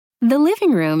The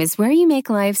living room is where you make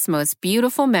life's most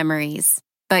beautiful memories.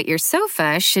 But your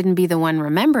sofa shouldn't be the one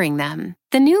remembering them.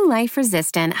 The new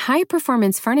life-resistant,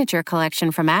 high-performance furniture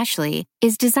collection from Ashley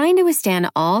is designed to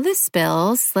withstand all the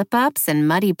spills, slip-ups, and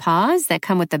muddy paws that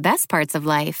come with the best parts of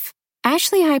life.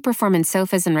 Ashley high-performance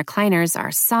sofas and recliners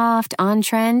are soft,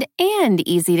 on-trend, and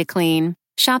easy to clean.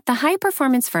 Shop the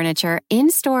high-performance furniture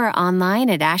in-store or online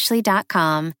at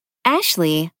ashley.com.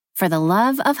 Ashley, for the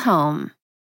love of home.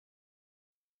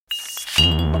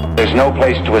 There's no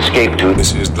place to escape to.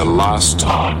 This is the last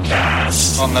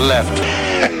podcast. On the left.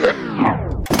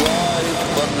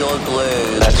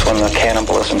 That's when the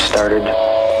cannibalism started.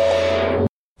 What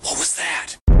was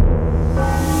that?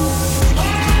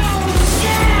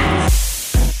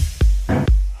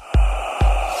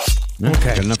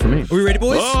 Okay. Good enough for me. Are we ready,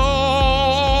 boys?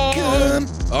 Oh! Come.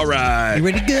 All right. You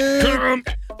ready to go?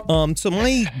 Come. So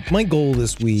my goal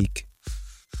this week,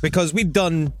 because we've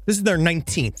done, this is our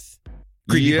 19th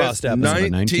Creepypasta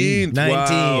episode. 19th. 19.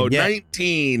 Wow. Yeah.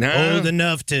 19, huh? Old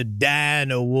enough to die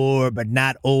in a war, but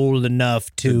not old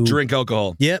enough to drink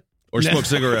alcohol. Yep. Or smoke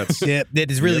cigarettes. Yep.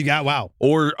 That is really, wow.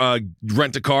 Or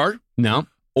rent a car. No.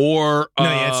 Or No,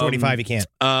 yeah, it's 25, you can't.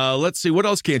 Let's see, what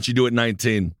else can't you do at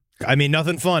 19? I mean,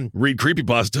 nothing fun. Read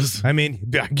creepypastas. I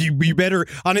mean, you better,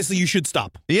 honestly, you should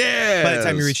stop. Yeah. By the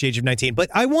time you reach the age of 19. But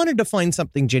I wanted to find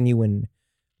something genuinely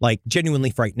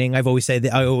frightening. I always say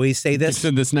this. You've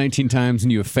said this 19 times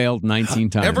and you have failed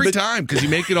 19 times. Every time, because you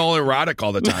make it all erotic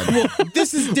all the time. Well,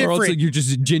 this is different. Or also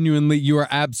you are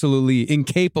absolutely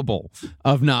incapable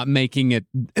of not making it,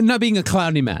 not being a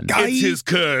clowny man. It's his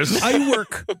curse. I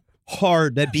work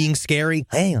hard at being scary.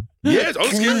 Hey, Yes. Oh,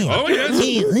 scary. Oh, yes.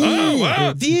 Oh,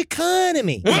 wow. The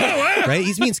economy. Wow. Right?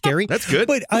 He's being scary. That's good.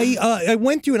 But I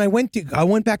went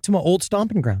back to my old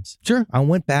stomping grounds. Sure. I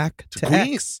went back to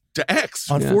Queens? X. To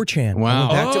X. On 4chan. Wow.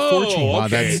 I went back to 4chan. Wow,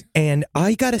 okay. And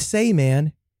I gotta say,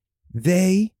 man,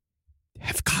 they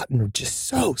have gotten just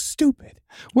so stupid.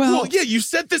 Well, yeah, you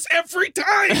said this every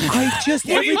time.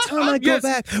 Every time I go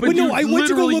back. But no, I went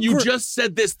to go look you for... just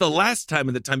said this the last time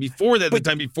and the time before that, the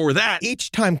time before that. Each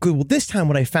time, good. Well, this time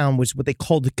what I found was what they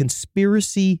called the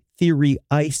conspiracy theory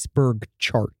iceberg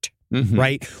chart. Mm-hmm.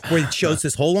 Right? Where it shows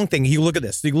this whole long thing. You look at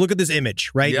this. You look at this image,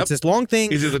 right? Yep. It's this long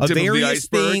thing Is it the of tip of the various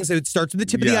iceberg? things. It starts with the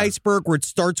tip of the iceberg, where it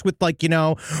starts with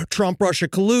Trump-Russia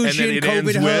collusion, And then it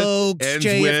COVID hoax, ends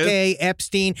JFK,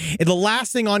 Epstein. And the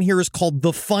last thing on here is called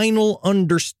the final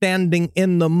understanding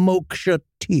in the moksha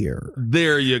tier.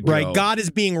 There you go. Right? God is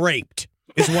being raped.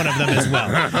 Is one of them as well,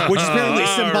 which is apparently a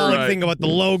symbolic thing about the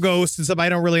logos and stuff. I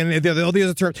don't really all the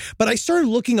other terms, but I started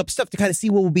looking up stuff to kind of see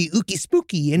what would be ooky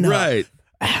spooky and Right.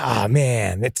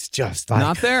 Man, it's just like,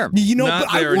 Not there. Not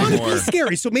but there I want to anymore. be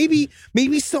scary, so maybe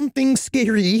something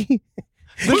scary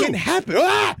can happen.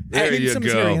 There maybe you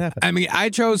something go. scary can happen. I mean, I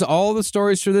chose all the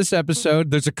stories for this episode.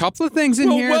 There's a couple of things in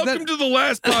Well, here welcome to the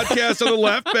last podcast on the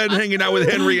left. Ben hanging out with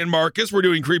Henry and Marcus. We're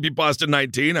doing Creepypasta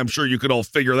 19. I'm sure you could all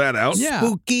figure that out. Yeah.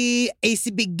 Spooky,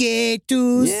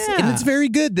 spaghettos. Yeah. And it's very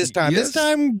good this time. Yes. This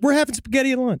time we're having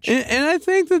spaghetti at lunch. And I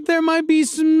think that there might be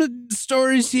some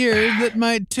stories here that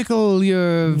might tickle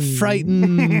your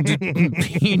frightened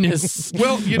penis.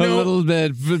 Well, a little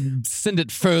bit, send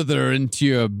it further into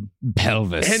your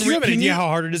pelvis. Do you Henry, have an can idea you, how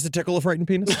hard it is to tickle a frightened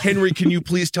penis? Henry, can you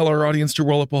please tell our audience to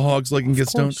roll up a hog's leg and get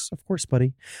stoned? Of course,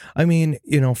 buddy. I mean,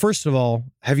 first of all,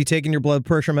 have you taken your blood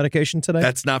pressure medication today?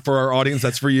 That's not for our audience.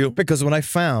 That's for you. Because what I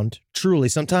found, truly,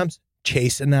 sometimes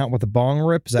chasing that with a bong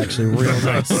rip is actually real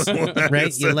nice.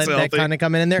 Right? You let that kind of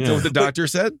come in there. Is that what the doctor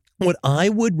said? What I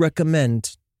would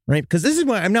recommend, right? Because this is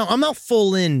why I'm not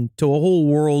full into a whole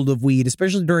world of weed,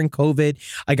 especially during COVID.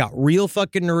 I got real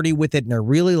fucking nerdy with it, and I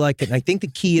really like it. And I think the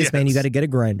key is, man, you got to get a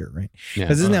grinder, right? Yeah.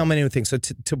 Because this is now many things. So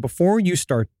to before you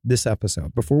start this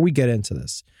episode, before we get into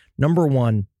this, number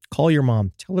one, call your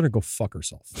mom. Tell her to go fuck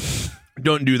herself.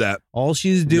 Don't do that. All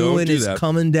she's doing do is that.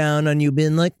 coming down on you,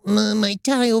 being like, my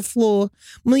tile floor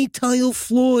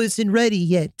isn't ready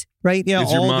yet. Right? Yeah.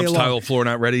 Is your all mom's day long. tile floor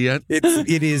not ready yet?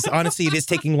 It is honestly, it is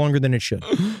taking longer than it should.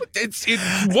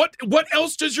 What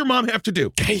else does your mom have to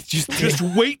do? Just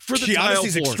wait for the She tile honestly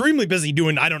is floor. extremely busy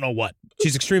doing I don't know what.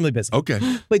 She's extremely busy. Okay.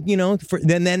 But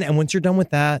and once you're done with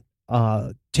that,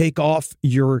 take off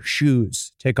your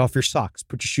shoes. Take off your socks.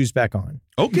 Put your shoes back on.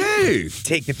 Okay.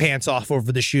 Take the pants off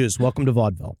over the shoes. Welcome to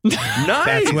vaudeville. Nice.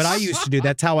 That's what I used to do.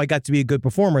 That's how I got to be a good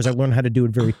performer. Is I learned how to do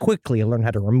it very quickly. I learned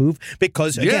how to remove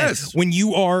because again,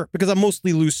 because I'm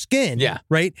mostly loose skin. Yeah.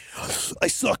 Right. I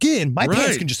suck in. My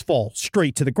pants can just fall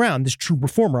straight to the ground. This true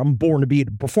performer. I'm born to be a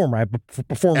performer. I have a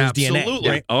performer's DNA. Absolutely.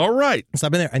 Right? All right. So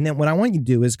I've been there. And then what I want you to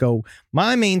do is go,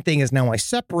 my main thing is now I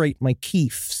separate my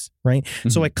keefs right?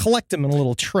 So I collect them in a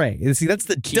little tray. See, that's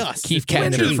the dust. Keep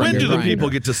When catching do, from when your do the grinder. people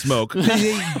get to smoke?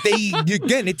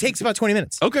 Again, it takes about 20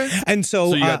 minutes. Okay. And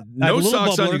so, So you got I have a no little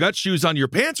socks on, bubbler. you got shoes on, your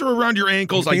pants are around your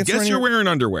ankles. I Pants guess around you're your- wearing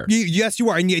underwear. Yes, you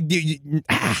are. And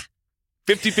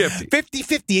 50-50.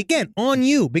 50-50 again on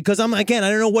you, because I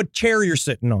don't know what chair you're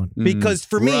sitting on, because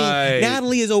for me, Right.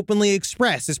 Natalie has openly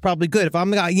expressed it's probably good if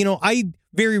I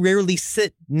very rarely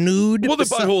sit nude. Well, the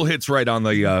So- butthole hits right on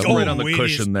the it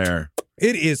cushion there.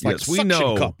 It is like Yes, we suction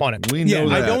know. cup on it. We know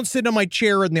I that. don't sit on my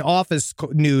chair in the office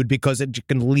nude because it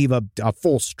can leave a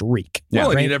full streak. Well,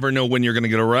 and right? you never know when you're going to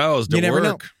get aroused You at never work.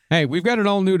 know. Hey, we've got an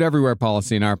all nude everywhere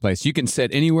policy in our place. You can sit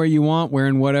anywhere you want,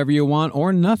 wearing whatever you want,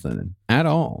 or nothing at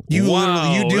all. You Wow,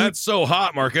 literally, you do. that's so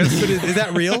hot, Marcus. But is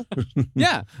that real?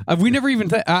 Yeah, we never even.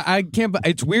 I can't.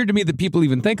 It's weird to me that people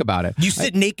even think about it. You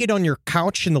sit naked on your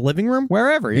couch in the living room?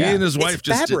 Wherever, He yeah. and his wife It's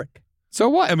just. fabric. So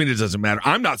what? I mean, it doesn't matter.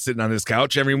 I'm not sitting on this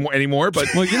couch anymore, but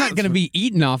Well, you're not going to be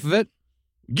eating off of it.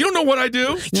 you don't know what I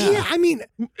do. Yeah, I mean,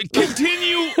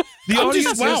 Continue. The I'm audience.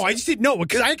 just, wow, I just didn't know,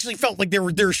 because I actually felt like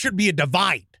there should be a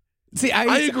divide. See,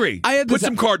 I agree. I had Put this,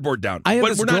 some cardboard down. I had but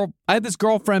this we're girl. not. I had this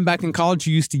girlfriend back in college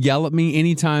who used to yell at me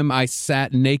anytime I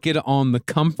sat naked on the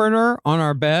comforter on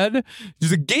our bed.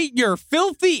 She's like, "Get your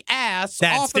filthy ass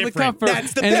That's off of the different. comforter."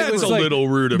 That's the And it best. was That's a like- little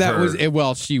rude of that her. was it.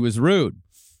 Well, she was rude.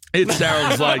 It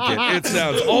sounds like it. It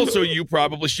sounds. Also,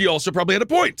 she also probably had a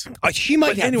point. She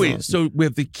might But have. anyway, so we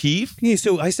have the Keef. Yeah,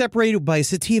 so I separated by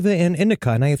sativa and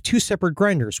indica, and I have two separate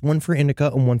grinders, one for indica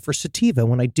and one for sativa.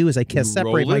 What I do is I can't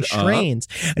separate roll my it up? strains.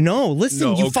 No,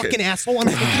 listen, No, you okay. fucking asshole. I'm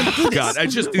not gonna do this. God, I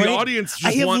just the Right? audience. Just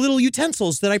I have want, little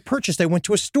utensils that I purchased. I went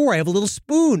to a store. I have a little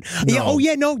spoon. No. Yeah, oh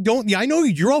yeah, no, don't. Yeah, I know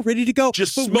you're all ready to go.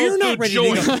 Just but smoke we're not the ready to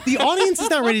go. joint. The audience is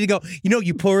not ready to go.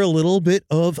 You pour a little bit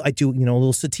of. I do. A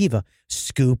little sativa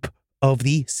scoop of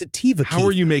the sativa. How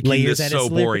are you making layers this that so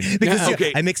is layered. boring? Because Yeah.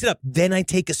 Okay. I mix it up. Then I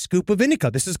take a scoop of indica.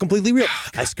 This is completely real.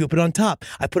 I scoop it on top.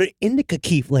 I put an indica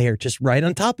keef layer just right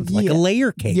on top of it, like a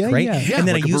layer cake, right? yeah. And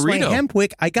then like I a use my burrito. hemp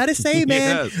wick. I gotta say,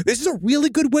 man, Yes. this is a really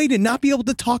good way to not be able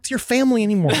to talk to your family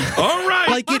anymore. All right.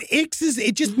 Like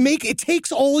it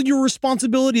takes all your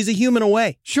responsibility as a human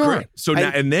away. Sure. Great. So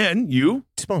now and then you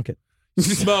Smoke it.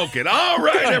 smoke it. All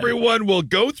right, everyone. We'll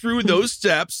go through those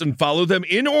steps and follow them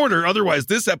in order. Otherwise,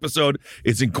 this episode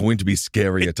isn't going to be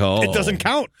scary at all. It doesn't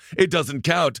count. It doesn't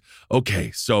count. Okay,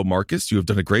 so Marcus, you have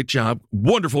done a great job.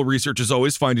 Wonderful research as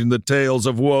always, finding the tales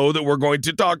of woe that we're going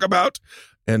to talk about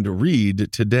and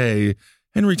read today.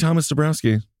 Henry Thomas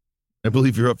Dabrowski, I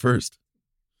believe you're up first.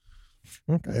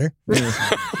 Okay. Yes,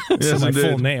 That's my indeed.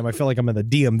 full name. I feel like I'm in the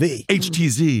DMV.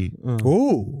 HTZ.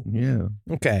 Ooh. Yeah.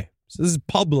 Okay. So this is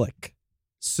public.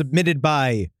 Submitted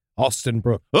by Austin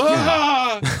Brooke.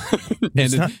 Ah!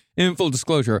 It's And not- in full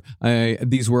disclosure,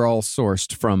 these were all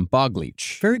sourced from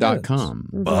Very good. bogleech.com.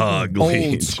 Bug Old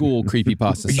leech. school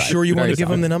creepypasta Are you site. sure you want Very to give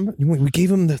him solid. the number? We gave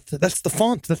him that's the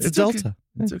font. That's the It's okay. delta.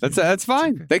 It's okay. That's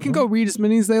fine. They can go read as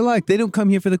many as they like. They don't come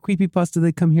here for the creepypasta.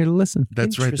 They come here to listen.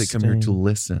 That's right. They come here to Interesting.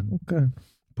 listen. Okay.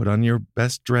 Put on your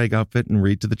best drag outfit and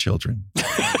read to the children.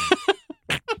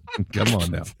 Come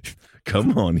on now.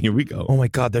 Come on. Here we go. Oh my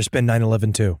God, there's been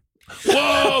 9/11 too.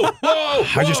 Whoa! Whoa!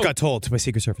 I just got told to my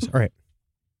Secret Service. All right.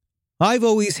 I've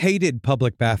always hated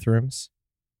public bathrooms.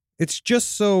 It's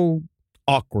just so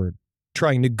awkward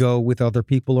trying to go with other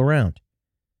people around.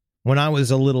 When I was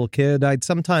a little kid, I'd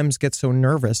sometimes get so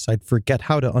nervous I'd forget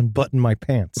how to unbutton my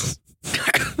pants.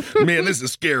 Man, this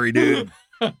is scary, dude.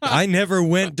 I never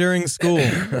went during school.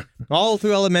 All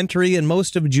through elementary and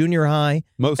most of junior high.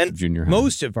 Most And of junior high.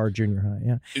 Most of our junior high,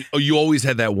 yeah. Oh, you always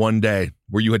had that one day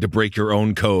where you had to break your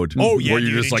own code. Oh, yeah, Where you're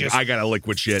dude, just it like, just I got to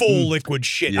liquid shit. Full liquid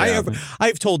shit. Yeah.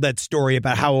 I've told that story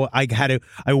about how I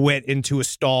went into a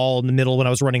stall in the middle when I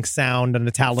was running sound on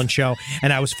a talent show,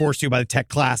 and I was forced to by the tech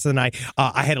class, and I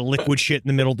had a liquid shit in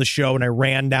the middle of the show, and I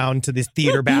ran down to this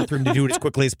theater bathroom to do it as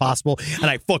quickly as possible,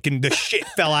 and the shit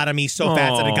fell out of me so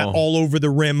fast that it got all over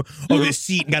the rim of the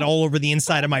seat and got all over the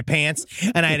inside of my pants,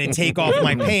 and I had to take off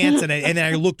my pants, and then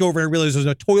I looked over and I realized there was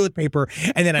no toilet paper,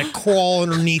 and then I crawl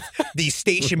underneath the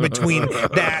station between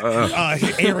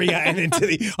that area and into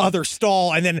the other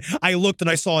stall, and then I looked and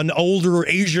I saw an older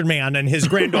Asian man and his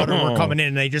granddaughter were coming in,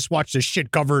 and they just watched a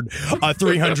shit covered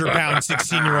 300-pound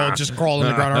 16-year-old just crawl in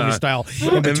the ground army style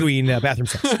in between bathroom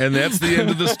stalls. And that's the end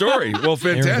of the story. Well,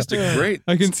 fantastic. Great.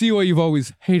 I can see why you've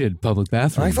always hated public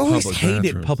bathrooms. I've always Public hated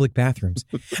bathrooms. public bathrooms,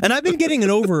 and I've been getting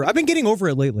over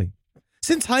it lately.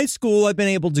 Since high school, I've been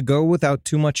able to go without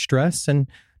too much stress, and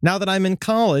now that I'm in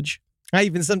college, I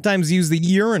even sometimes use the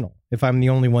urinal if I'm the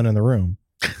only one in the room,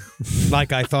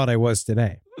 like I thought I was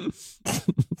today.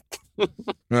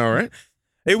 All right.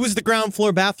 It was the ground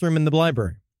floor bathroom in the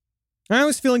library. I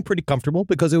was feeling pretty comfortable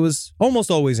because it was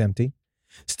almost always empty.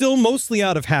 Still mostly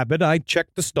out of habit, I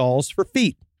checked the stalls for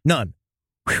feet. None.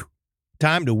 Whew.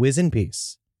 Time to whiz in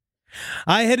peace.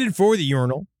 I headed for the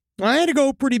urinal. I had to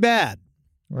go pretty bad.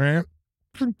 Right?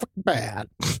 Pretty fucking bad.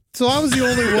 So I was the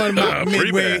only one about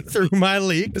midway through my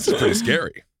leak. This is pretty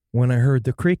scary. When I heard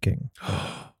the creaking.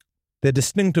 The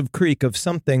distinctive creak of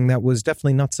something that was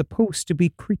definitely not supposed to be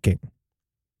creaking.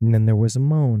 And then there was a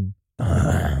moan.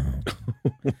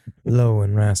 Low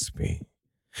and raspy.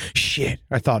 Shit,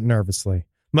 I thought nervously.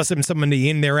 Must have been somebody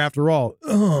in there after all.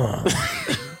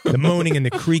 The moaning and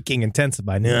the creaking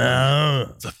intensified.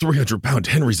 No. It's a 300-pound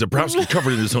Henry Zebrowski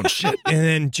covered in his own shit. And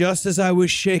then just as I was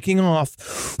shaking off,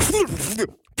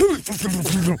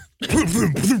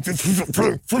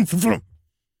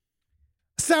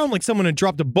 sound like someone had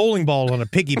dropped a bowling ball on a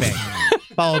piggy bank,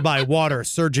 followed by water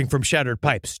surging from shattered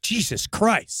pipes. Jesus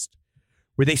Christ.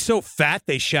 Were they so fat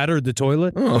they shattered the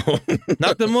toilet? Oh.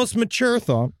 Not the most mature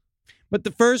thought, but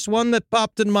the first one that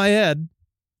popped in my head.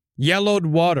 Yellowed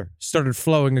water started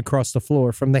flowing across the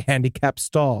floor from the handicapped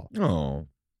stall. Oh.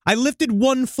 I lifted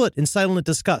 1 foot in silent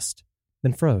disgust,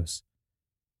 then froze.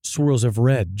 Swirls of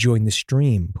red joined the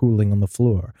stream pooling on the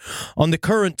floor. On the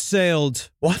current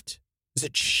sailed, what? Is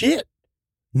it shit?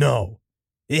 No.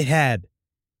 It had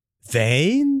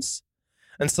veins?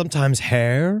 And sometimes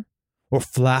hair? Or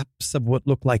flaps of what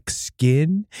looked like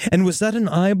skin? And was that an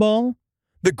eyeball?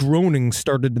 The groaning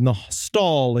started in the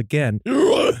stall again.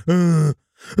 I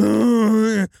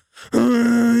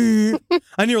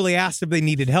nearly asked if they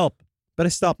needed help, but I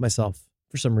stopped myself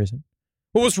for some reason.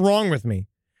 What was wrong with me?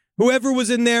 Whoever was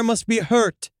in there must be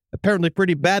hurt, apparently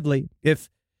pretty badly, if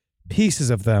pieces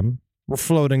of them were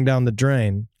floating down the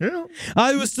drain. Yeah.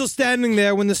 I was still standing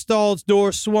there when the stall's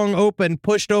door swung open,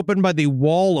 pushed open by the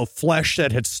wall of flesh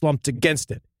that had slumped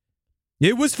against it.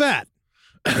 It was fat.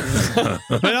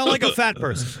 But not like a fat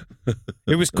person.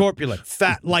 It was corpulent,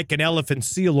 fat like an elephant,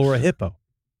 seal, or a hippo.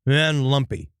 And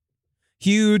lumpy.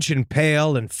 Huge and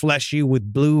pale and fleshy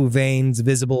with blue veins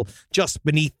visible just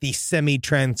beneath the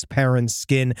semi-transparent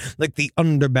skin like the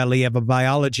underbelly of a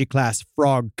biology class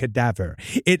frog cadaver.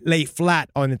 It lay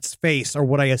flat on its face, or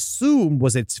what I assumed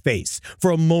was its face, for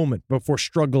a moment before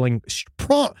struggling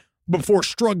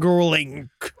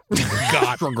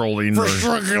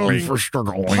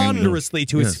ponderously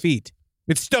to his feet.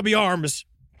 Its stubby arms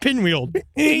pinwheeled,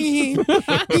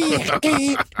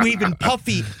 waving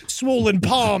puffy, swollen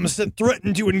palms that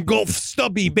threatened to engulf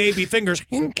stubby baby fingers.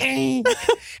 Really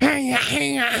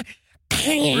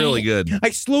good. I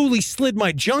slowly slid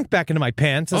my junk back into my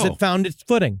pants as it found its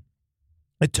footing.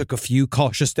 I took a few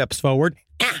cautious steps forward.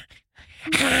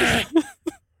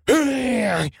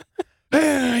 Weird.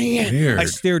 I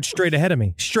stared straight ahead of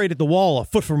me, straight at the wall, a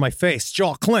foot from my face,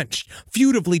 jaw clenched,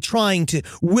 futilely trying to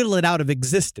will it out of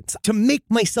existence, to make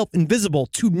myself invisible,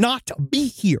 to not be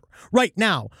here, right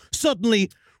now. Suddenly,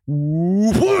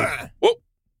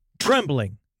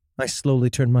 trembling, I slowly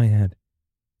turned my head.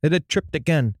 It had tripped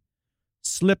again,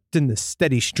 slipped in the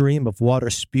steady stream of water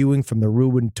spewing from the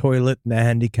ruined toilet in the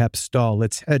handicapped stall.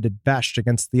 Its head had bashed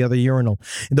against the other urinal,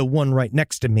 the one right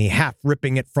next to me, half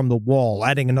ripping it from the wall,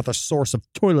 adding another source of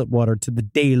toilet water to the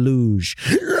deluge.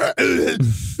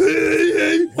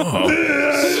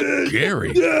 Whoa,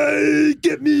 scary.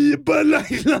 Get me a Bud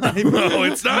Light Lime. No,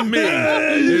 it's not me.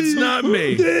 It's not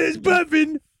me. It's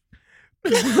Buffin.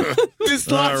 All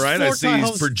right, I see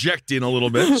he's projecting a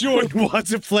little bit. Joined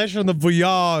wads of flesh on the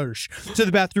voyage to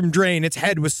the bathroom drain. Its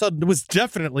head was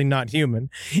definitely not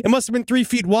human. It must have been 3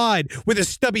 feet wide, with a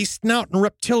stubby snout and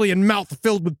reptilian mouth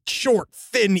filled with short,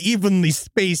 thin, evenly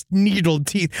spaced needle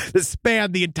teeth that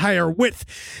spanned the entire width.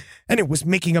 And it was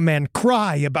making a man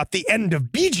cry about the end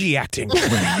of BG acting.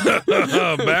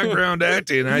 Background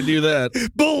acting, I do that.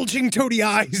 Bulging toady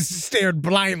eyes stared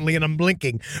blindly and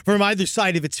unblinking from either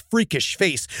side of its freakish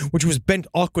face, which was bent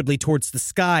awkwardly towards the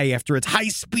sky after its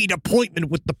high-speed appointment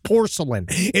with the porcelain.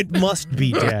 It must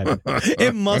be dead.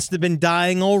 It must have been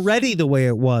dying already the way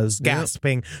it was,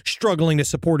 gasping, struggling to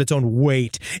support its own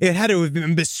weight. It had to have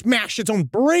been smashed its own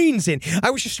brains in. I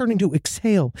was just starting to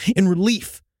exhale in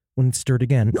relief when it stirred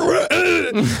again.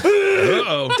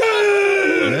 Uh-oh.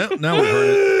 Yeah, now we heard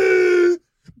it.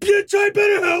 Bitch, I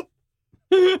better help.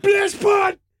 Blast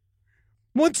pot.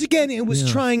 Once again, it was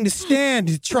trying to stand,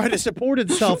 to try to support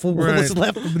itself with what was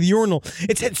left of the urinal,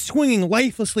 its head swinging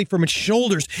lifelessly from its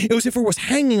shoulders. It was as if it was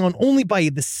hanging on only by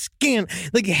the skin,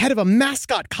 like the head of a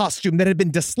mascot costume that had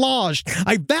been dislodged.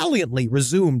 I valiantly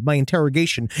resumed my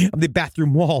interrogation of the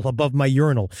bathroom wall above my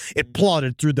urinal. It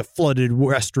plodded through the flooded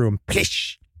restroom.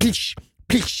 Plish, plish,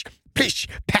 plish, plish,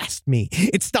 past me.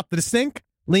 It stopped at a sink,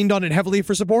 leaned on it heavily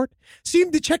for support,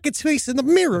 seemed to check its face in the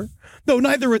mirror, though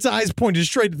neither its eyes pointed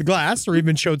straight at the glass or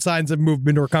even showed signs of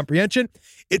movement or comprehension.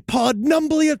 It pawed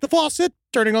numbly at the faucet,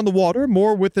 turning on the water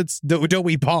more with its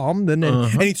doughy palm than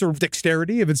any sort of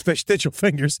dexterity of its vestigial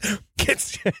fingers.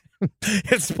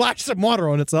 It splashed some water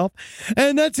on itself,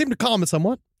 and that seemed to calm it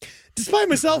somewhat. Despite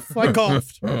myself, I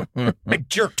coughed. I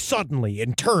jerked suddenly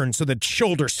and turned so that its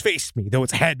shoulders faced me, though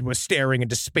its head was staring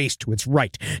into space to its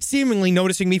right, seemingly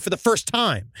noticing me for the first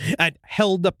time. It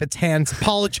held up its hands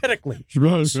apologetically.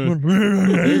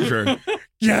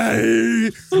 Yay!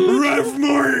 Rough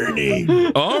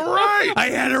morning! All right! I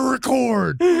had to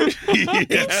record.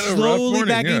 Slowly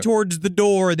backing towards the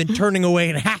door, then turning away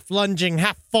and half lunging,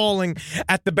 half falling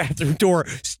at the bathroom door,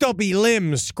 stubby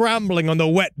limbs scrambling on the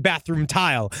wet bathroom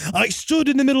tile. I stood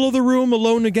in the middle of the room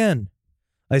alone again.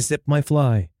 I zipped my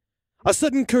fly. A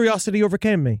sudden curiosity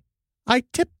overcame me. I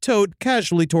tiptoed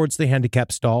casually towards the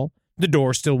handicap stall, the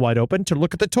door still wide open, to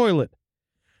look at the toilet.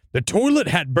 The toilet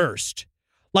had burst.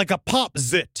 Like a pop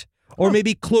zit, or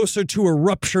maybe closer to a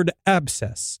ruptured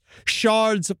abscess.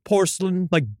 Shards of porcelain,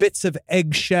 like bits of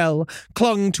eggshell,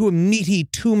 clung to a meaty,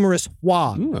 tumorous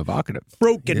wad. Ooh, evocative.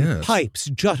 Broken pipes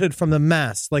jutted from the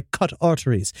mass like cut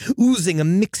arteries, oozing a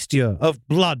mixture of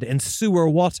blood and sewer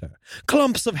water.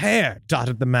 Clumps of hair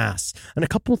dotted the mass, and a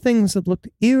couple of things that looked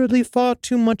eerily far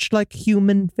too much like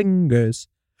human fingers.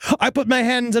 I put my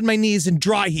hands on my knees and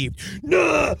dry heaved.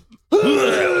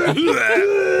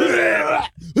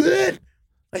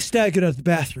 I staggered out of the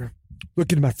bathroom,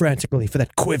 looking about frantically for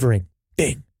that quivering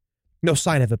thing. No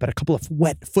sign of it, but a couple of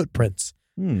wet footprints.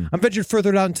 I ventured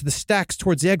further down to the stacks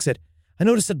towards the exit. I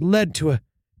noticed it led to a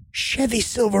Chevy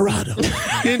Silverado.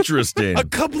 Interesting. A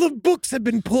couple of books had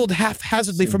been pulled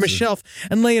haphazardly from a shelf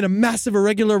and lay in a massive,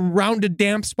 irregular, rounded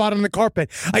damp spot on the carpet.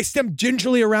 I stepped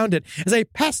gingerly around it. As I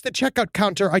passed the checkout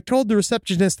counter, I told the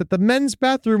receptionist that the men's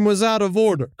bathroom was out of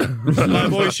order. My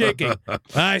voice shaking.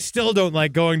 I still don't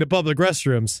like going to public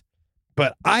restrooms,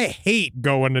 but I hate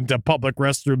going into public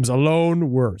restrooms alone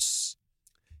worse.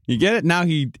 You get it? Now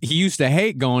he used to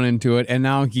hate going into it, and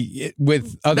now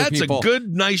with other people. That's a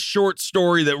good, nice short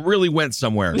story that really went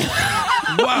somewhere.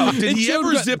 Wow, did he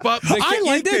ever zip up? I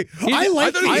liked it. I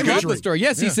love the story.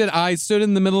 Yes, he said, I stood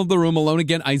in the middle of the room alone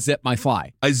again. I zipped my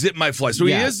fly. So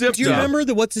he is zipped up. Do you remember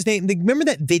what's his name? Remember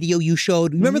that video you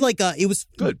showed? Remember it was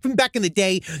from back in the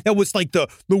day that was like the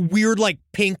weird like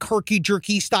pink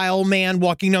herky-jerky style man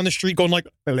walking down the street going like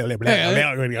kind of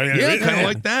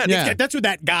like that. Yeah. That's what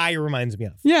that guy reminds me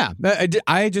of. Yeah,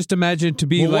 I just imagine it to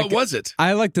be like. What was it?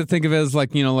 I like to think of it as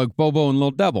like, like Bobo and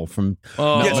Little Devil from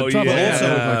Trouble. Also like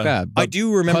that. I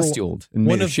do remember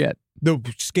one of shit. The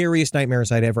scariest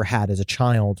nightmares I'd ever had as a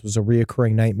child was a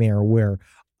reoccurring nightmare where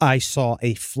I saw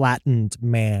a flattened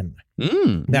man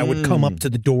that would come up to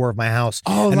the door of my house.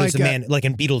 Oh, and it was a man like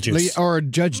in Beetlejuice. Or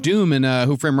Judge Doom in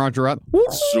Who Framed Roger Rabbit.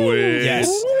 Sweet. Yes.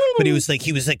 But he was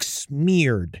like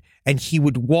smeared, and he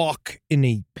would walk in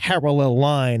a parallel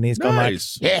line. And he's going like,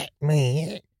 let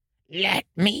me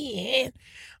in.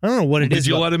 I don't know what it is. Did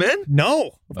you let him in?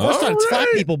 No. Of course not. It's flat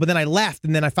people. But then I left,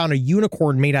 and then I found a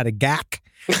unicorn made out of gack.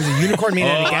 It was a unicorn made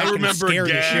out of gack, and it scared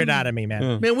the shit out of me,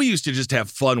 man. Man, we used to just have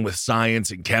fun with science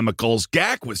and chemicals.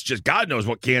 Gack was just, God knows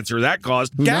what cancer that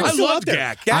caused. I loved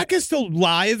Gack. Gack is still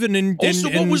live.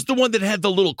 What was the one that had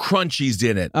the little crunchies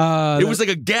in it? It was like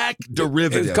a Gack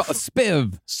derivative. It was called a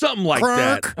Spiv. Something like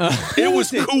that. It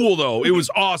was cool, though. It was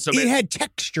awesome. It had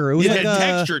texture. It had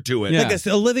texture to it. Like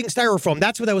a living styrofoam.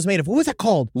 That's what that was made of. What was that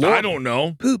called? I don't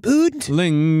know. Pood?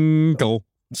 Linkle.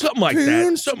 Something like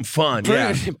that. Something fun.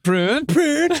 Prune.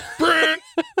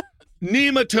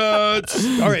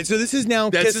 Nematodes. All right, so this is now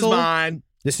This Kissel. is mine.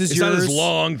 This is it's yours. Not as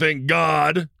long, thank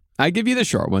God. I give you the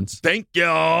short ones. Thank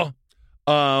y'all.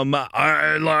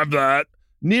 I love that.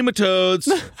 Nematodes.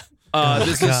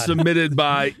 This is submitted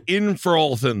by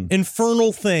Infernal Thing. This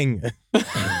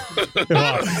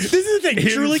is the thing.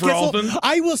 Truly, Kissel,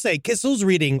 I will say, Kissel's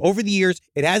reading over the years,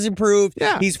 it has improved.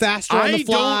 Yeah. He's faster on the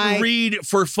fly. I don't read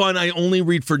for fun. I only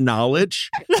read for knowledge.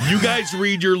 You guys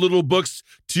read your little books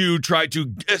to try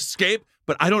to escape,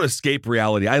 but I don't escape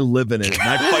reality. I live in it, and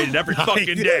I fight it every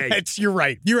fucking day. You're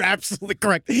right. You're absolutely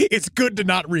correct. It's good to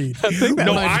not read.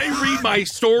 I read my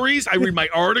stories. I read my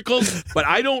articles, but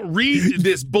I don't read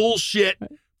this bullshit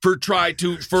for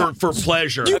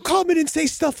pleasure. You come in and say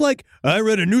stuff like, I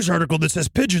read a news article that says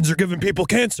pigeons are giving people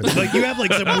cancer. Like, you have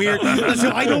like some weird,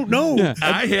 so I don't know. Yeah.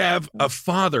 I have a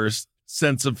father's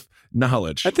sense of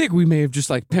knowledge. I think we may have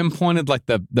just like pinpointed like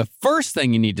the first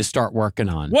thing you need to start working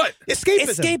on. What?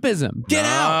 Escapism. Get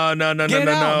out. No,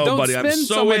 Don't buddy. I'm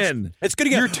so in. It's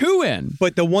gonna get You're too in.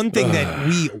 But the one thing that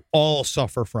we all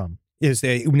suffer from is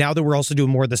now that we're also doing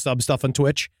more of the sub stuff on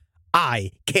Twitch,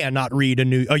 I cannot read a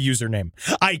username.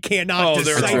 I cannot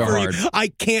decipher. I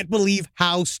can't believe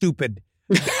how stupid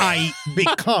I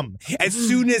become as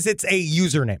soon as it's a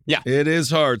username. Yeah. It is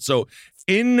hard. So,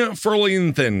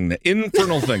 infernal thing.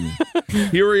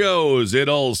 Here he goes. It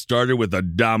all started with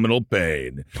abdominal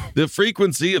pain. The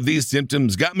frequency of these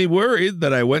symptoms got me worried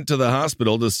that I went to the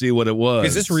hospital to see what it was.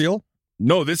 Is this real?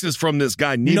 No, this is from this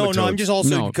guy, Nematodes. No, I'm just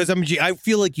also, because I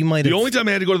feel like you might have. The only time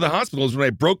I had to go to the hospital is when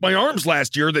I broke my arms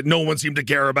last year that no one seemed to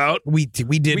care about. We did.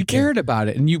 We cared about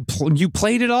it, and you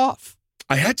played it off.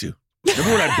 I had to.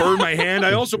 Remember when I burned my hand?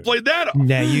 I also played that off.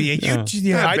 Nah,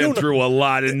 I've been through a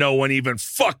lot and no one even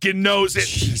fucking knows it.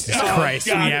 Jesus Christ,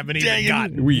 God, we haven't even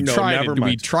gotten. We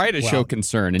try to show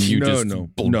concern, and you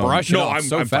brush it off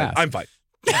so fast. I'm fine.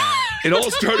 It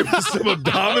all started with some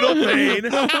abdominal pain.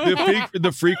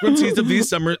 The frequencies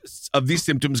of these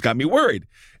symptoms got me worried.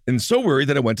 And so worried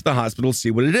that I went to the hospital to see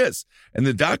what it is. And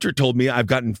the doctor told me I've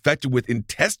got infected with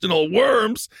intestinal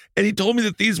worms. And he told me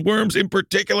that these worms in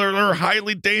particular are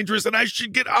highly dangerous and I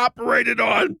should get operated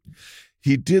on.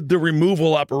 He did the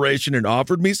removal operation and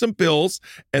offered me some pills.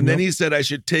 And then he said I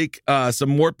should take some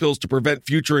more pills to prevent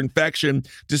future infection.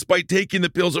 Despite taking the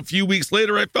pills a few weeks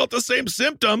later, I felt the same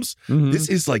symptoms. Mm-hmm. This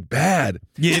is like bad.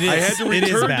 Yeah, it is. I had to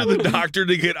return to the doctor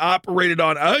to get operated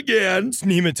on again. It's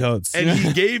nematodes. And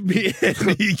he gave me,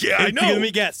 I know. Let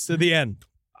me guess to the end.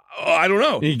 I don't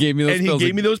know. He gave me those pills. He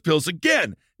gave me those pills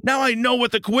again. Now I know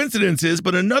what the coincidence is,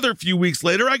 but another few weeks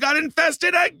later, I got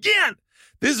infested again.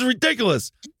 This is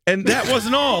ridiculous. And that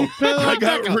wasn't all. I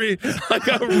got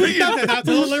reinfected. That's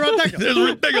totally ridiculous. This is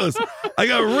ridiculous. I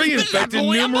got reinfected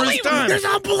numerous times. This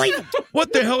is unbelievable.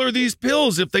 What the hell are these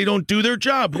pills if they don't do their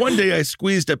job? One day I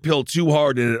squeezed a pill too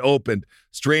hard and it opened.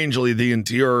 Strangely, the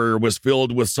interior was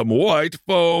filled with some white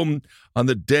foam. On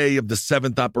the day of the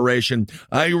 7th operation,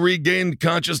 I regained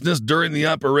consciousness during the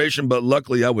operation, but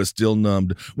luckily I was still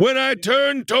numbed. When I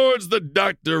turned towards the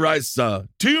doctor, I saw,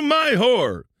 to my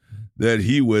horror, that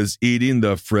he was eating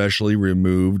the freshly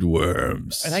removed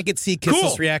worms. And I could see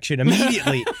Kissel's reaction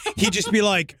immediately. He'd just be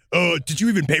like, did you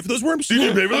even pay for those worms? Did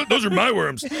you pay for those? Those are my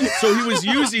worms. So he was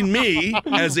using me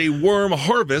as a worm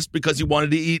harvest because he wanted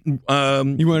to eat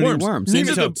worms.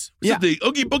 Is it the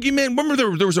Oogie Boogeyman? Remember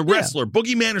there was a wrestler,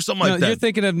 Boogeyman or something like that. You're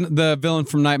thinking of the villain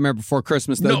from Nightmare Before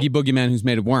Christmas, the Oogie Boogeyman who's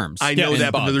made of worms. I know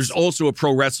that, but there's also a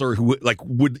pro wrestler who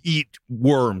would eat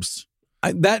worms.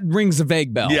 That rings a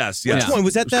vague bell. Yes. Which one?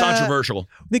 Was that controversial?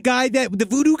 The guy the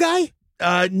voodoo guy?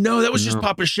 No, that was just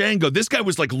Papa Shango. This guy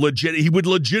was like legit. He would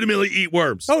legitimately eat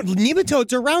worms. Oh,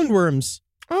 nematodes are roundworms.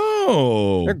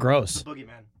 Oh. They're gross. The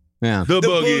boogeyman. Yeah. The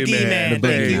boogeyman.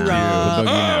 Thank you, Rob.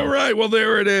 All right. Well,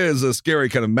 there it is. A scary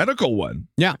kind of medical one.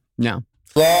 Yeah.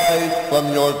 Rise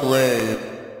from your grave.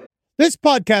 This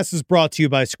podcast is brought to you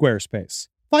by Squarespace.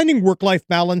 Finding work-life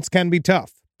balance can be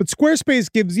tough, but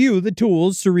Squarespace gives you the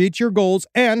tools to reach your goals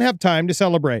and have time to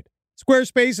celebrate.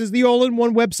 Squarespace is the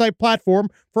all-in-one website platform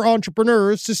for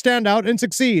entrepreneurs to stand out and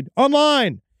succeed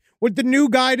online. With the new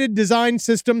guided design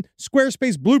system,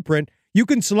 Squarespace Blueprint, you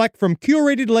can select from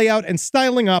curated layout and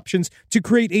styling options to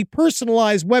create a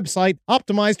personalized website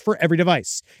optimized for every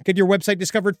device. Get your website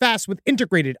discovered fast with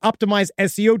integrated, optimized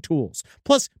SEO tools.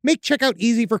 Plus, make checkout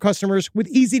easy for customers with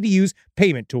easy-to-use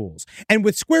payment tools. And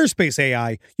with Squarespace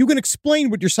AI, you can explain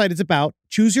what your site is about,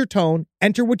 choose your tone,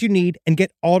 enter what you need, and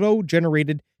get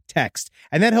auto-generated text.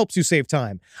 And that helps you save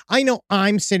time. I know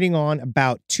I'm sitting on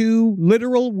about 2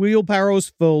 literal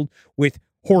wheelbarrows filled with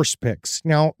horse pics.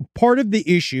 Now, part of the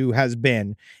issue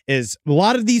is a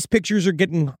lot of these pictures are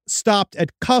getting stopped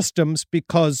at customs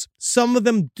because some of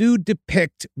them do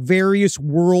depict various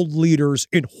world leaders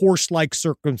in horse-like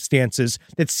circumstances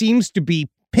that seems to be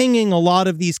pinging a lot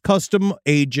of these custom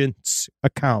agents'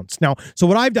 accounts. Now, so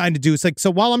what I've done to do is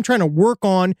while I'm trying to work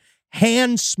on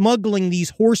hand smuggling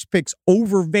these horse pics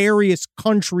over various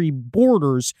country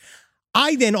borders,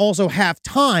 I then also have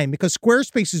time, because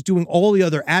Squarespace is doing all the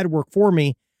other ad work for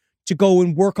me, to go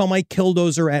and work on my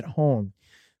Killdozer at home.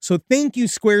 So thank you,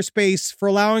 Squarespace, for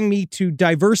allowing me to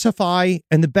diversify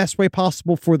in the best way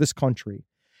possible for this country.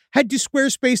 Head to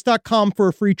squarespace.com for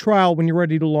a free trial when you're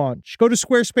ready to launch. Go to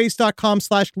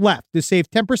squarespace.com/left to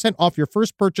save 10% off your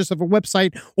first purchase of a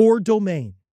website or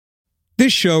domain.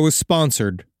 This show is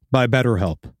sponsored by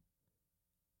BetterHelp.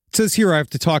 It says here I have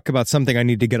to talk about something I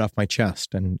need to get off my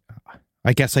chest, and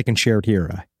I guess I can share it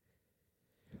here.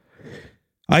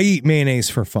 I eat mayonnaise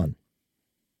for fun.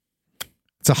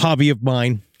 It's a hobby of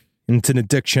mine, and it's an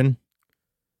addiction.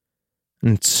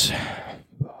 And it's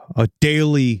a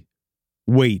daily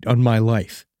weight on my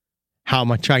life. How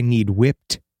much I need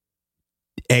whipped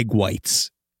egg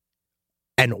whites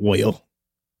and oil.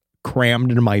 crammed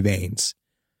into my veins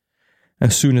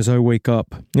as soon as I wake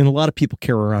up. And a lot of people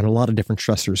carry around a lot of different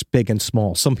stressors, big and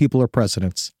small. Some people are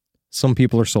presidents. Some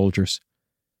people are soldiers.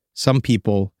 Some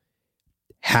people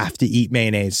have to eat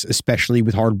mayonnaise, especially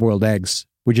with hard-boiled eggs,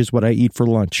 which is what I eat for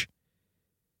lunch.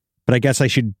 But I guess I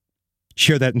should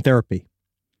share that in therapy.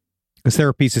 Because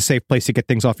therapy is a safe place to get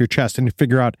things off your chest and to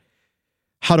figure out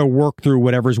how to work through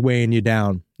whatever's weighing you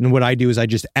down. And what I do is I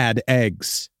just add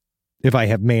eggs if I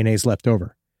have mayonnaise left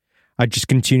over. I just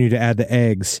continue to add the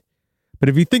eggs. But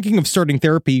if you're thinking of starting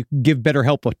therapy, give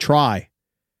BetterHelp a try.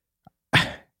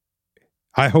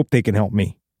 I hope they can help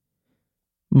me.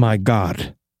 My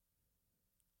God.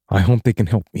 I hope they can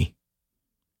help me.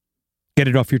 Get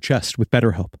it off your chest with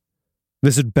BetterHelp.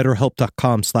 Visit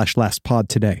BetterHelp.com/lastpod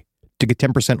today to get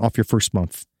 10% off your first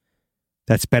month.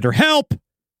 That's BetterHelp.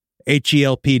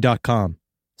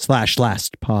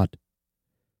 HELP.com/lastpod.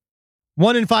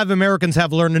 1 in 5 Americans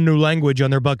have learned a new language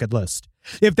on their bucket list.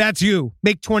 If that's you,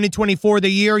 make 2024 the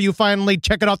year you finally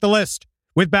check it off the list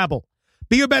with Babbel.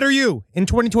 Be a better you in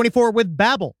 2024 with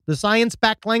Babbel, the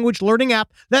science-backed language learning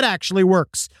app that actually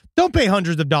works. Don't pay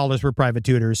hundreds of dollars for private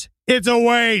tutors. It's a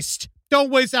waste. Don't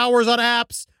waste hours on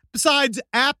apps. Besides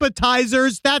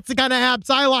appetizers, that's the kind of apps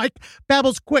I like.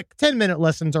 Babbel's quick 10-minute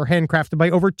lessons are handcrafted by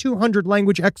over 200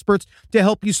 language experts to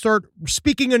help you start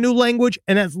speaking a new language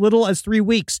in as little as 3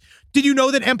 weeks. Did you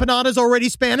know that empanada is already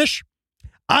Spanish?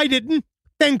 I didn't.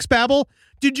 Thanks, Babbel.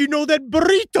 Did you know that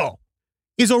burrito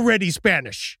is already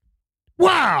Spanish?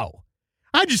 Wow.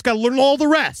 I just got to learn all the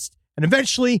rest. And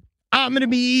eventually, I'm going to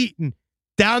be eating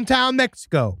downtown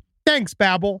Mexico. Thanks,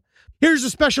 Babbel. Here's a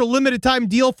special limited time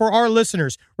deal for our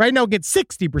listeners. Right now, get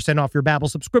 60% off your Babbel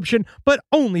subscription, but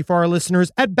only for our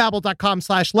listeners at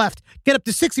Babbel.com/left. Get up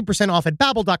to 60% off at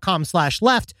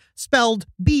Babbel.com/left, spelled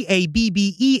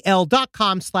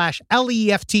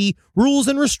BABBEL.com/LEFT. Rules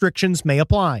and restrictions may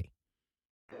apply.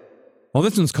 Well,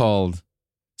 this one's called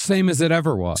Same As It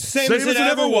Ever Was. Same as it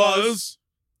ever was.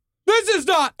 This is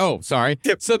not... Oh, sorry.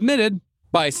 Submitted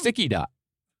by Sticky Dot.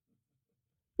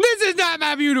 This is not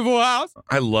my beautiful house.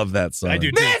 I love that song. I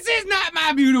do too. This is not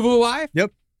my beautiful wife.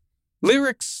 Yep.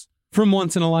 Lyrics from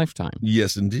Once in a Lifetime.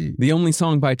 Yes, indeed. The only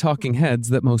song by Talking Heads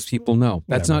that most people know.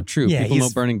 That's Whatever. not true. Yeah, People know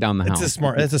Burning Down the House. That's a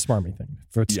smarmy thing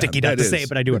for Sticky Dot that to is. say,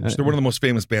 but I do They're understand. one of the most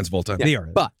famous bands of all time. Yeah, They are.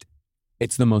 But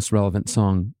it's the most relevant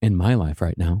song in my life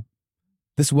right now.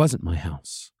 This wasn't my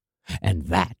house. And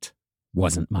that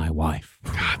wasn't my wife.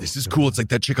 God, this is cool. It's like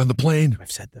that chick on the plane.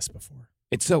 I've said this before.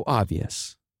 It's so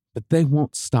obvious, but they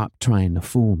won't stop trying to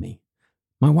fool me.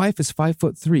 My wife is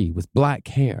 5'3" with black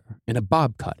hair and a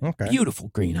bob cut. Okay. Beautiful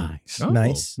green eyes. Oh,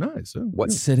 Nice. Nice. Oh,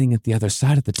 What's sitting at the other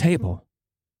side of the table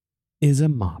is a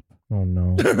mop. Oh,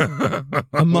 no.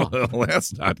 A mop. Well,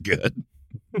 that's not good.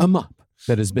 A mop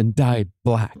that has been dyed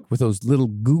black with those little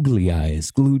googly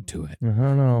eyes glued to it. I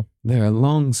don't know. There are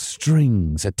long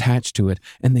strings attached to it,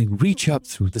 and they reach up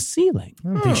through the ceiling. I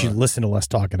don't think you should listen to less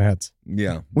Talking Heads.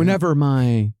 Yeah. Whenever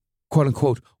my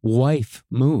quote-unquote wife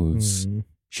moves,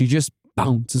 she just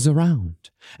bounces around,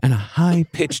 and a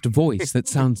high-pitched voice that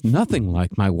sounds nothing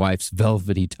like my wife's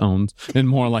velvety tones and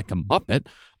more like a Muppet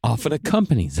often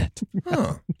accompanies it.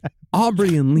 Huh.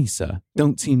 Aubrey and Lisa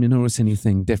don't seem to notice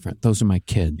anything different. Those are my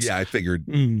kids. Yeah, I figured.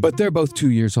 But they're both 2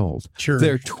 years old. Sure.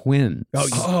 They're twins.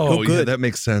 Oh, yeah, that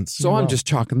makes sense. So I'm just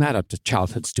chalking that up to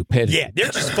childhood stupidity. Yeah, they're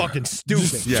just fucking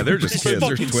stupid. Yeah, they're just kids. They're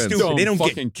fucking twins. stupid. Dumb They don't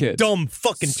fucking get kids. dumb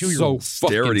fucking 2-year-olds. So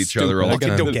Stare fucking at each other all the stupid.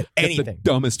 time. Don't get The anything.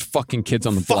 dumbest fucking kids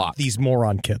on the Fuck block. these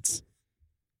moron kids.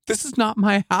 This is not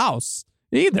my house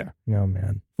either. Oh,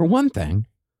 man. For one thing,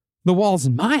 the walls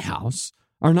in my house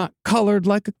are not colored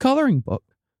like a coloring book,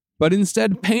 but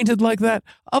instead painted like that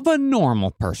of a normal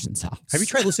person's house. Have you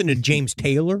tried listening to James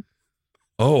Taylor?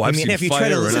 Oh, I've have you seen tried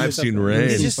to fire and listen to I've seen something? rain.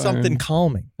 It's just something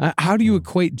calming. How do you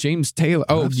equate James Taylor?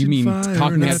 Oh, I've you seen mean fire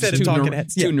Talking and Heads I've is seen too, Talking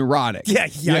Heads, yeah. too neurotic? Yeah,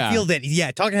 I feel that. Yeah,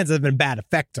 Talking Heads have been a bad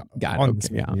effect Got it, on okay, this.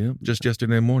 yeah. Yeah, just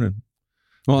yesterday morning.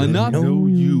 Well, enough. know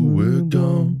you were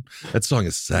gone. That song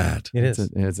is sad. It It's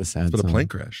is. a sad It's been a song. plane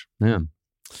crash. Yeah.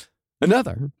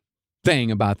 Another thing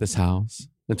about this house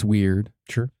that's weird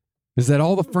Sure. is that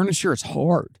all the furniture is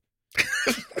hard.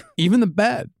 Even the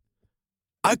bed.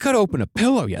 I cut open a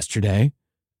pillow yesterday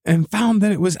and found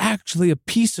that it was actually a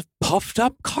piece of puffed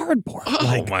up cardboard.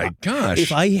 Oh, my gosh.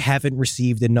 If I haven't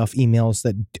received enough emails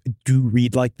that do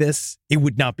read like this, it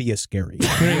would not be as scary.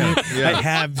 I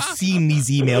have seen these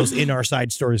emails in our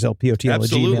side stories, LPOTL,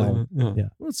 Absolutely. Gmail. Yeah.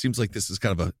 Well, it seems like this is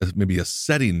kind of maybe a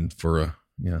setting for a,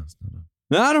 yeah. It's not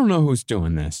a- Now, I don't know who's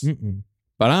doing this,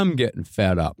 but I'm getting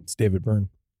fed up. It's David Byrne.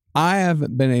 I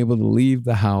haven't been able to leave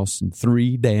the house in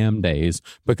 3 damn days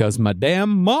because my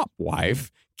damn mop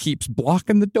wife keeps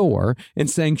blocking the door and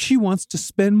saying she wants to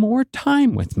spend more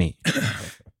time with me.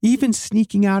 Even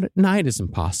sneaking out at night is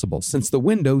impossible since the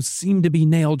windows seem to be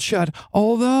nailed shut,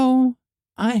 although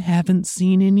I haven't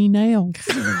seen any nails.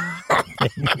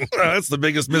 That's the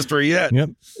biggest mystery yet. Yep.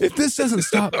 If this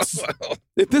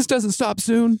doesn't stop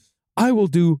soon, I will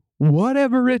do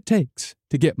whatever it takes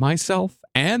to get myself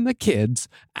and the kids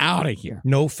out of here.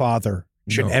 No father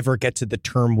should ever get to the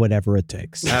term whatever it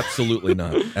takes. Absolutely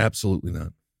not. Absolutely not.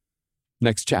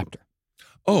 Next chapter.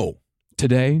 Oh.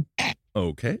 Today,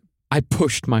 Okay. I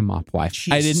pushed my mop wife.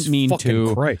 I Jesus didn't mean fucking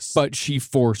to, Christ. but she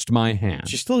forced my hand.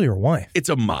 She's still your wife. It's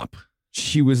a mop.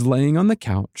 She was laying on the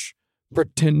couch,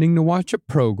 pretending to watch a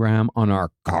program on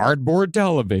our cardboard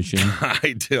television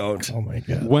I don't. Oh my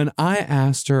God. when I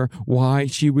asked her why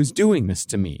she was doing this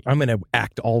to me. I'm going to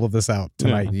act all of this out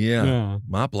tonight. Yeah.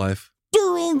 Mop life.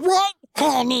 Doing what,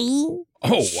 honey?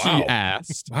 Oh, She wow.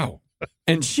 asked. Wow.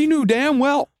 And she knew damn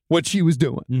well what she was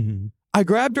doing. Mm-hmm. I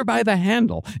grabbed her by the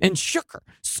handle and shook her,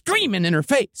 screaming in her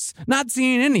face, not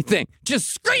seeing anything,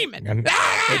 just screaming.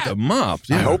 Like a mop.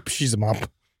 I Yeah. hope she's a mop.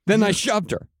 Then I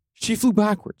shoved her. She flew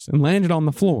backwards and landed on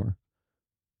the floor.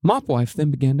 Mop wife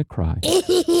then began to cry.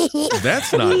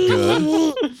 That's not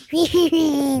good.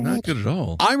 Not good at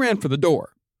all. I ran for the door.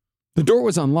 The door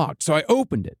was unlocked, so I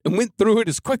opened it and went through it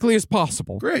as quickly as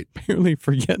possible. Great. Barely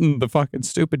forgetting the fucking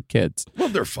stupid kids. Well,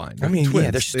 they're fine. I mean, Twins. yeah,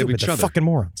 they're They have stupid. each They're other. fucking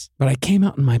morons. But I came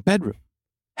out in my bedroom,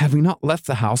 having not left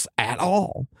the house at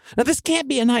all. Now, this can't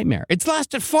be a nightmare. It's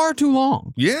lasted far too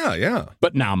long. Yeah, yeah.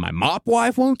 But now my mop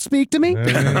wife won't speak to me? Oh,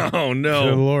 Good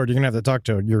no. Lord, you're going to have to talk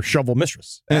to your shovel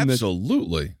mistress.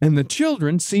 Absolutely. And the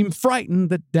children seem frightened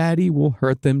that daddy will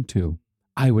hurt them too.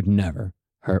 I would never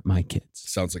hurt my kids.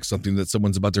 Sounds like something that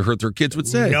someone's about to hurt their kids would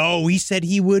say. No, he said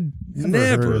he would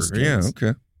never. hurt his Yeah, kids.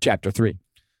 okay. Chapter 3.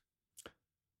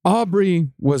 Aubrey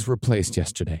was replaced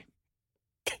yesterday.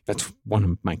 That's one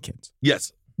of my kids.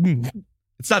 Yes.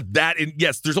 It's not that.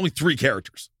 Yes, there's only 3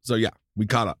 characters. So, yeah, we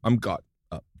caught up. I'm caught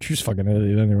up. She's fucking an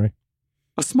idiot anyway.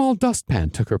 A small dustpan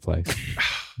took her place.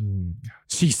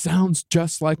 She sounds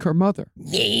just like her mother. Oh, my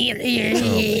God.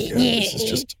 This is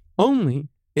just. Only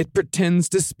it pretends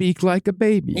to speak like a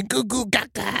baby. Is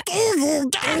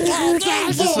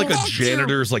this like a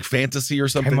janitor's like fantasy or It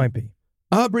something? might be.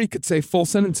 Aubrey could say full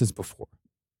sentences before.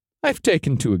 I've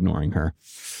taken to ignoring her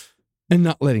and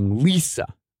not letting Lisa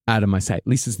out of my sight.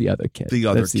 Lisa's the other kid. The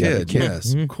other That's kid.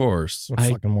 Yes, Mhm. of course. What a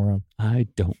fucking moron. I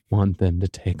don't want them to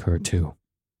take her too.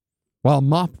 While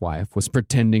Mop Wife was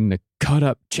pretending to cut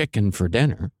up chicken for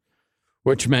dinner,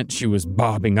 which meant she was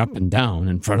bobbing up and down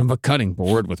in front of a cutting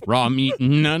board with raw meat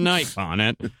and a knife on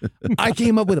it, I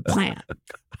came up with a plan.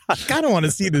 I kind of want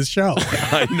to see this show.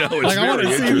 I know. It's Like, I wanna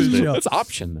very see this interesting. show. Let's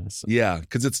option this. Yeah,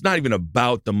 because it's not even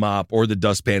about the mop or the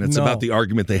dustpan. It's No. about the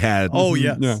argument they had. Oh,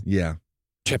 yes. Yeah. Yeah.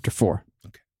 Chapter 4.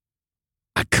 Okay.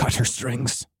 I cut her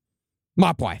strings.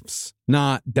 Mop Wife's,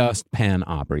 not dustpan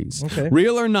Aubrey's. Okay.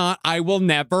 Real or not, I will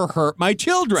never hurt my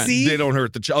children. See? They don't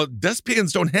hurt the child.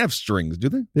 Dustpans don't have strings, do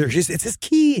they? It's his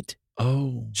kid.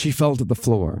 Oh. She fell to the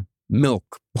floor,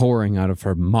 milk pouring out of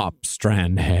her mop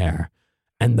strand hair,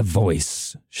 and the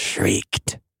voice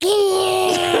shrieked.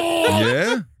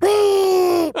 Yeah?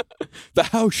 The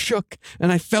house shook,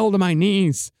 and I fell to my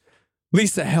knees.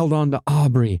 Lisa held on to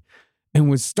Aubrey and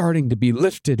was starting to be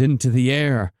lifted into the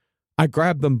air. I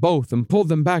grabbed them both and pulled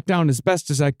them back down as best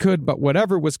as I could, but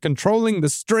whatever was controlling the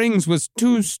strings was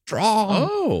too strong.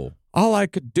 Oh. All I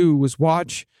could do was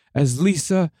watch as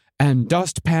Lisa and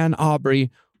Dustpan Aubrey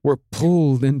were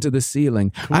pulled into the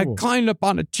ceiling. I Cool. climbed up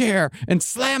on a chair and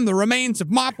slammed the remains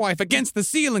of Mop Wife against the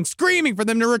ceiling, screaming for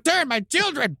them to return my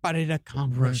children, but it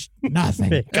accomplished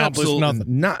nothing. Accomplished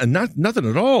nothing. Nothing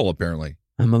at all, apparently.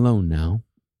 I'm alone now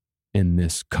in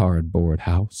this cardboard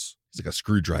house. He's like a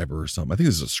screwdriver or something. I think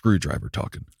this is a screwdriver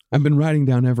talking. I've been writing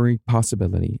down every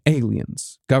possibility.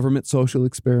 Aliens, government social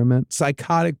experiment,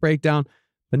 psychotic breakdown,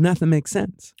 but nothing makes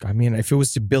sense. I mean, if it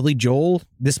was to Billy Joel,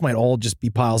 this might all just be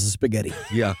piles of spaghetti.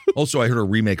 Yeah. Also, I heard a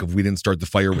remake of We Didn't Start the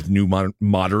Fire with new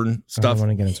modern stuff.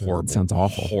 wanna get into it. Horrible. It sounds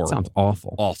awful. Horrible. It sounds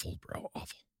awful. Awful, bro.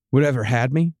 Awful. Whatever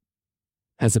had me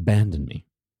has abandoned me.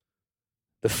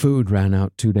 The food ran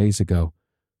out 2 days ago,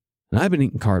 and I've been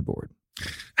eating cardboard.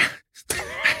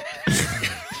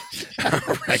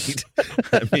 All right.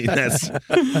 I mean, that's.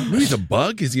 Maybe he's a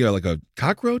bug? Is he like a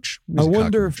cockroach? I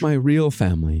wonder if my real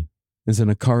family is in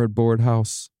a cardboard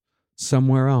house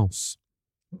somewhere else.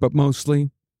 But mostly,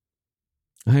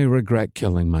 I regret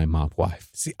killing my Mop Wife.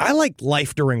 See, I like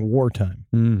Life During Wartime.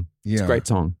 It's a great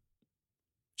song.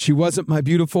 She wasn't my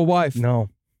beautiful wife, No.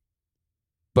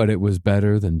 but it was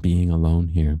better than being alone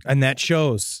here. And that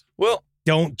shows. Well,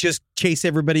 Don't just chase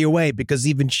everybody away because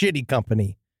even shitty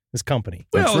company His company.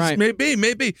 Well, right.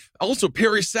 maybe. Also,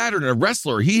 Perry Saturn, a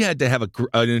wrestler, he had to have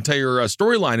an entire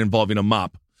storyline involving a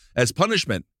mop as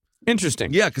punishment.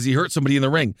 Interesting. Yeah, because he hurt somebody in the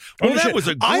ring. Well, that was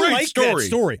a great I like story. That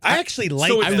story. I actually like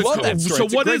So that I love story. that story. So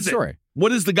It's a what great is it? story.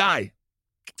 What is the guy?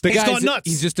 He's guy's- gone nuts.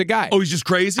 He's just a guy. Oh, he's just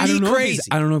crazy? I don't know. crazy.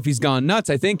 I don't know if he's gone nuts.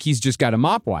 I think he's just got a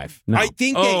mop wife. No. I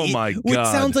think Oh, that my it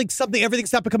God. sounds like something,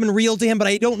 everything's not becoming real to him, but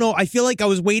I don't know. I feel like I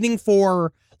was waiting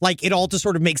for like it all to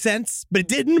sort of make sense, but it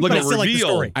didn't. Like but a I still like the reveal.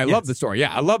 story. I love the story.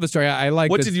 Yeah, I love the story. I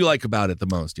like What this- did you like about it the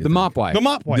most? the mop wife. The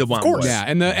mop wife, The of mop course. wife. Yeah,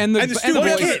 and the stupid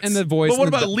voice kids. and the voice. But what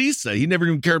and the- about Lisa? He never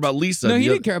even cared about Lisa. No, he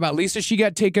didn't care about Lisa. She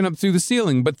got taken up through the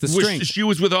ceiling, but the string. She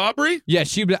was with Aubrey? Yeah,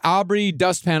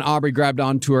 dustpan Aubrey grabbed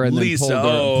onto her and Lisa, then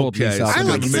pulled okay. Lisa out. I So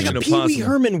like it's like Mission a Pee Wee Impossible.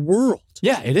 Herman world.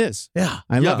 Yeah, it is. Yeah.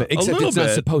 I love Yeah, it. a Except little it's not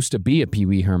bit. supposed to be a Pee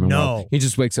Wee Herman. No. world. He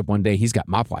just wakes up one day. He's got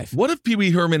mop wife. What if Pee Wee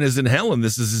Herman is in hell and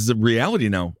this is a reality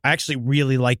now? I actually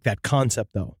really like that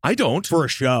concept though. I don't. For a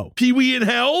show. Pee Wee in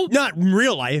hell? Not in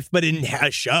real life, but in a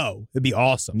show. It'd be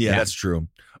awesome. Yeah, that's true.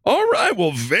 All right.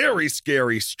 Well, very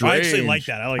scary, strange. I actually like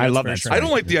that. I love that. I don't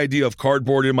like the idea of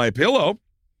cardboard in my pillow.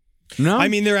 No, I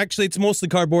mean, it's mostly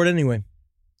cardboard anyway.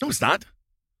 No, it's not.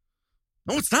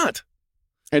 No, it's not.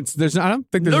 there's. I don't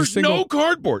think there's There's a single. no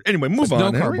cardboard. Anyway, move there's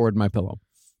on. no cardboard in my pillow.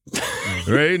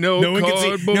 There ain't no No one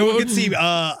cardboard. can see. No one can see.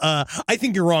 I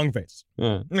think you're wrong, face.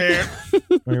 Nah.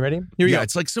 Are you ready? Here we Yeah, go.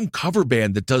 it's like some cover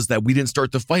band that does that. We didn't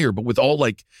start the fire, but with all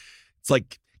it's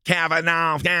like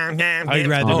Kavanaugh. I'd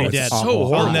rather be it's dead. so Awful.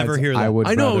 horrible. I'll never hear that. I would.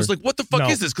 I know. I rather- was like, what the fuck No.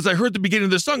 is this? Because I heard the beginning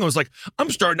of the song. I was like, I'm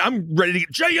ready to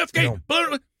get JFK. No. Blah, blah,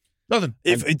 blah. Nothing.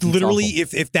 If it literally,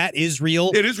 if that is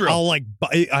real, It is real. I'll like.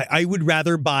 I would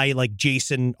rather buy like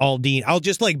Jason Aldean. I'll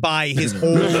just like buy his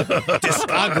whole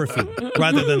discography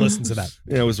rather than listen to that.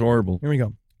 Yeah, it was horrible. Here we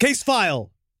go. Case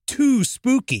file. Too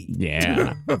spooky.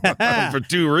 Yeah. For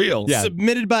too real. Yeah.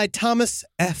 Submitted by Thomas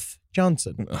F.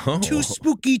 Johnson. Oh. Too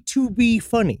spooky to be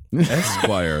funny.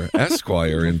 Esquire,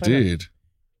 indeed.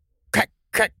 Crack,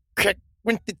 crack, crack.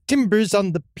 Went the timbers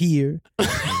on the pier.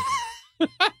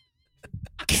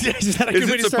 Is that a good Is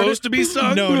way it to start supposed to be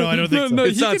sung? No, I don't think so.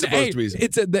 It's he not can- supposed to be.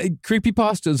 The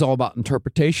creepypasta is all about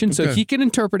interpretation, so Okay. he can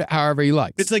interpret it however he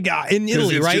likes. It's like in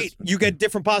Italy, it's right? just- You get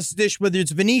different pasta dish, whether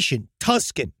it's Venetian,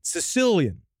 Tuscan,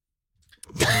 Sicilian.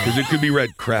 Because it could be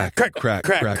read crack, crack, crack,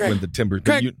 crack, crack, crack. when the timber.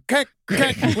 Crack, you- crack,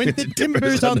 crack. When the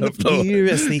timbers on the floor. pier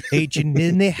as the agent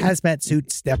in the hazmat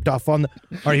suit stepped off on the...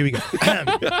 All right, here we go.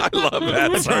 I love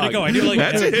that It's song. hard to go. I do like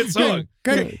That's it. a hit song.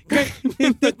 Crack, crack.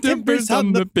 The timbers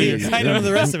on the pier. I don't know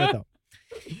the rest of it, though.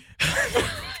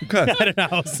 Okay. I don't know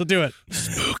how else to do it.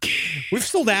 Spooky. We've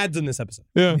sold ads in this episode.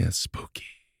 Yeah, spooky.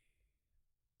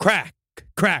 Crack,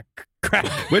 crack, crack.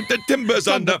 With the timbers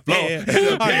on the floor.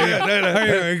 Yeah.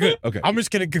 All right, good. Okay. I'm just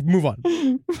going to move on.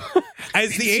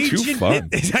 As the It's too agent... fun.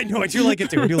 I know, I do like it,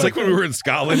 too. I do It's like it. when we were in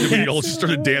Scotland and we all just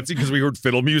started dancing because we heard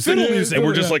fiddle music. Fiddle music, And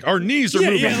we're just yeah. like, our knees are Yeah,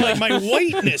 moving. yeah, like my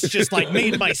whiteness just like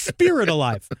made my spirit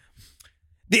alive.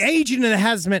 The agent in a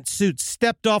hazmat suit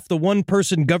stepped off the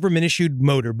one-person government-issued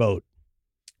motorboat.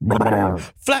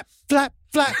 Flap, flap,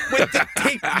 flap with the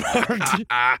tape marked.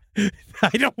 I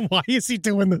don't. Why is he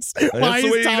doing this? Why the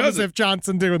way is he Thomas does it. F.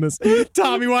 Johnson doing this?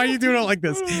 Tommy, why are you doing it like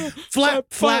this? Flap,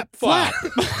 flap, flap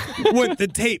with the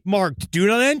tape marked. Do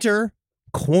not enter.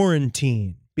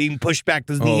 Quarantine. Being pushed back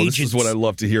as the agent. This is what I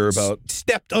love to hear about.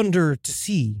 Stepped under to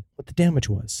see what the damage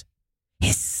was.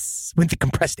 Hiss went the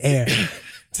compressed air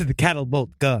to the cattle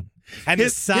bolt gun. And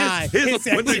his sigh. hiss,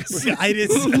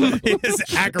 It is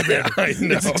aggravating. I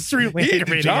know. It's extremely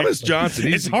aggravating. Thomas actually.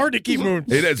 Johnson. It's hard to keep moving.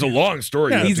 It's a long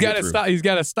story. Yeah, you he's have to got get a through. style. He's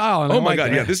got a style. And I Oh my like God!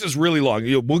 that. Yeah, this is really long.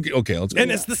 Okay, let's go.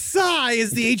 And as the sigh,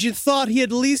 as the agent thought he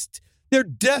at least their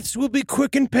deaths will be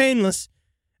quick and painless,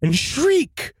 and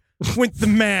shriek went the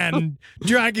man,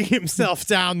 dragging himself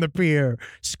down the pier,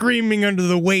 screaming under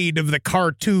the weight of the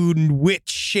cartoon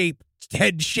witch-shaped,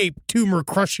 head-shaped tumor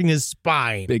crushing his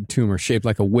spine. Big tumor shaped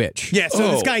like a witch. Yeah,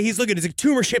 so this Oh. guy, he's looking, it's a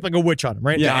tumor shaped like a witch on him,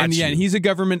 right? Yeah, and Got you. he's a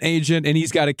government agent, and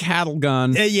he's got a cattle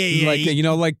gun. Yeah.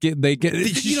 Like they get.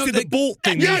 Did you see the bolt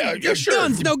thing? Yeah, sure.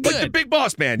 Guns no Like the good. big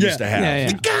boss man used to have. Yeah.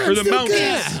 The guns For the no Mounties.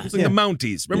 good. It's like Yeah. the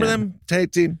Mounties. Remember them?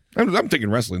 Tag team. I'm taking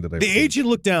wrestling today. The agent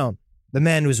looked down. The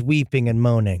man was weeping and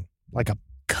moaning like a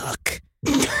cuck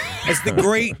as the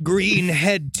great green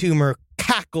head tumor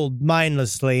cackled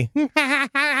mindlessly.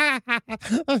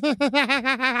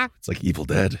 It's like Evil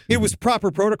Dead. It was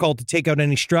proper protocol to take out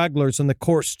any stragglers on the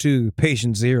course to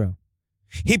patient zero.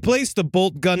 He placed the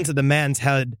bolt gun to the man's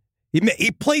head.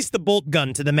 He placed the bolt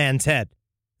gun to the man's head,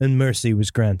 and mercy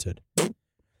was granted.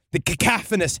 The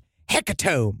cacophonous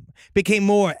hecatomb became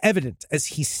more evident as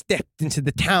he stepped into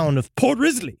the town of Port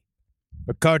Risley.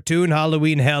 A cartoon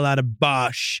Halloween hell out of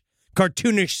Bosch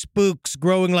cartoonish spooks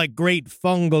growing like great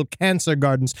fungal cancer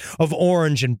gardens of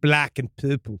orange and black and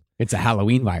purple. It's a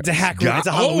Halloween virus. It's a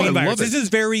Halloween virus. This is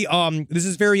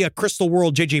very Crystal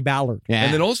World J.J. Ballard. Yeah.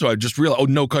 And then also I just realized,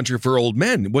 No Country for Old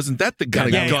Men. Wasn't that the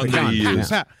kind of gun that he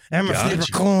used? I'm a flip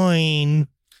a coin.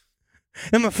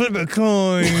 I'm a flip a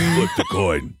coin. Flip the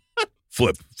coin.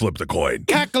 Flip the coin.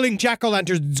 Cackling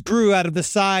jack-o'-lanterns grew out of the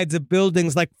sides of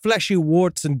buildings like fleshy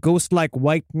warts, and ghost-like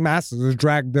white masses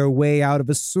dragged their way out of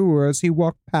a sewer as he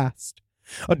walked past.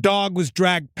 A dog was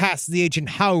dragged past the agent,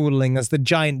 howling as the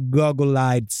giant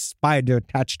goggle-eyed spider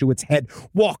attached to its head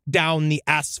walked down the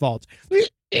asphalt.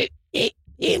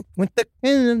 With the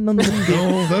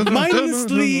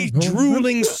mindlessly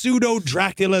drooling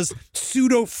pseudo-Draculas,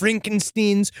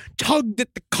 pseudo-Frankensteins tugged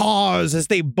at the cars as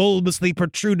they bulbously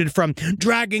protruded from,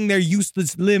 dragging their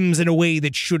useless limbs in a way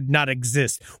that should not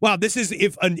exist. Wow, this is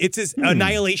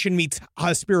Annihilation meets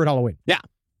Spirit Halloween. Yeah.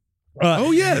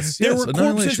 Yes. There were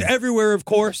corpses everywhere, of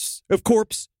course. Oh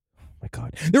my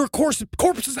God. There were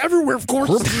corpses everywhere, of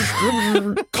course.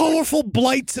 Colorful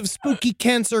blights of spooky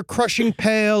cancer crushing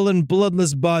pale and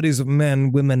bloodless bodies of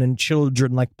men, women, and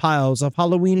children like piles of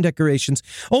Halloween decorations.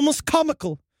 Almost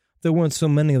comical. There weren't so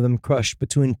many of them crushed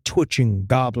between twitching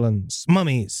goblins,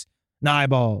 mummies, and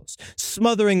eyeballs,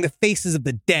 smothering the faces of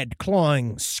the dead,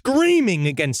 clawing, screaming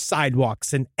against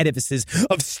sidewalks and edifices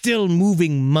of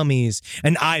still-moving mummies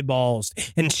and eyeballs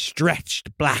and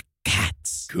stretched black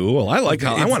cats. Cool. I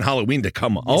want Halloween to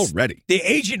come already. The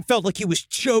agent felt like he was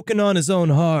choking on his own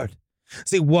heart as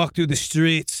he walked through the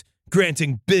streets,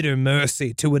 granting bitter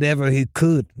mercy to whatever he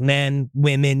could. Men,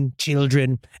 women,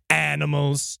 children,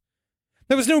 animals.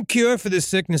 There was no cure for the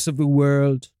sickness of the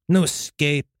world, no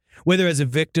escape, whether as a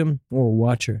victim or a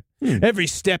watcher. Every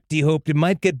step he hoped it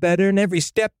might get better, and every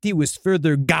step he was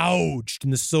further gouged in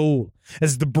the soul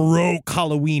as the Baroque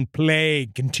Halloween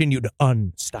plague continued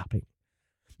unstopping.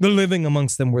 The living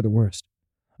amongst them were the worst.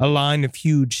 A line of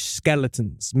huge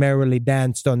skeletons merrily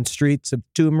danced on streets of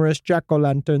tumorous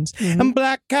jack-o'-lanterns, and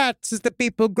black cats as the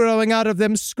people growing out of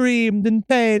them screamed in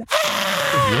pain.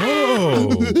 Whoa.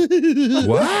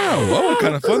 Wow. Oh,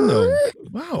 kind of fun, though.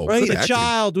 Wow. Right? A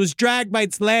child was dragged by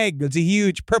its leg as a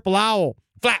huge purple owl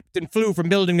flapped and flew from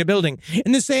building to building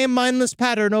in the same mindless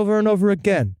pattern over and over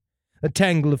again. A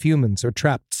tangle of humans are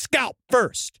trapped scalp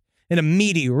first in a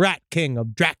meaty rat king of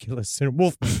Draculas and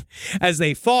Wolfmen as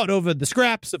they fought over the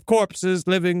scraps of corpses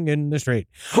living in the street.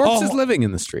 Corpses living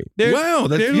in the street. Wow,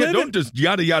 don't just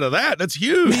yada yada that. That's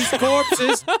huge. These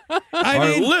corpses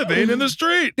are living in the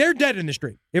street. They're dead in the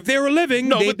street. If they were living,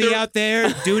 they'd be out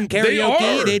there doing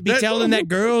karaoke. They'd be telling that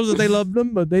girls that they loved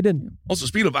them, but they didn't. Also,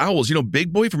 speaking of owls,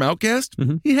 Big Boy from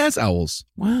Outkast, he has owls.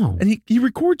 Wow. And he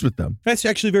records with them. That's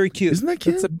actually very cute. Isn't that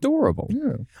cute? It's adorable.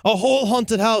 Yeah. A whole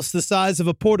haunted house the size of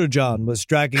a porta-john was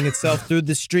dragging itself through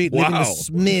the street, leaving a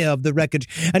smear of the wreckage,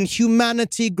 and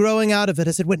humanity growing out of it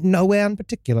as it went nowhere in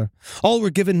particular. All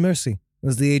were given mercy,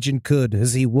 as the agent could,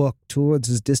 as he walked towards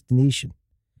his destination.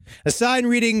 A sign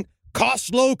reading,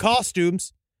 "Cost low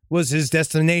costumes," was his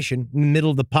destination, in the middle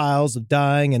of the piles of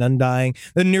dying and undying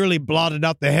that nearly blotted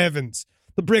out the heavens.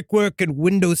 The brickwork and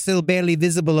windowsill barely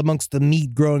visible amongst the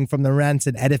meat growing from the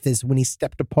rancid edifice when he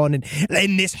stepped upon it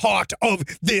in this heart of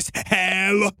this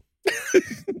hell.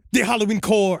 The Halloween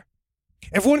core.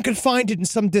 If one could find it in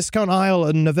some discount aisle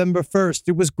on November 1st,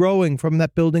 it was growing from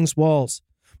that building's walls.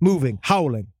 Moving,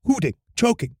 howling, hooting,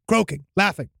 choking, croaking,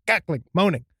 laughing, cackling,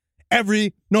 moaning.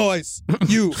 Every noise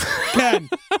you can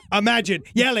imagine.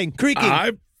 Yelling, creaking.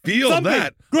 I feel thumping,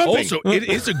 that. grumping. Also, it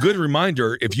is a good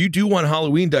reminder. If you do want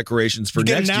Halloween decorations for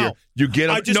next year, you get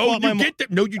them. I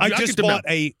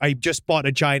just bought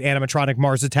a giant animatronic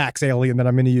Mars Attacks alien that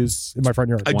I'm going to use in my front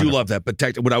yard. I do love that. But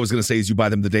what I was going to say is you buy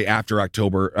them the day after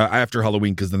after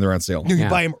Halloween, because then they're on sale. No, you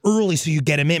buy them early so you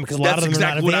get them in, because a lot of them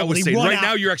exactly are not available. What I was saying. Right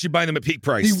now, you're actually buying them at peak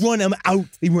price. They run them out.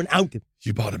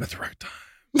 You bought them at the right time.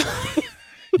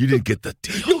 You didn't get the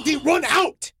deal. No, they run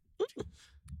out.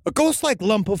 A ghost-like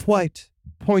lump of white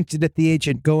pointed at the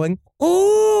agent, going,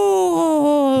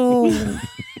 "Oh!"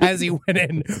 as he went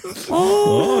in.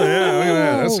 Oh, yeah, look at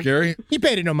that. That's scary. He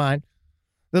paid it no mind.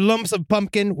 The lumps of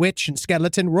pumpkin, witch, and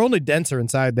skeleton were only denser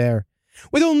inside there,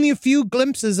 with only a few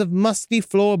glimpses of musty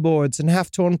floorboards and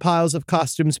half-torn piles of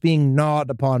costumes being gnawed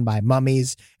upon by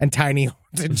mummies and tiny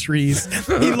haunted trees.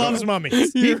 He loves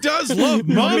mummies. He does love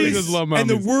mummies. He does love mummies. And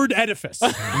the word edifice.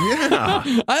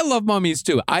 Yeah. I love mummies,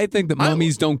 too. I think that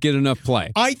mummies don't get enough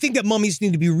play. I think that mummies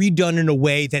need to be redone in a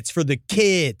way that's for the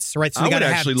kids, right? So they got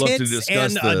to have tits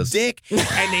and a dick,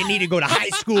 and they need to go to high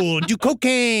school and do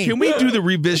cocaine. Can we do the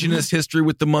revisionist history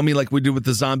with the mummy like we do with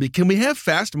the zombie? Can we have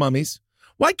fast mummies?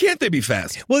 Why can't they be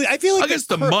fast? Well, I feel like I guess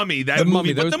the Mummy, that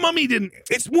movie, but the Mummy didn't.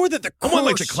 It's more that the curse. More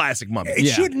like the classic Mummy. It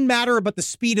shouldn't matter about the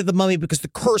speed of the Mummy because the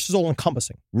curse is all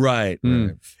encompassing. Right.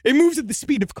 Right. It moves at the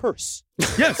speed of curse.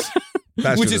 Yes.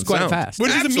 Which is quite fast.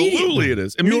 Which is Absolutely, it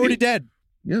is. You're already dead.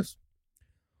 Yes.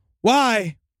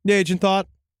 Why? The agent thought.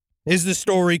 Is the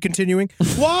story continuing?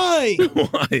 Why?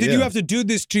 Why? Did you have to do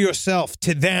this to yourself,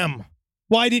 to them?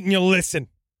 Why didn't you listen?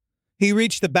 He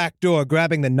reached the back door,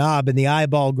 grabbing the knob and the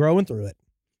eyeball growing through it.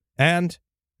 And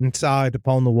inside,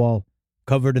 upon the wall,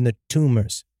 covered in the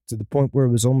tumors, to the point where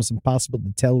it was almost impossible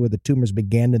to tell where the tumors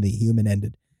began and the human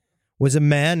ended, was a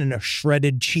man in a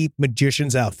shredded, cheap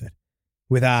magician's outfit,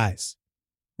 with eyes,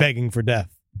 begging for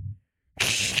death.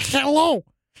 Hello,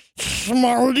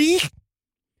 Smarty.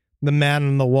 The man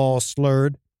on the wall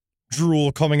slurred,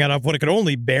 drool coming out of what could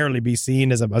only barely be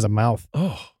seen as a mouth.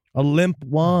 Oh. A limp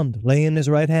wand lay in his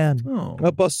right hand,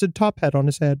 a busted top hat on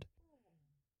his head.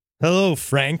 Hello,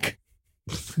 Frank,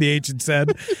 the agent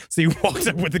said. So he walks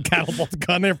up with the catapult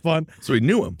gun. They're fun. So he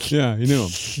knew him. Yeah, he knew him.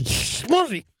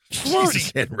 Smarty.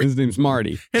 Jesus, Henry. His name's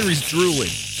Marty. Henry's drooling.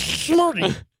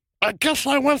 Smarty. I guess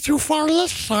I went too far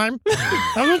this time.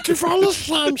 Smarty.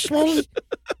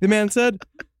 The man said.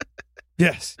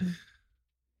 Yes.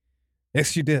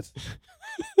 Yes, you did.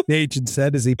 The agent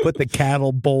said as he put the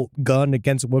catapult gun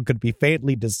against what could be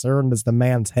faintly discerned as the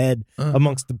man's head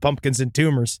amongst the pumpkins and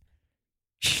tumors.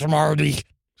 Smarty,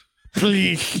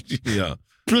 please. Yeah.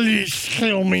 Please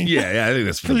kill me. Yeah, I think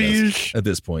that's for the best at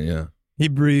this point, yeah. He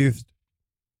breathed.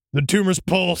 The tumors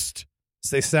pulsed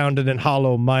as they sounded in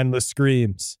hollow, mindless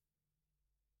screams.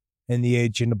 And the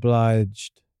agent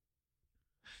obliged.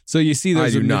 So you see, I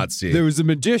do not see it. There was a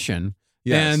magician,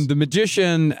 and the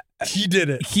magician... He did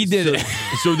it.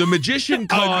 So the magician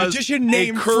caused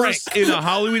named a curse Frank in a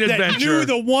Halloween that adventure. knew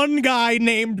the one guy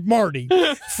named Marty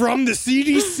from the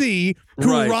CDC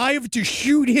who arrived to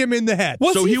shoot him in the head.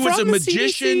 So he was a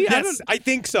magician? Yes, I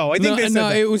think so. I think they said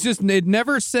that. It was just, it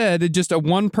never said, it just a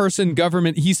one-person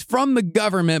government. He's from the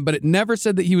government, but it never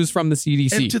said that he was from the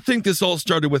CDC. And to think this all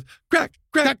started with crack,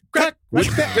 crack, crack,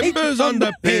 with the timbers on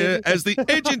the pier as the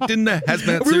agent in the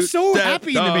hazmat suit. We were so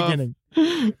happy in the beginning.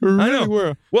 I know.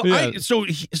 Were. Well, yeah. So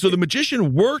the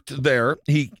magician worked there.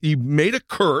 He made a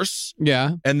curse.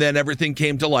 Yeah. And then everything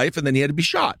came to life, and then he had to be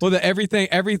shot. Well,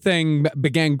 everything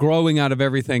began growing out of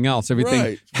everything else.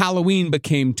 Halloween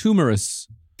became tumorous.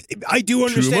 I do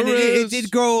understand it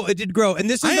did grow. It did grow. And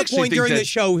this is the point during the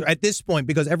show at this point,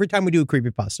 because every time we do a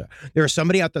creepypasta, there is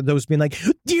somebody out there that was being like,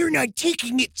 "You're not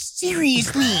taking it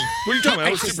seriously." What are you talking about?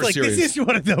 I was super serious. This is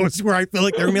one of those where I feel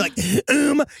like they're going to be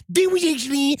like, that was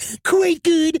actually quite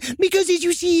good because as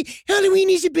you see, Halloween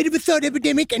is a bit of a thought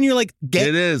epidemic. And you're like, get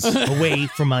away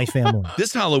from my family.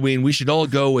 This Halloween, we should all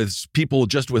go with people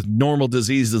just with normal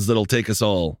diseases that'll take us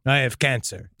all. I have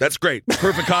cancer. That's great.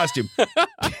 Perfect costume.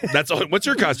 That's all. What's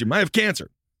your costume? I have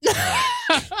cancer.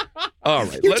 All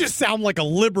right. You just sound like a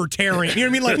libertarian. You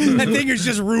know what I mean? Like that thing is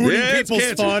just ruining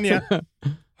people's fun. Yeah.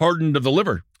 Hardened of the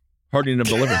liver. Hardening of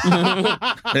the liver. Yeah,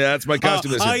 that's my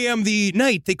costume this year. I am the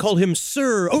knight. They call him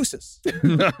Sir Osis.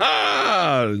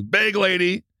 Bag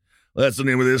Lady. That's the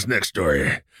name of this next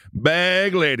story.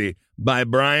 Bag Lady by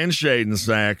Brian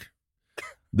Shadensack.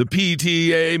 The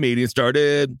PTA meeting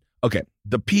started. Okay,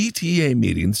 the PTA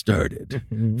meeting started.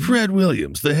 Fred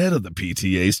Williams, the head of the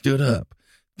PTA, stood up.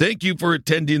 Thank you for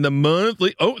attending the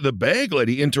monthly... Oh, the Bag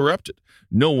Lady interrupted.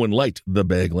 No one liked the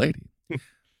Bag Lady.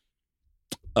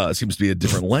 Seems to be a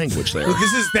different language there.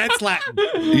 That's Latin.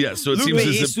 Yeah, so it seems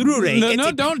as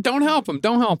if... Don't help him.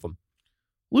 Don't help him.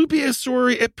 Lupi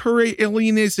Asori et pere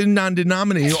alienes in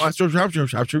non-denominational...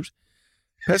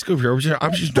 Pesco.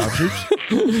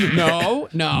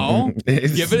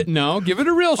 No. Give it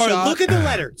a real shot. Right, look at the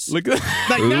letters. Look at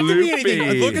not to be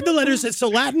anything. Look at the letters. So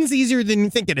Latin's easier than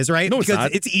you think it is, right? No, because it's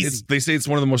not. It's easy. They say it's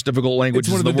one of the most difficult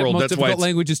languages in the world. That's why it's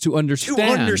languages to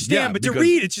understand. Yeah, but to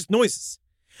read, it's just noises.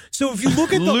 So if you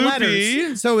look at the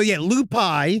letters, so yeah,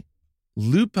 lupi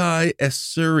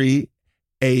Asuri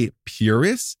a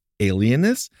puris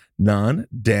alienus non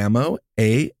damo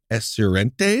a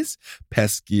assurentes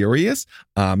pescurius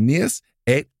omnius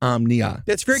et omnia.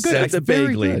 That's very good. Said the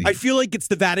Bag Lady. I feel like it's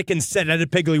the Vatican said at a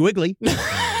Piggly Wiggly.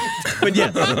 But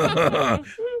yes.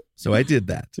 So I did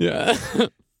that. Yeah.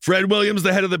 Fred Williams,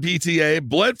 the head of the PTA,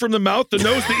 bled from the mouth, the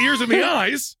nose, the ears, and the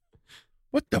eyes.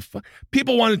 What the fuck?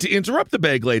 People wanted to interrupt the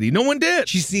Bag Lady. No one did.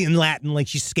 She's in Latin like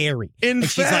she's scary.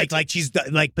 She's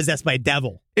like possessed by a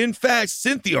devil. In fact,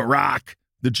 Cynthia Rock,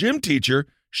 the gym teacher,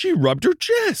 she rubbed her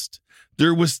chest.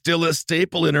 There was still a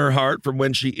staple in her heart from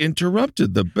when she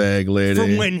interrupted the Bag Lady.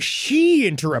 From when she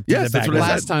interrupted the Bag Lady.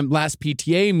 Last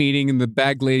PTA meeting, and the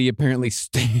Bag Lady apparently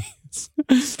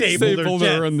stapled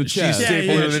her in the chest.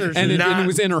 And it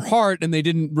was in her heart, and they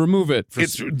didn't remove it.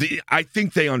 I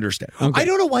think they understand. Okay. I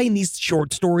don't know why in these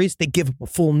short stories they give a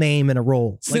full name and a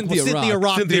role. Cynthia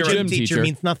Rock, the gym teacher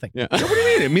means nothing. Yeah. What do you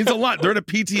mean? It means a lot. They're at a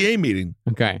PTA meeting.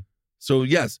 Okay. So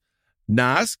yes,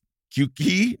 Nas,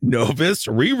 Kuki, Novus,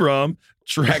 Rerum,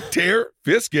 Tractare,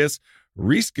 Fiscus,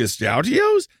 Riscus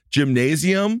Autios,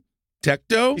 Gymnasium,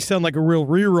 Tecto. You sound like a real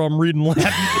Rerum reading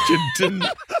Latin.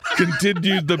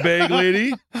 Continued the bag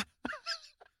lady.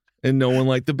 And no one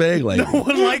liked the bag lady. No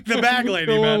one liked the bag lady,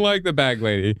 No man. one liked the bag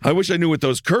lady. I wish I knew what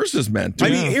those curses meant. I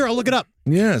mean, here, I'll look it up.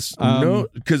 Yes. No,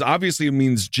 because obviously it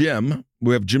means gym.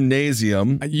 We have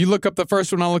gymnasium. You look up the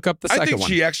first one, I'll look up the second one. I think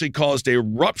she actually caused a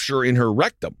rupture in her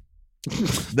rectum.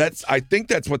 I think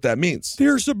that's what that means.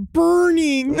 There's a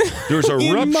burning. There's a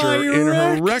rupture in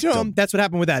her rectum. That's what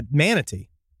happened with that manatee.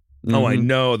 Mm-hmm. Oh, I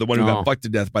know. The one who got fucked to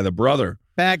death by the brother.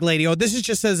 Bag lady. Oh, this is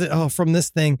just says it. Oh, from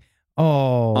this thing.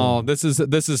 Oh, this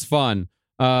is fun.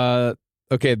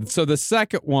 Okay, so the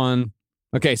second one.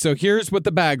 Okay, so here's what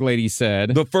the bag lady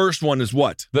said. The first one is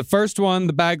what? The first one,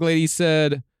 the bag lady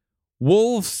said,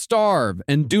 "Wolves starve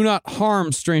and do not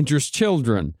harm strangers'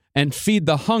 children and feed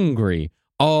the hungry,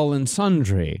 all and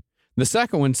sundry." The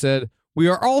second one said, "We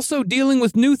are also dealing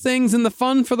with new things in the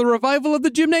fund for the revival of the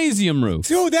gymnasium roof."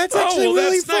 So that's actually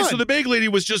really that's fun. Nice. So the bag lady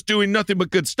was just doing nothing but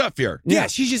good stuff here. Yeah,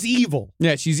 she's just evil.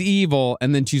 Yeah, she's evil,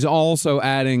 and then she's also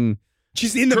adding...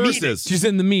 She's in the curses. meeting. She's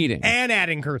in the meeting. And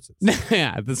adding curses.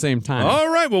 Yeah, at the same time. All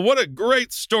right, well, what a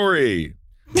great story.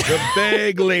 The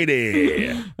bag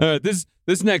lady. This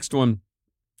next one,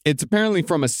 it's apparently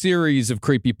from a series of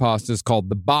creepypastas called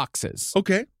The Boxes.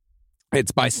 Okay.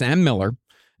 It's by Sam Miller,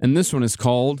 and this one is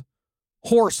called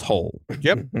Horse Hole.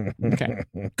 Yep. Okay.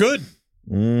 Good.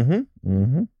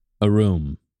 Mm-hmm. A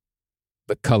room,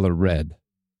 the color red,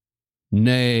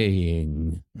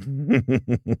 neighing.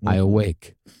 I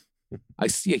awake. I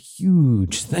see a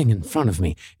huge thing in front of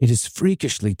me. It is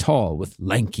freakishly tall, with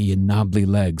lanky and knobbly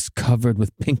legs, covered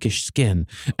with pinkish skin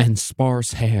and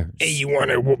sparse hairs. Hey, you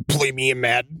want to play me in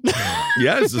Madden?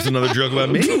 Yeah, is this another joke about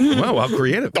me? Wow, how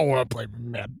creative. Don't want to play me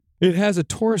in Madden. It has a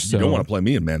torso. You don't want to play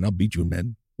me in Madden. I'll beat you in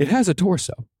Madden. It has a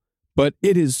torso, but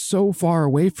it is so far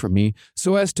away from me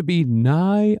so as to be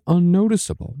nigh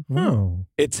unnoticeable. Oh.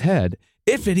 Its head,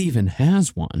 if it even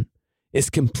has one, is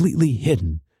completely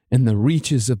hidden in the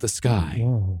reaches of the sky.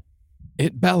 Whoa.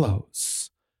 It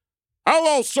bellows.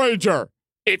 "Hello, stranger.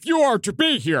 If you are to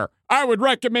be here, I would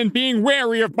recommend being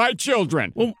wary of my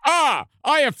children. I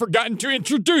have forgotten to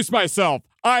introduce myself.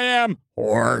 I am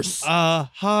Horse."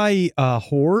 Hi,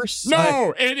 Horse?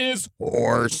 No, it is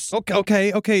Horse.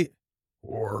 Okay.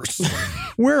 Horse.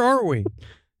 Where are we?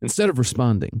 Instead of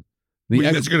responding, You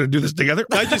guys are going to do this together?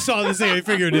 I just saw this thing. I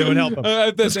figured it would help him.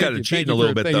 It's kind of cheating a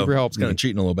little bit, though. Thank you for helping. It's kind of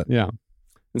cheating a little bit. Yeah.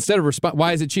 Instead of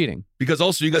why is it cheating? Because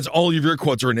also, you guys, all of your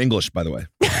quotes are in English, by the way.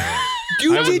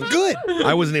 You did good.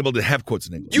 I wasn't able to have quotes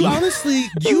in English. You honestly,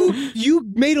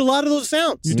 you made a lot of those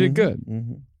sounds. You did good.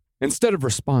 Mm-hmm. Instead of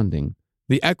responding,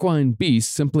 the equine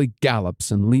beast simply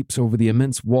gallops and leaps over the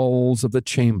immense walls of the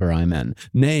chamber I'm in,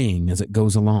 neighing as it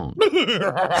goes along.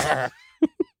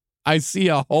 I see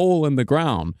a hole in the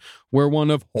ground where one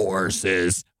of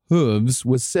Horse's hooves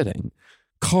was sitting,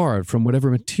 carved from whatever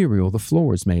material the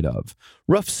floor is made of.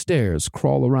 Rough stairs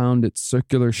crawl around its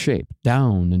circular shape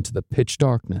down into the pitch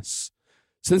darkness.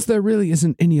 Since there really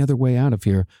isn't any other way out of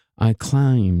here, I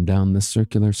climb down the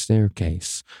circular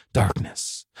staircase.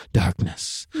 Darkness,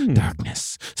 darkness,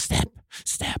 darkness. Step,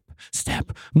 step,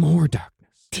 step. More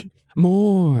darkness.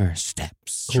 More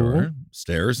steps. Sure.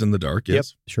 Stairs in the dark,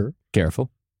 yes. Yep, sure.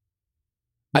 Careful.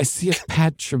 I see a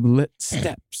patch of lit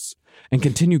steps and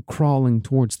continue crawling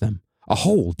towards them. A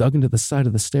hole dug into the side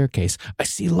of the staircase. I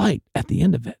see light at the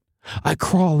end of it. I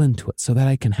crawl into it so that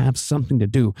I can have something to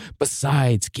do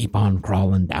besides keep on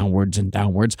crawling downwards and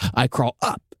downwards. I crawl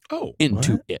up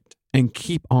into it and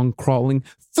keep on crawling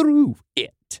through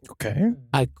it. Okay.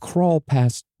 I crawl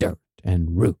past dirt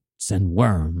and roots and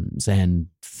worms and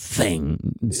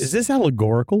things. Is this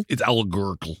allegorical? It's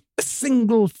allegorical. A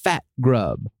single fat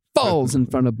grub falls in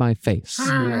front of my face.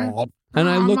 And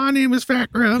I look. My name is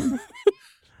Fat Grub.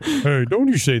 Hey, don't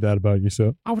you say that about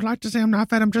yourself. I would like to say I'm not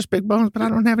fat, I'm just big bones, but I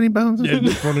don't have any bones. Yeah,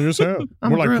 it's funny as hell.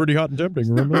 We're like pretty hot and tempting,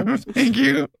 remember that? Thank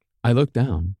you. I look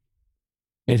down.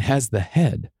 It has the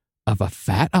head of a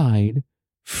fat-eyed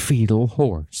fetal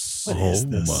horse. What is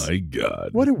this? My God.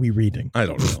 What are we reading? I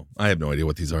don't know. I have no idea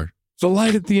what these are. The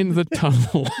light at the end of the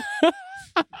tunnel.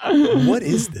 What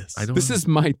is this? This is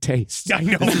my taste. I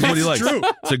know. This is what he likes. True.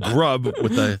 It's a grub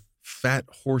with a fat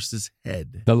horse's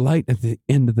head. The light at the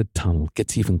end of the tunnel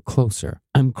gets even closer.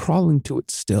 I'm crawling to it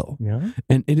still,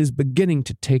 and it is beginning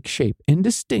to take shape,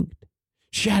 indistinct,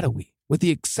 shadowy, with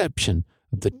the exception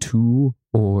of the 2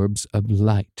 orbs of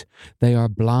light. They are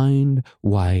blind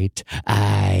white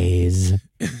eyes.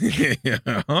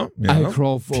 I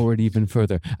crawl forward even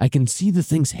further. I can see the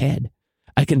thing's head.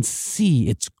 I can see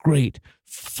its great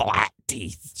flat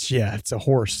teeth. Yeah, it's a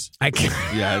horse.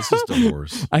 Yeah, it's just a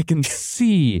horse. I can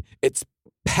see its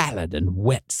pallid and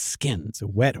wet skin. It's a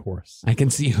wet horse. I can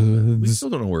see We hooves still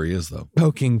don't know where he is, though.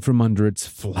 poking from under its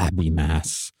flabby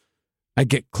mass. I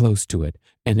get close to it,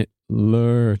 and it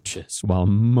lurches while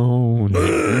moaning.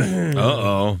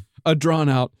 Uh-oh. A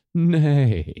drawn-out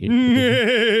neigh.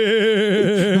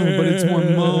 But it's more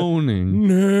moaning.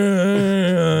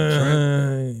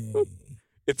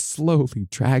 It slowly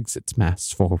drags its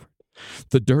mass forward,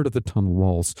 the dirt of the tunnel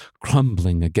walls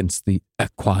crumbling against the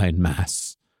equine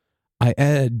mass. I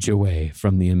edge away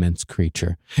from the immense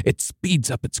creature. It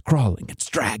speeds up its crawling, its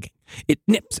dragging. It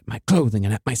nips at my clothing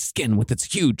and at my skin with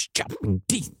its huge jumping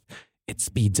teeth. It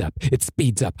speeds up. It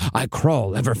speeds up. I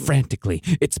crawl ever frantically.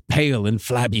 Its pale and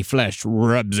flabby flesh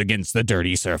rubs against the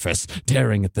dirty surface,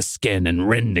 tearing at the skin and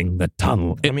rending the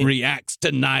tunnel. It reacts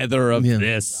to neither of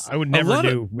this. I would never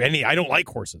do any. I don't like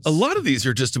horses. A lot of these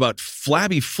are just about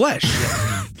flabby flesh.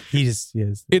 He just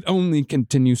is. It only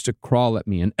continues to crawl at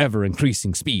me in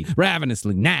ever-increasing speed,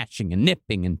 ravenously gnashing and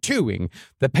nipping and chewing.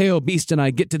 The pale beast and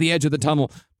I get to the edge of the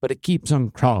tunnel, but it keeps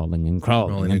on crawling and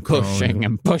crawling and pushing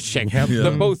and pushing.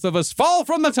 The both of us fall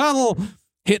from the tunnel,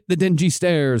 hit the dingy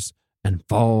stairs, and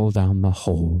fall down the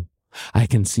hole. I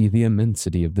can see the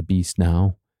immensity of the beast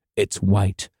now, its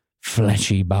white,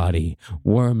 fleshy body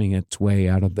worming its way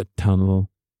out of the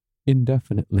tunnel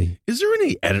indefinitely. Is there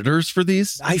any editors for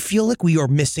these? I feel like we are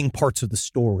missing parts of the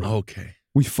story. Okay.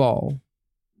 We fall.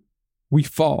 We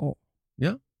fall.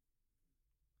 Yeah.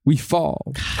 We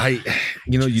fall.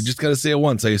 You just got to say it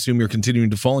once. I assume you're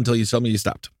continuing to fall until you tell me you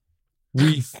stopped.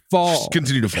 We fall. Just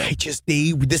continue to fall. This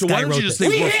guy why don't wrote you just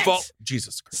this. say we're fall?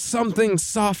 Jesus Christ. Something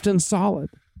soft and solid.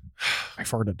 I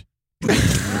farted.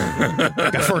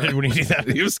 I farted when he did that.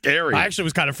 He was scary. I actually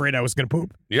was kind of afraid I was going to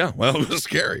poop. Yeah, well, it was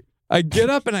scary. I get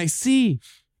up and I see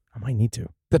I might need to.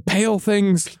 the pale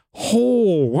thing's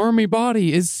whole wormy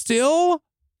body is still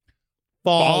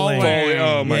Falling.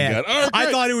 Oh, my Yeah. God. All right, I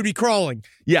great. thought it would be crawling.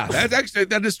 Yeah,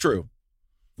 that is true.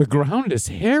 The ground is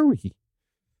hairy.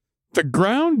 The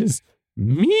ground is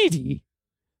meaty.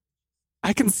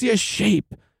 I can see a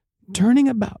shape turning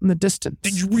about in the distance.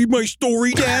 Did you read my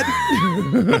story, Dad?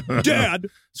 Dad,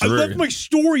 I left my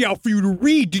story out for you to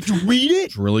read. Did you read it?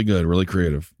 It's really good, really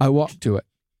creative. I walk to it.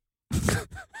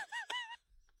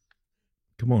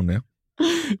 Come on now.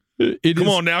 Come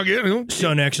on now, get it.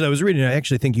 Son, actually, I was reading it. I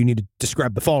actually think you need to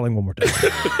describe the falling one more time.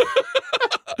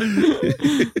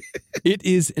 It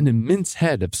is an immense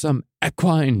head of some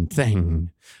equine thing,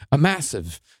 a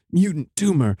massive mutant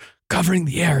tumor covering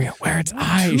the area where its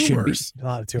eyes should be. A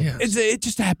lot of tumors. It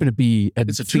just happened to be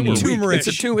It's a tumor week.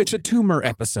 It's a tumor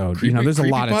episode. There's a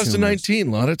lot of tumors. Creepypasta 19,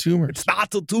 a lot of tumors. It's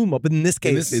not a tumor, but in this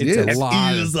case, It It's is. a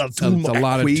lot. It is a It's tumor. a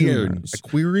lot of tumors.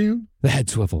 Aquarium? The head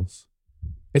swivels.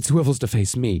 It swivels to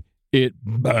face me. It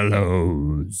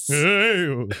bellows.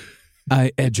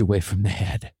 I edge away from the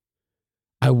head.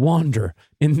 I wander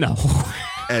in the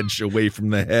Edge away from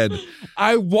the head.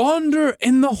 I wander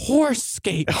in the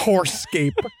Horse-Scape.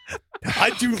 Horse-Scape.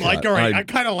 I do like, all right, I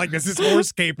kind of like this. It's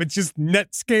Horse-Scape. It's just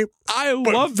Netscape. I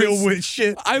love filled this. with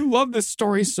shit. I love this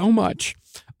story so much.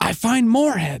 I find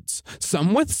more heads,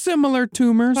 some with similar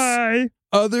tumors,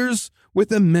 others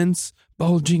with immense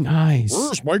bulging eyes.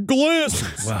 Where's my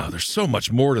glasses? Wow, there's so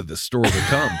much more to this story to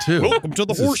come, too. Welcome to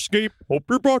the Horse-Scape. Hope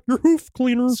you brought your hoof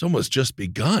cleaner. It's almost just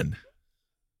begun.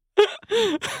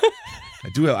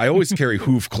 I always carry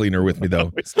hoof cleaner with me,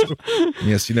 though.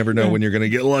 Yes, you never know when you're going to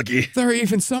get lucky. There are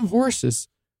even some horses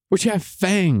which have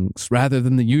fangs rather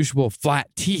than the usual flat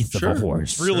teeth of a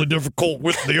horse. It's really difficult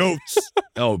with the oats.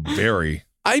 Oh, very.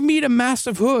 I meet a mass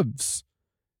of hooves,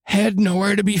 head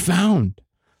nowhere to be found,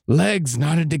 legs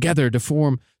knotted together to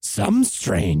form some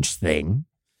strange thing.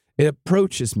 It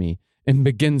approaches me and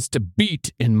begins to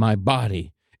beat in my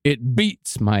body. It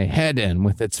beats my head in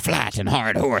with its flat and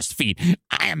hard horse feet.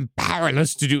 I am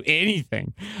powerless to do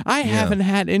anything. I haven't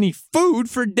had any food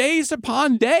for days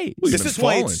upon days. This is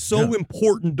why it's so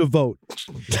important to vote.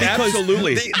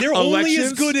 Absolutely. They're only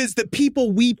as good as the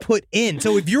people we put in.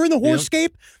 So if you're in the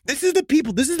Horse-Scape,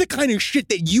 This is the kind of shit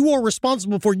that you are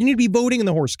responsible for. You need to be voting in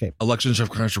the Horse-Scape. Elections have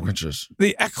consequences.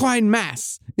 The equine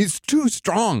mass is too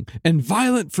strong and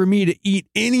violent for me to eat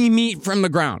any meat from the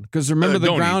ground. Because remember,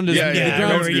 the ground is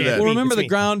the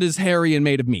ground is hairy and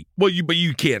made of meat. Well, but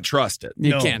you can't trust it.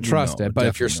 You can't trust it. But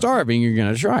if you're starving, you're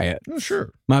going to try it. Oh,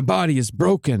 sure. My body is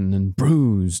broken and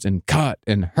bruised and cut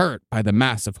and hurt by the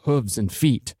mass of hooves and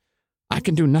feet. I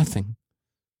can do nothing.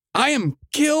 I am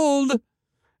killed,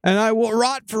 and I will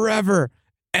rot forever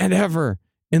and ever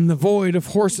in the void of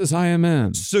horses I am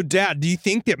in. So, Dad, do you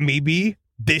think that maybe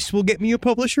this will get me a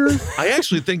publisher? I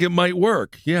actually think it might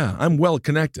work. Yeah, I'm well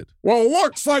connected. Well,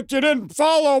 looks like you didn't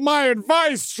follow my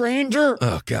advice, stranger.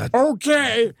 Oh, God.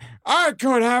 Okay, I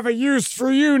could have a use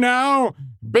for you now.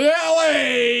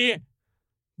 Billy!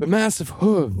 The massive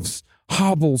hooves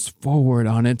hobbles forward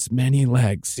on its many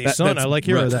legs. See, son, I like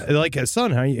hearing that. Like,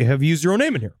 son, have you used your own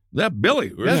name in here? That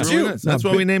Billy. That's you. Nice. That's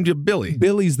why we named you Billy.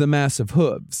 Billy's the massive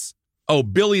hooves. Oh,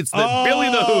 Billy, it's the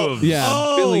Billy the Hooves.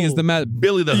 Yeah, Billy is the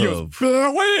Billy the Hoof.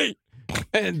 Billy!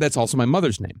 And that's also my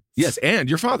mother's name. Yes, and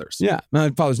your father's. Yeah,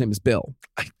 my father's name is Bill.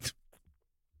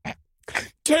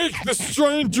 Take the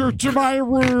stranger to my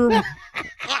room.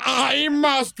 I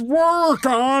must work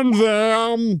on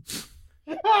them.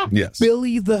 Yes.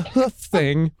 Billy the Hoof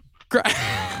thing.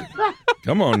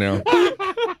 Come on now.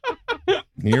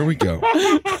 Here we go.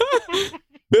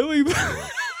 Billy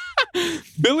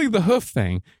the Hoof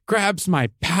thing grabs my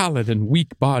pallid and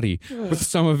weak body with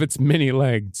some of its many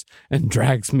legs and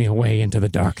drags me away into the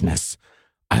darkness.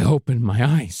 I open my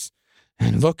eyes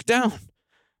and look down.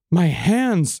 My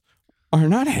hands are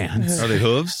not hands. Are they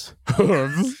hooves?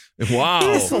 Hooves.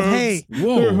 Wow. Hey.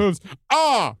 They're hooves.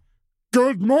 Ah,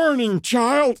 good morning,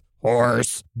 child.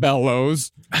 Horse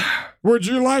bellows. Would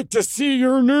you like to see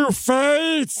your new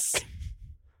face?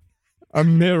 A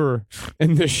mirror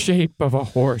in the shape of a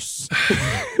horse.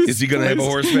 Is he going to have a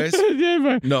horse face?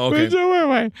 No, okay.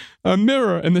 Wait. A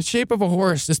mirror in the shape of a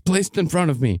horse is placed in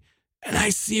front of me, and I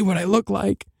see what I look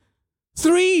like.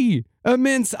 3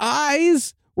 immense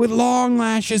eyes with long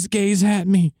lashes gaze at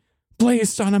me,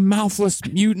 placed on a mouthless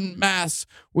mutant mass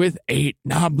with 8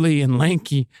 knobbly and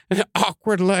lanky and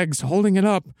awkward legs holding it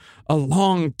up. A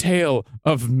long tail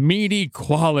of meaty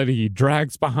quality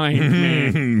drags behind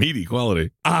me. Meaty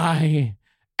quality. I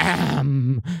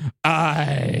am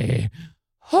a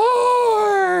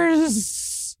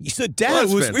horse. So, Dad,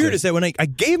 what was weird is that when I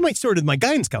gave my story to my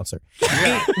guidance counselor,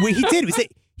 what he did was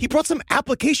he brought some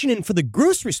application in for the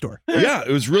grocery store. Yeah,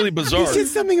 it was really bizarre. He said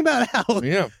something about how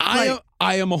I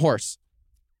am a horse.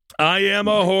 I am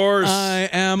a horse. I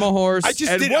am a horse.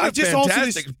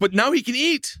 But now he can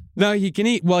eat. No, he can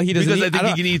eat. Well, he doesn't because eat. I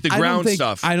think he can eat the ground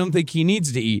stuff. I don't think he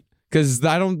needs to eat because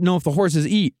I don't know if the horses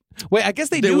eat. Wait, I guess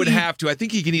they would eat. have to. I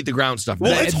think he can eat the ground stuff.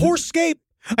 Well, it's Horse-Scape.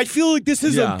 I feel like this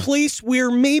is a place where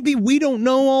maybe we don't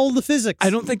know all the physics. I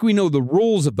don't think we know the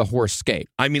rules of the Horse-Scape.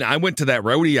 I mean, I went to that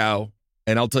rodeo.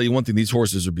 And I'll tell you one thing: these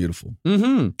horses are beautiful.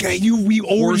 Mm-hmm. Okay, we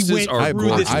already went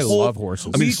through this. I love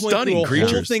horses. I mean, stunning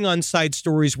creatures. Whole thing on Side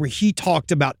Stories where he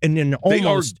talked about in an they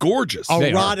almost are gorgeous,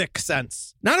 erotic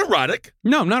sense. Not erotic.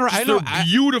 No, not erotic. They're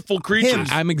beautiful creatures.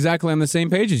 I'm exactly on the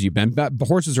same page as you, Ben.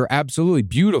 Horses are absolutely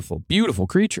beautiful, beautiful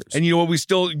creatures. And you know what?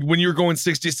 When you're going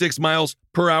 66 miles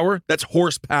per hour, that's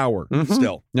horsepower. Mm-hmm.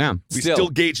 Still, yeah, we still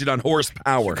gauge it on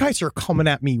horsepower. You guys are coming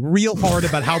at me real hard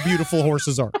about how beautiful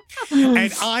horses are,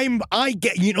 and I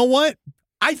get. You know what?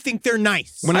 I think they're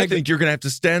nice. I think you're gonna have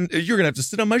to stand. You're gonna have to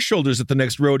sit on my shoulders at the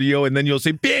next rodeo, and then you'll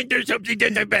say, "Ben, there's something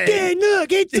in the bag." Ben,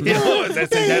 look, it's the horse.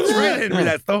 That's right, Henry.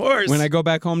 That's the horse. When I go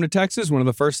back home to Texas, one of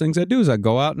the first things I do is I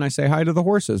go out and I say hi to the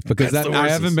horses because I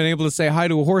haven't been able to say hi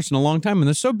to a horse in a long time, and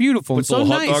they're so beautiful and so nice.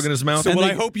 nice. Hot dog in his mouth. So what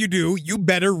I hope you do, you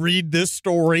better read this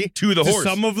story to the horse.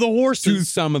 Some of the horses. To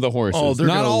some of the horses. Oh,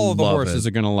 not all of the horses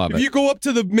are gonna love it. If you go up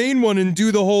to the main one and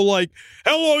do the whole like,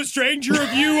 "Hello, stranger,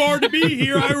 if you are to be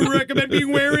here, I would recommend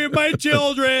being wary of my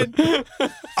children.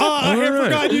 I have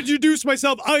forgotten to introduce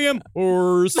myself. I am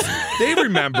Horse." They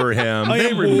remember him.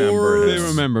 They remember him. They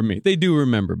remember me. They do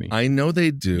remember me. I know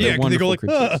they do. Yeah, they go like,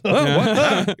 creatures.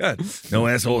 What? God. No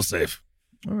asshole safe.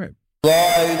 All right.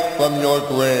 Rise from your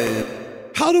grave.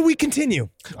 How do we continue?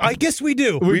 I guess we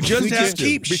do. We just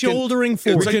keep shouldering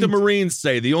forward. It's like the Marines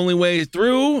say, the only way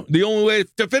through, the only way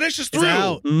to finish is through.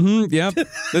 Out. Mm-hmm, yep.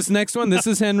 This next one, this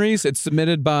is Henry's. It's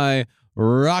submitted by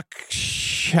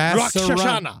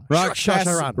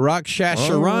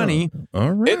Rakshasharani.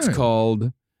 All right. It's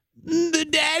called The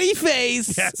Daddy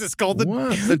Face. Yes, it's called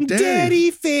the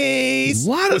Daddy Face. A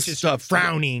lot of Which stuff. Is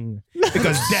frowning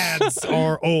because dads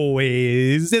are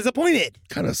always disappointed.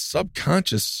 Kind of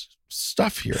subconscious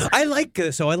stuff here. I like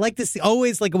this. So I like this.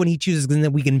 Always like when he chooses, and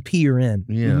then we can peer in.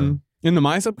 Yeah. Mm-hmm. In the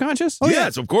my subconscious? Oh,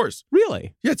 yes, of course.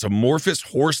 Really? Yeah, it's amorphous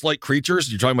horse-like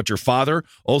creatures. You're talking about your father.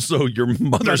 Also, your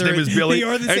mother's name is Billy. They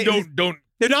are the and same. don't.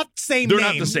 They're not the same They're name.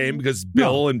 not the same because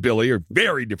Bill and Billy are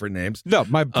very different names. No,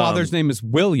 my father's name is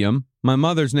William. My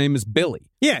mother's name is Billy.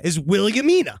 Yeah, is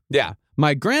Williamina. Yeah.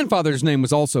 My grandfather's name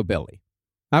was also Billy.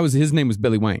 His name was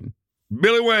Billy Wayne.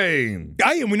 Billy Wayne.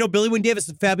 And we know Billy Wayne Davis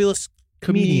is a fabulous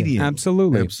comedian.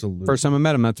 Absolutely. Absolutely. First time I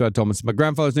met him, that's what I told him. I said, my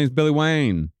grandfather's name's Billy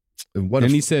Wayne. And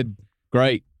he said,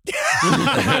 great. Yep.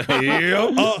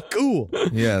 Oh, cool.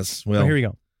 Yes. Well, Well, here we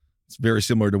go. it's very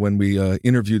similar to when we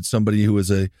interviewed somebody who was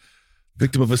a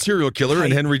victim of a serial killer,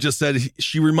 and Henry just said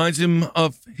she reminds him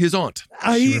of his aunt.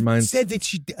 Said that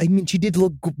she did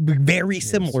look very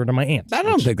similar to my aunt. I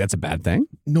don't think that's a bad thing.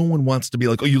 No one wants to be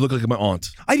like, oh, you look like my aunt.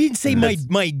 I didn't say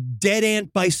my dead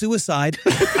aunt by suicide.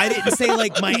 I didn't say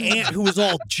like my aunt who was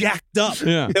all jacked up.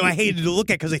 Yeah. That I hated to look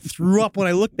at because I threw up when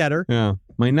I looked at her. Yeah.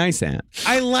 My nice aunt.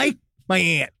 I like my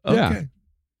aunt. Okay. Yeah.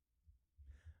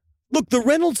 Look, the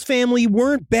Reynolds family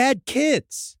weren't bad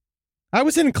kids. I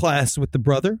was in class with the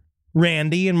brother,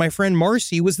 Randy, and my friend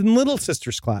Marcy was in little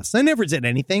sister's class. I never did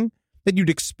anything that you'd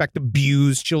expect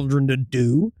abused children to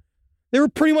do. They were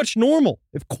pretty much normal,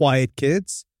 if quiet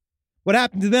kids. What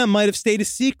happened to them might have stayed a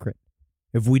secret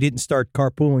if we didn't start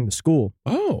carpooling to school.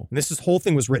 Oh, And this whole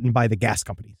thing was written by the gas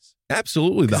companies.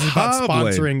 absolutely. The It's about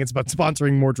Hobley. It's about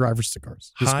sponsoring more drivers to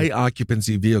cars. High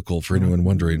occupancy vehicle for anyone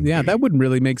wondering. Yeah, that wouldn't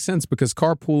really make sense because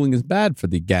carpooling is bad for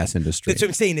the gas industry. That's what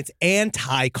I'm saying. It's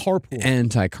anti-carpooling.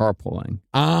 Anti-carpooling.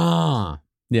 Ah.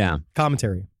 Yeah.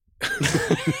 Commentary.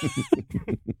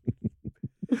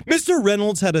 Mr.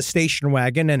 Reynolds had a station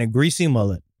wagon and a greasy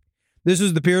mullet. This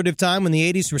was the period of time when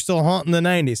the 80s were still haunting the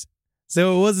 90s,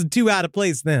 so it wasn't too out of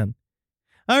place then.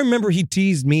 I remember he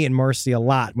teased me and Marcy a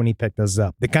lot when he picked us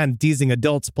up. The kind of teasing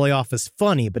adults play off as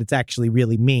funny, but it's actually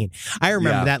really mean. I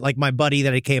remember that, like my buddy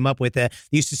that I came up with, they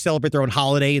used to celebrate their own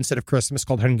holiday instead of Christmas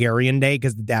called Hungarian Day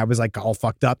because the dad was like all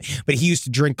fucked up, but he used to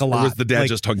drink a lot. Or was the dad like,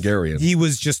 just Hungarian? He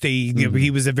was just he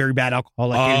was a very bad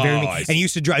alcoholic. I And he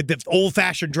used to drive the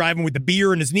old-fashioned driving with the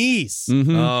beer in his knees.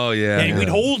 Mhm. Oh, yeah. And we'd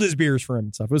hold his beers for him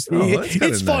and stuff. It was, that's kinda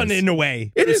it's fun nice. in a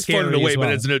way. It is scary fun in a way, as well.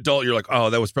 but as an adult, you're like,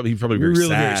 oh, that was probably very Really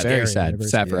sad. very Very Scary. sad. Very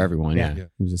Sad for scary. everyone. Yeah. Yeah.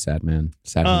 He was a sad man.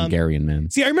 Sad Um, Hungarian man.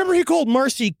 See, I remember he called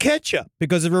Marcy Ketchup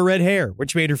because of her red hair,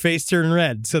 which made her face turn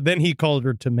red. So then he called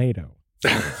her Tomato.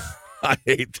 I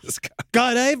hate this guy.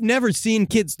 God, I've never seen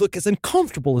kids look as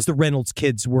uncomfortable as the Reynolds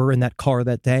kids were in that car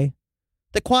that day.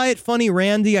 The quiet, funny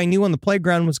Randy I knew on the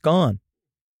playground was gone.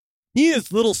 He and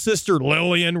his little sister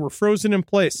Lillian were frozen in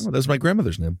place. Oh, that's my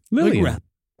grandmother's name. Lillian.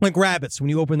 Like rabbits when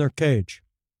you open their cage.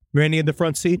 Randy in the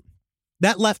front seat.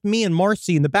 That left me and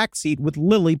Marcy in the back seat with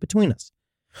Lily between us.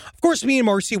 Of course, me and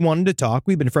Marcy wanted to talk.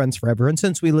 We've been friends forever, and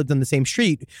since we lived on the same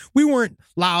street, we weren't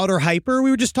loud or hyper.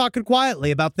 We were just talking quietly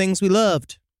about things we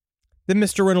loved. Then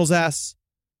Mr. Reynolds asks,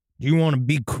 do you want to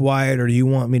be quiet or do you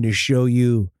want me to show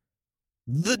you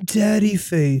the daddy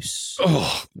face?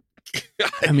 Oh,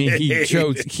 I mean, he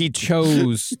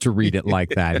chose to read it like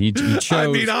that. He chose. I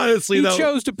mean, honestly, he though,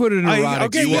 chose to put it in erotic.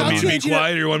 okay, you yeah, want I'll me to be change it.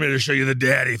 quiet or you want me to show you the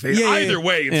daddy face? Yeah, yeah, Either yeah.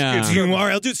 way, Yeah. All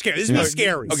right, I'll do it scary. This is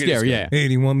scary. Okay, Scary, yeah. Hey,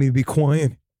 do you want me to be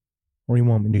quiet or do you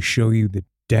want me to show you the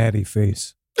daddy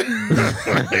face?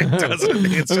 It doesn't.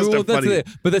 It's just a that's funny. it.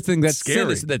 But that's the thing that's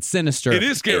Scary. That's sinister. It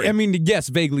is scary. I mean, yes,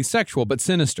 vaguely sexual, but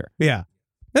sinister. Yeah.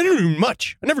 I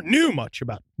never knew much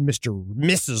about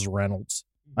Mrs. Reynolds.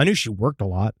 I knew she worked a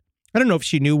lot. I don't know if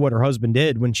she knew what her husband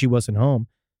did when she wasn't home.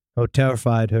 How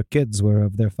terrified her kids were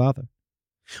of their father.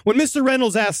 When Mr.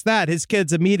 Reynolds asked that, his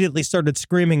kids immediately started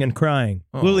screaming and crying.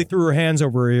 Oh. Lily threw her hands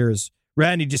over her ears.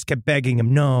 Randy just kept begging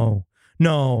him, no.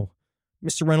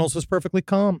 Mr. Reynolds was perfectly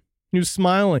calm. He was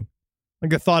smiling,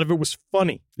 like the thought of it was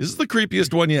funny. This is the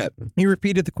creepiest one yet. He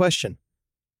repeated the question.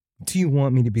 Do you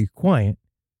want me to be quiet?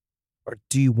 Or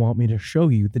do you want me to show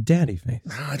you the daddy face?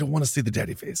 I don't want to see the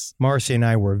daddy face. Marcy and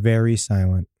I were very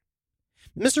silent.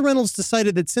 Mr. Reynolds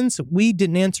decided that since we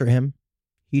didn't answer him,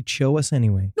 he'd show us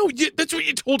anyway. No, that's what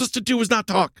you told us to do, is not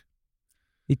talk.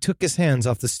 He took his hands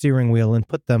off the steering wheel and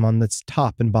put them on its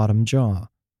top and bottom jaw,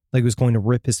 like he was going to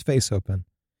rip his face open.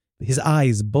 His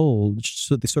eyes bulged,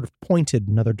 so they sort of pointed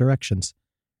in other directions.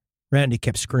 Randy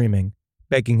kept screaming,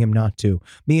 begging him not to.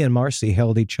 Me and Marcy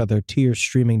held each other, tears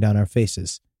streaming down our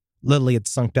faces. Lily had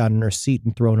sunk down in her seat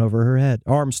and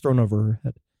arms thrown over her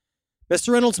head.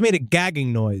 Mr. Reynolds made a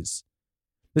gagging noise.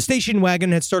 The station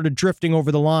wagon had started drifting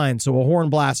over the line, so a horn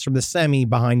blast from the semi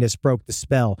behind us broke the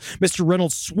spell. Mr.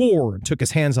 Reynolds swore and took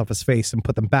his hands off his face and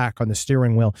put them back on the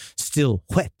steering wheel, still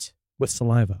wet with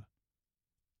saliva.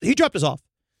 He dropped us off.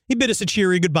 He bid us a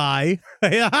cheery goodbye.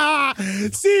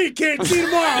 See, can't see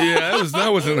tomorrow. Yeah, that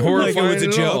wasn't horrifying Like it was a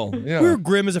at joke. all. Yeah. We were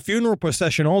grim as a funeral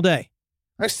procession all day.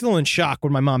 I was still in shock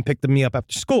when my mom picked me up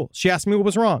after school. She asked me what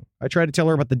was wrong. I tried to tell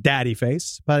her about the daddy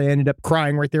face, but I ended up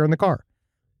crying right there in the car.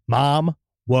 Mom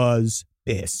was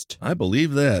pissed. I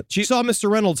believe that. She saw Mr.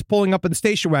 Reynolds pulling up in the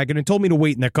station wagon and told me to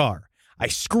wait in the car. I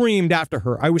screamed after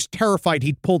her. I was terrified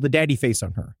he'd pull the daddy face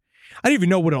on her. I didn't even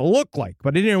know what it looked like,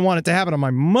 but I didn't want it to happen on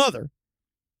my mother.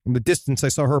 From the distance, I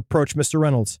saw her approach Mr.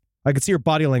 Reynolds. I could see her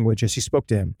body language as she spoke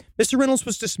to him. Mr. Reynolds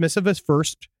was dismissive at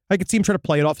first. I could see him try to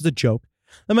play it off as a joke.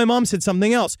 Then my mom said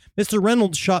something else. Mr.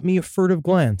 Reynolds shot me a furtive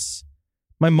glance.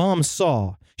 My mom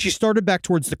saw. She started back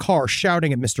towards the car,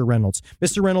 shouting at Mr. Reynolds.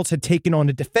 Mr. Reynolds had taken on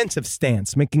a defensive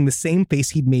stance, making the same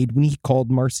face he'd made when he called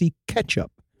Marcy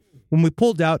ketchup. When we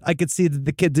pulled out, I could see that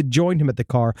the kids had joined him at the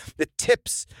car. The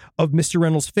tips of Mr.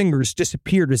 Reynolds' fingers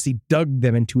disappeared as he dug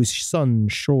them into his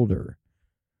son's shoulder.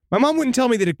 My mom wouldn't tell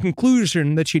me the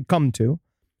conclusion that she'd come to.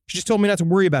 She just told me not to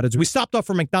worry about it. So we stopped off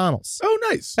for McDonald's. Oh,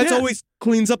 nice. That's always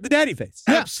cleans up the daddy face.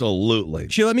 Absolutely.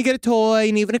 She let me get a toy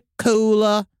and even a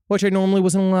cola, which I normally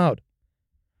wasn't allowed.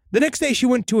 The next day, she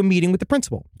went to a meeting with the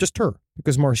principal, just her,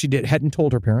 because Marcy hadn't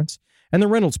told her parents, and the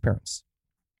Reynolds parents.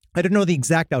 I didn't know the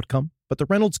exact outcome, but the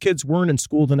Reynolds kids weren't in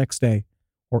school the next day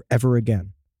or ever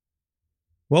again.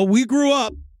 Well, we grew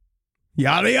up.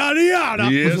 Yada, yada,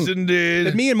 yada. Yes, indeed.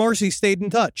 And me and Marcy stayed in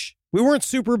touch. We weren't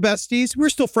super besties. We were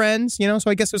still friends, so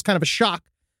I guess it was kind of a shock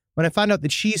when I found out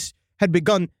that she's had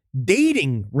begun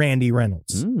dating Randy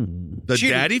Reynolds. The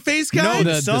daddy face guy? No,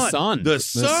 the son. The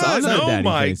son? of the Oh, daddy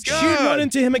my face. God. She had run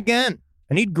into him again,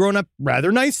 and he'd grown up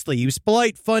rather nicely. He was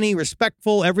polite, funny,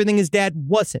 respectful, everything his dad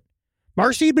wasn't.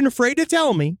 Marcy had been afraid to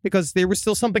tell me because there was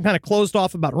still something kind of closed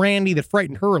off about Randy that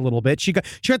frightened her a little bit. She got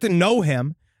to know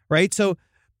him, right? So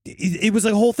it was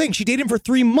a whole thing. She dated him for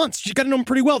 3 months. She got to know him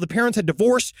pretty well. The parents had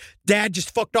divorced. Dad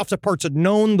just fucked off to parts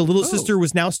unknown. The little sister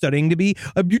was now studying to be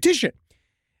a beautician.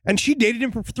 And she dated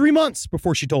him for 3 months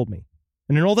before she told me.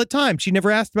 And in all that time, she never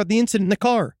asked about the incident in the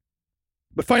car.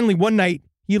 But finally, one night,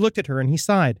 he looked at her and he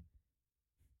sighed.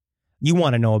 You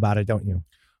want to know about it, don't you?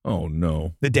 Oh,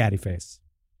 no. The daddy face.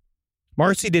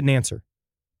 Marcy didn't answer.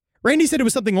 Randy said it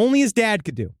was something only his dad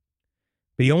could do.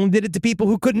 But he only did it to people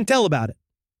who couldn't tell about it.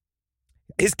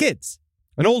 His kids.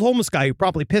 An old homeless guy who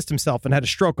probably pissed himself and had a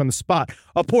stroke on the spot.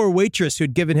 A poor waitress who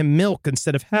had given him milk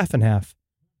instead of half and half.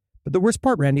 But the worst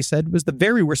part, Randy said, was the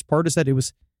very worst part is that it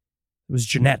was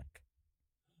genetic.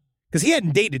 Because he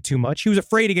hadn't dated too much. He was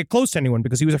afraid to get close to anyone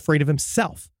because he was afraid of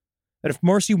himself. And if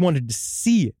Marcy wanted to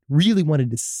see it, really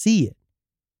wanted to see it,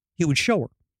 he would show her.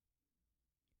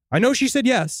 I know she said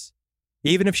yes,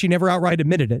 even if she never outright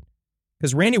admitted it,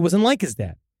 because Randy wasn't like his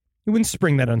dad. He wouldn't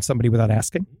spring that on somebody without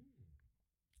asking.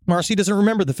 Marcy doesn't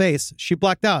remember the face. She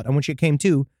blacked out, and when she came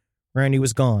to, Randy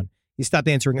was gone. He stopped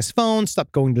answering his phone,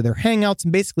 stopped going to their hangouts,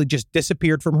 and basically just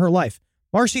disappeared from her life.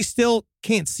 Marcy still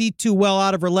can't see too well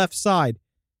out of her left side.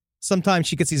 Sometimes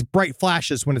she gets these bright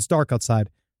flashes when it's dark outside.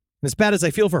 And as bad as I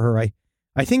feel for her, I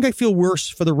think I feel worse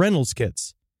for the Reynolds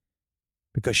kids,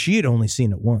 because she had only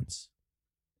seen it once.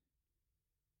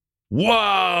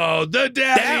 Whoa, the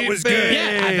daddy That was face. good.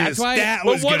 Yeah, that's why That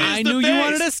was what good. is I the knew face? you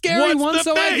wanted a scary What's one, the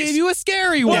so I face? gave you a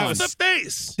scary one. What's the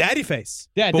face? Daddy face.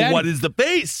 Yeah, But daddy- what is the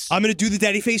face? I'm going to do the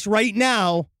daddy face right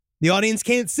now. The audience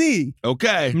can't see.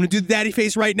 Okay, I'm going to do the daddy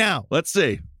face right now. let's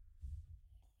see.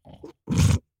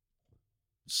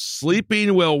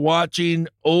 Sleeping while watching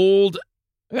old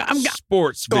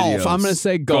sports golf. videos. I'm going to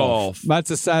say golf. That's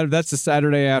a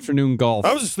Saturday afternoon golf.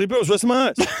 I was asleep. I was resting my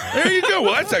eyes. There you go.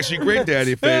 Well, that's actually a great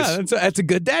daddy face. Yeah, that's a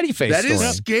good daddy face That is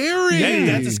story. scary.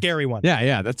 That's a scary one.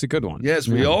 Yeah, that's a good one. Yes,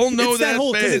 we all know It's that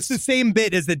whole, because it's face. the same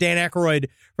bit as the Dan Aykroyd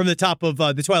from the top of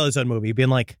the Twilight Zone movie, being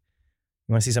like,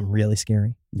 you want to see something really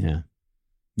scary? Yeah.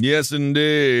 Yes,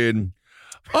 indeed.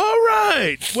 All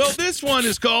right. Well, this one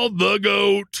is called The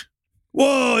Goat.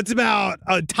 Whoa, it's about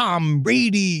Tom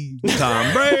Brady.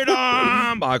 Tom Brady,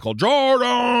 Michael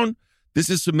Jordan. This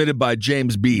is submitted by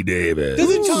James B. Davis.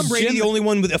 Isn't Tom Brady Jim- the only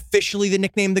one with officially the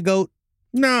nickname the GOAT?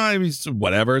 No, I mean,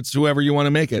 whatever. It's whoever you want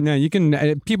to make it. No, you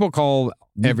can. People call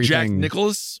everything. Jack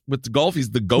Nicklaus with the golf. He's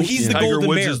the GOAT. Well, he's the Tiger golden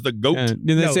Woods bear. is the GOAT. Did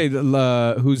they No. say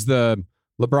who's the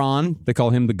LeBron? They call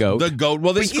him the GOAT. The GOAT.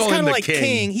 Well, they But just he's call him kind the of like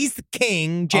king. He's the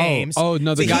king, James. Oh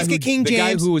no, the So guy he's who, King the guy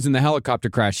James. who was in the helicopter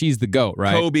crash. He's the GOAT,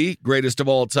 right? Kobe, greatest of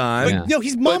all time. But Yeah. no,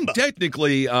 he's Mamba. But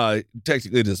technically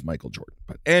it is Michael Jordan.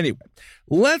 But anyway,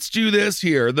 let's do this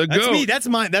here. The That's GOAT. me.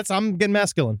 I'm getting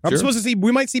masculine. I'm Sure. supposed to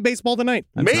we might see baseball tonight.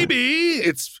 Maybe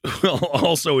it's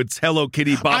also it's Hello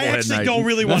Kitty bobblehead I actually night. don't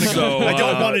really want to go. So, I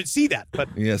don't want to see that. But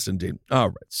Yes, indeed. All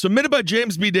right. Submitted by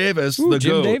James B. Davis. Ooh, the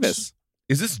Jim GOAT Davis.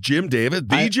 Is this Jim Davis?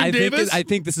 Jim Davis? I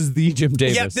think this is the Jim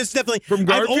Davis. Yeah, this is definitely From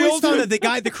Garfield? I've always found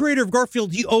that the creator of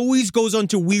Garfield, he always goes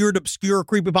onto weird, obscure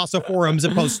creepypasta forums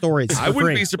and posts stories. I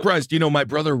wouldn't be surprised. My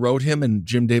brother wrote him and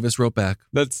Jim Davis wrote back.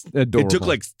 That's adorable. It took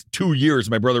like 2 years.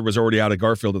 My brother was already out of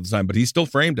Garfield at the time, but he still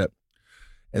framed it.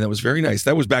 And that was very nice.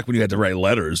 That was back when you had to write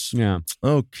letters. Yeah.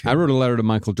 Okay. I wrote a letter to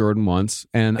Michael Jordan once.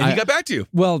 And he got back to you.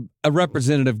 Well, a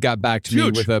representative got back to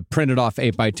me with a printed off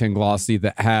 8x10 glossy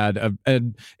that had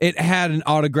it had an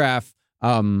autograph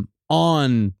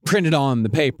printed on the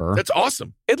paper. That's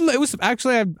awesome. It was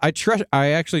actually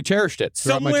I actually cherished it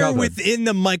throughout my Somewhere childhood. within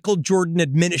the Michael Jordan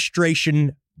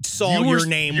administration saw your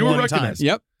name you were one time. recognized.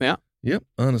 Yep. Yeah. Yep.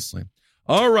 Honestly.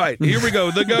 All right. Here we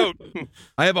go. The goat.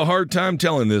 I have a hard time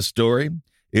telling this story.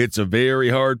 It's a very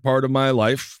hard part of my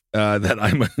life that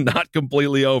I'm not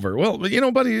completely over. Well,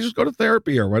 buddy, you just go to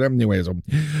therapy or whatever. Anyways,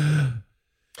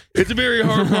 it's a very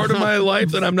hard part of my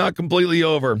life that I'm not completely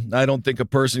over. I don't think a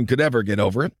person could ever get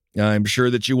over it. I'm sure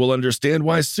that you will understand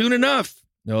why soon enough,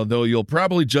 although you'll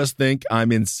probably just think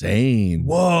I'm insane.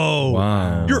 Whoa.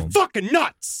 Wow. You're fucking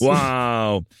nuts.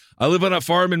 Wow. I live on a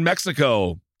farm in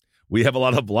Mexico. We have a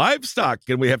lot of livestock,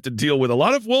 and we have to deal with a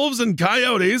lot of wolves and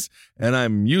coyotes, and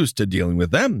I'm used to dealing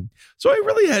with them. So I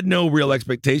really had no real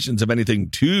expectations of anything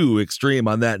too extreme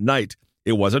on that night.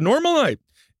 It was a normal night.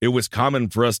 It was common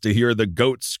for us to hear the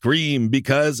goat scream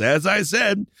because, as I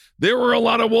said, there were a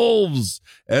lot of wolves.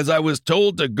 As I was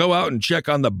told to go out and check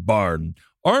on the barn.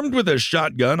 Armed with a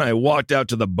shotgun, I walked out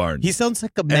to the barn. He sounds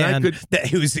like a man who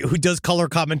does color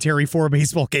commentary for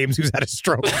baseball games who's had a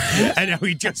stroke. And now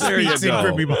he just speaks in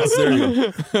Creepypasta. There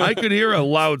you go. I could hear a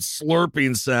loud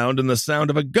slurping sound and the sound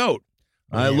of a goat.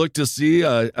 I looked to see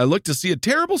a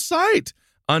terrible sight.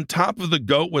 On top of the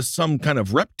goat was some kind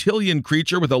of reptilian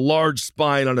creature with a large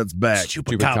spine on its back.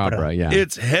 Chupacabra, yeah.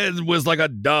 Its head was like a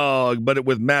dog, but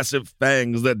with massive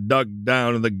fangs that dug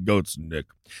down in the goat's neck.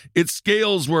 Its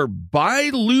scales were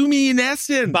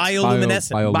bioluminescent.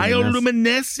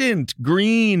 Bioluminescent,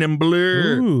 green and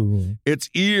blue. Ooh. Its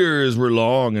ears were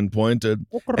long and pointed,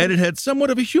 and it had somewhat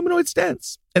of a humanoid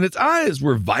stance, and its eyes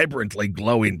were vibrantly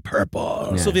glowing purple.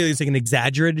 I still feel it's like an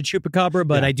exaggerated chupacabra,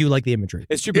 but I do like the imagery.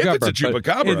 It's chupacabra. If it's a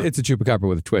chupacabra. It's a chupacabra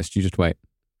with a twist. You just wait.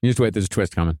 There's a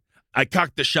twist coming. I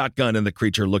cocked the shotgun, and the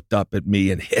creature looked up at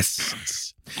me and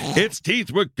hissed. Its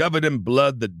teeth were covered in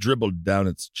blood that dribbled down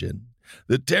its chin.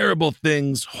 The terrible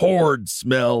thing's horrid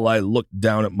smell. I looked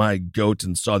down at my goat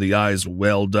and saw the eyes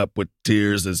welled up with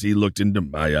tears as he looked into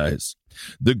my eyes.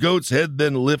 The goat's head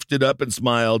then lifted up and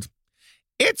smiled.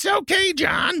 It's okay,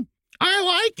 John. I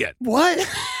like it. What?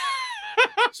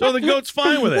 So the goat's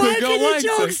fine with it. Why can the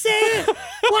joke say it?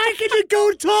 Why can the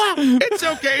goat talk? It's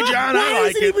okay, John. I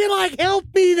like doesn't it. he be like, help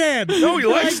me then? No, he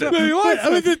likes it. He likes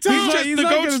it. The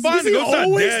goat's fine. Is The he goat's not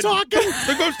always dead. talking?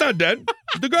 The goat's not dead.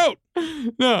 The goat.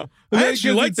 No. I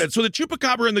actually like that. So the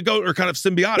chupacabra and the goat are kind of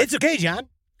symbiotic. It's okay, John.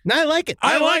 I like it.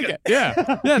 I like it. Yeah.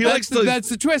 That's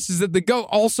the twist, is that the goat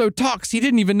also talks. He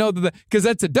didn't even know that, because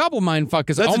that's a double mind fuck.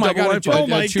 Because That's oh a my double god, mind fuck. Oh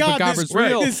my God, chupacabra's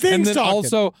real. this thing's and then talking.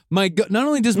 also my not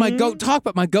only does my goat talk,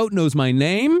 but my goat knows my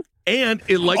name. And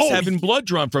it likes having blood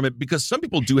drawn from it, because some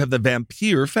people do have the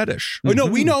vampire fetish. Oh, no,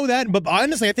 we know that, but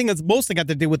honestly, I think it's mostly got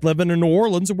to do with living in New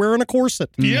Orleans and wearing a corset.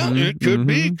 Yeah, it could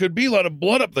be. Could be a lot of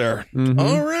blood up there.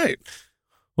 All right.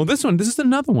 Well, this is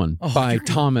another one by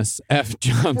Thomas F.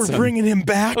 Johnson. We're bringing him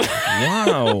back.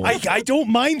 Wow. I don't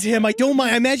mind him. I don't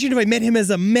mind. I imagine if I met him as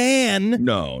a man.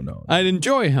 No. I'd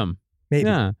enjoy him. Maybe.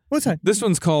 Yeah. What's that? This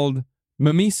one's called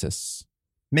Mimesis.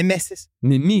 Mimesis.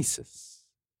 Mimesis.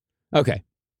 Okay.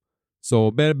 So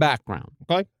a bit of background.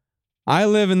 Okay. I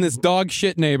live in this dog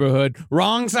shit neighborhood,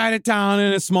 wrong side of town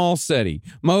in a small city.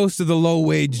 Most of the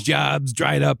low-wage jobs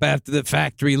dried up after the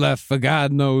factory left for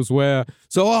God knows where.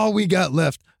 So all we got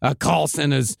left are call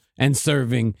centers and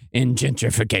serving in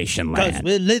gentrification Because land.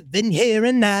 we're living here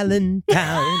in Island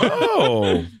Town.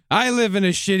 Oh. I live in a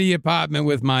shitty apartment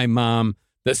with my mom.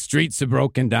 The streets are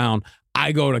broken down.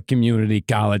 I go to community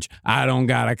college. I don't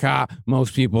got a car.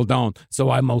 Most people don't. So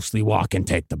I mostly walk and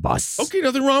take the bus. Okay,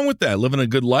 nothing wrong with that. Living a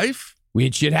good life.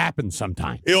 Weird shit happens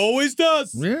sometimes. It always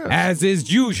does. Yeah. As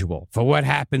is usual for what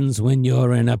happens when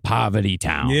you're in a poverty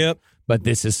town. Yep. But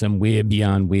this is some weird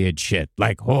beyond weird shit,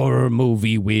 like horror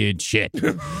movie weird shit.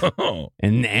 Oh.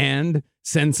 And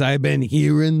since I've been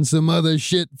hearing some other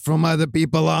shit from other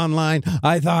people online,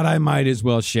 I thought I might as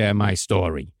well share my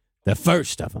story. The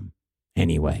first of them,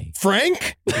 anyway.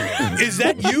 Frank? Is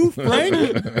that you,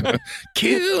 Frank?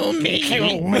 Kill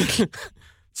me.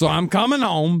 So I'm coming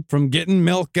home from getting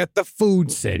milk at the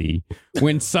food city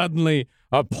when suddenly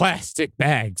a plastic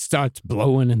bag starts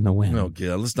blowing in the wind. Okay,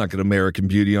 let's not get American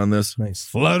Beauty on this. Nice.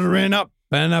 Fluttering up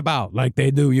and about like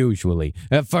they do usually.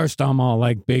 At first, I'm all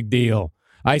like, big deal.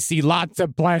 I see lots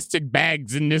of plastic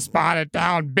bags in this part of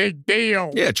town. Big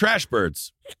deal. Yeah, trash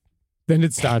birds. Then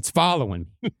it starts following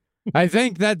me. I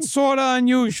think that's sort of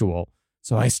unusual.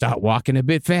 So I start walking a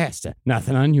bit faster.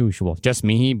 Nothing unusual. Just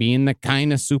me being the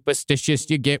kind of superstitious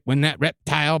you get when that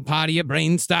reptile part of your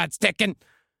brain starts ticking.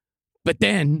 But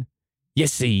then, you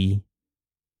see,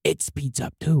 it speeds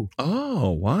up too.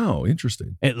 Oh, wow.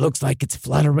 Interesting. It looks like it's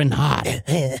fluttering hard,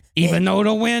 even though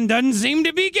the wind doesn't seem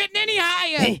to be getting any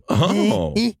higher.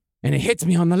 Oh. And it hits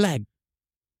me on the leg.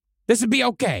 This would be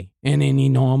okay in any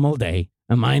normal day.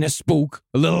 A minor spook,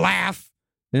 a little laugh,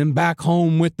 then back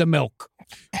home with the milk.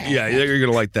 Yeah, you're going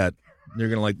to like that. You're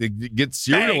going to like get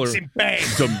cereal Bags and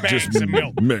bags, some bags just of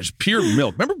milk. Pure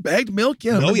milk. Remember bagged milk?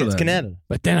 Yeah, I Oh, remember yeah, it's that. Canada.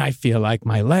 But then I feel like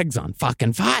my leg's on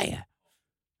fucking fire.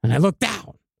 And I look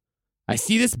down. I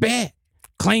see this bear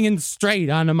clinging straight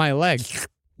onto my leg,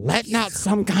 letting out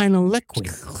some kind of liquid.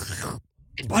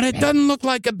 But it doesn't look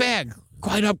like a bag,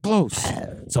 quite up close.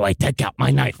 So I take out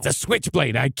my knife, the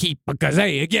switchblade I keep because,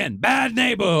 hey, again, bad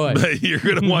neighborhood. You're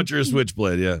going to want your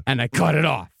switchblade, yeah. And I cut it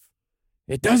off.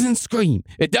 It doesn't scream.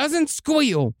 It doesn't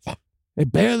squeal.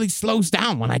 It barely slows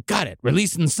down when I cut it,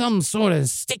 releasing some sort of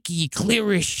sticky,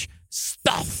 clearish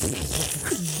stuff.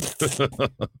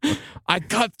 I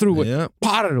cut through it Yeah.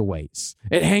 part of the ways.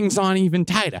 It hangs on even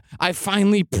tighter. I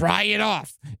finally pry it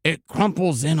off. It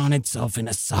crumples in on itself in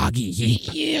a soggy heap.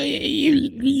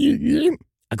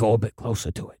 I go a bit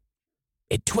closer to it.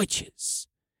 It twitches.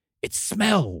 It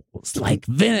smells like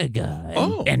vinegar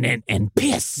and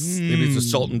piss. Maybe it's a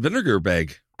salt and vinegar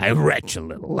bag. I retch a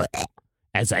little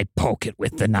as I poke it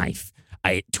with the knife.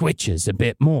 It twitches a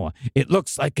bit more. It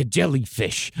looks like a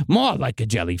jellyfish, more like a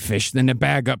jellyfish than a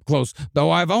bag up close, though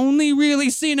I've only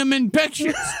really seen them in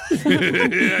pictures.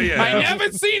 yeah. I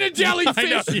never seen a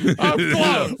jellyfish up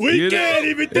close. We can't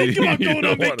even think about going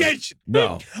on vacation.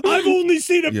 No. I've only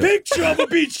seen a Yeah. picture of a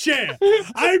beach chair.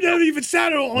 I've never even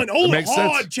sat on old makes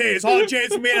hard sense.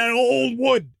 chairs made out of old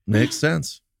wood. Makes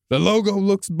sense. The logo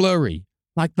looks blurry,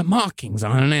 like the markings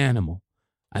on an animal.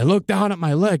 I look down at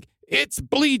my leg. It's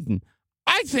bleeding.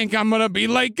 I think I'm going to be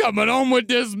late coming home with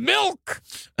this milk.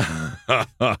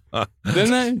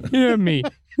 Then I hear me,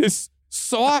 this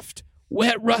soft,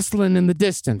 wet rustling in the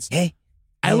distance. Hey.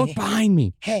 I look behind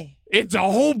me. Hey. It's a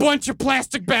whole bunch of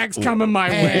plastic bags coming my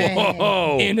way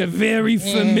Whoa. in a very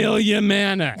familiar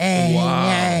manner.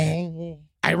 Wow.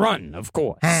 I run, of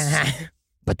course.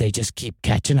 But they just keep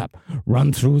catching up.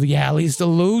 Run through the alleys to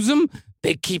lose them.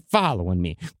 They keep following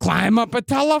me. Climb up a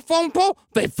telephone pole.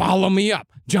 They follow me up.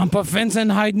 Jump a fence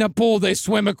and hide in a pool. They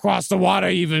swim across the water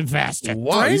even faster.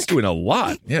 Wow, he's doing a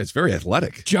lot. Yeah, it's very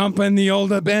athletic. Jump in the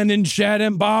old abandoned shed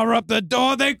and bar up the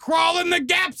door. They crawl in the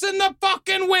gaps in the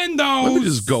fucking windows. Let me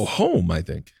just go home, I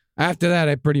think. After that,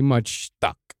 I pretty much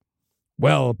stuck.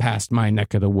 Well past my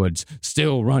neck of the woods,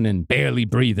 still running, barely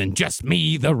breathing. Just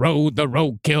me, the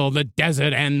roadkill, the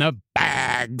desert, and the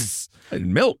bags.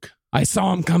 And milk. I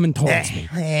saw him coming towards me.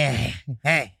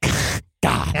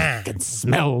 God, I could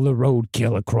smell the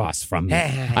roadkill across from me.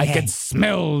 I could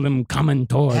smell them coming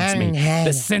towards me.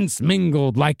 The scents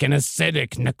mingled like an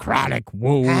acidic, necrotic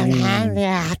wound.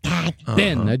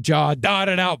 Then a jaw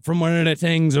darted out from one of the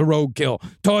things of roadkill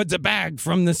towards a bag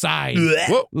from the side.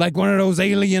 Whoa. Like one of those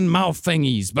alien mouth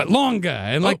thingies, but longer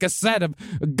and like a set of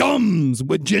gums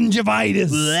with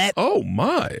gingivitis. Oh,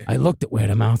 my. I looked at where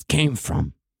the mouth came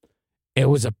from. It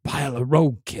was a pile of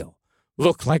roadkill.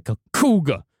 Looked like a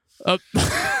cougar.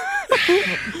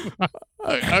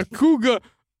 A cougar,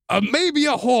 maybe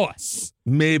a horse.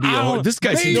 Maybe a horse. This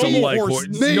guy seems to maybe like horse.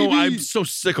 horses. Maybe- No, I'm so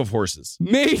sick of horses.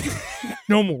 Maybe,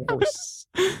 No more horse.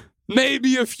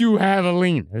 maybe a few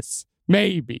javelinas.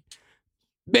 Maybe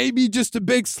just a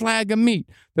big slag of meat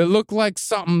that looked like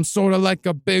something sort of like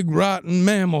a big rotten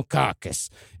mammal carcass.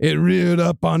 It reared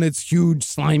up on its huge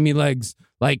slimy legs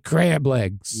like crab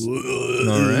legs. All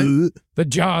right. The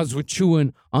jaws were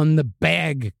chewing on the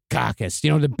bag carcass.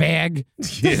 You know the bag?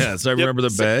 Yes, I remember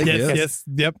the bag. Yes.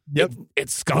 Yep. It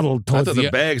scuttled I towards thought the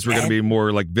the bags were going to be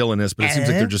more like villainous, but it seems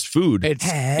like they're just food.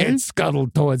 It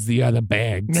scuttled towards the other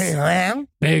bags.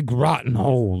 Big rotten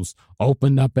holes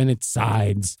opened up in its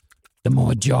sides. The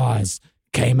more jaws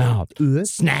came out,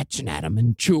 snatching at them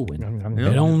and chewing.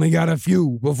 It only got a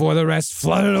few before the rest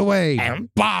fluttered away,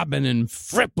 bobbing and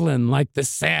frippling like the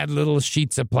sad little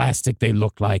sheets of plastic they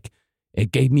looked like.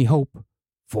 It gave me hope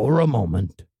for a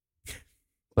moment.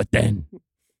 But then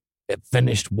it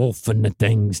finished wolfing the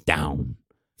things down.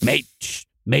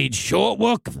 Made short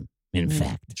work of them, in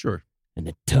fact. Sure. And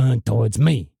it turned towards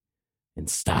me and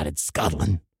started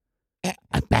scuttling.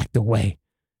 I backed away,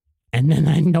 and then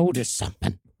I noticed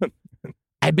something.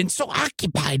 I've been so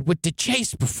occupied with the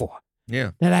chase before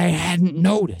Yeah. that I hadn't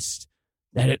noticed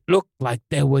that it looked like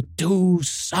there were two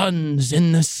suns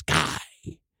in the sky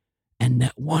and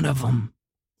that one of them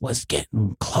was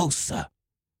getting closer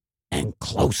and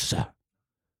closer.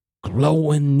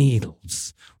 Glowing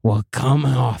needles were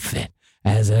coming off it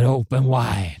as it opened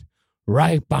wide,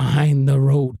 right behind the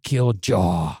roadkill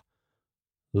jaw.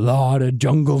 Law of the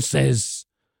Jungle says,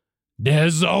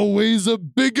 there's always a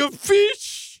bigger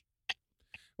fish.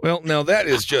 Well, now that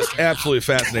is just absolutely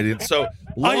fascinating. So,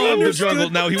 Law of the Jungle.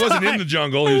 Now, he wasn't in the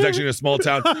jungle. He was actually in a small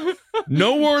town.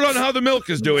 No word on how the milk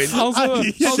is doing.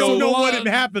 I don't know what had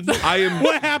happened.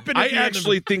 What happened? I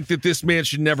actually think that this man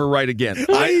should never write again.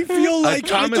 I feel like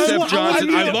Thomas F. Johnson.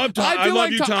 I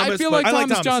love you, Thomas. I feel like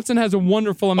Thomas Johnson has a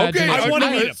wonderful imagination. I want to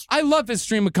meet him. I love his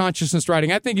stream of consciousness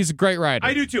writing. I think he's a great writer.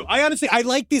 I do too. I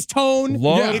like this tone.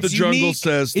 Law of the Jungle unique.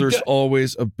 says there's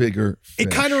always a bigger fish.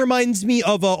 It kind of reminds me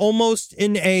of almost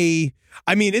in a.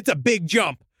 I mean, it's a big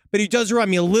jump, but he does remind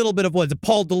me a little bit of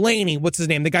Paul Delaney. What's his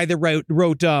name? The guy that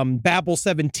wrote Babel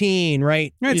 17,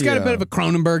 right? Yeah, it's got a bit of a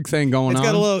Cronenberg thing going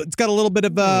on. It's got a little bit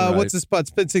of what's his spot?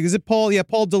 Is it Paul? Yeah,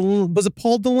 was it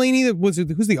Paul Delaney?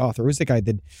 Who's the author? Who's the guy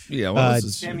that? Yeah, what was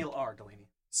his Samuel R. Delaney.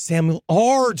 Samuel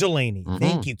R. Delaney.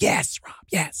 Thank you. Yes, Rob.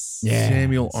 Yes.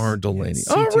 Samuel R. Delaney. Yes.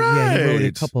 All right. Yeah, he wrote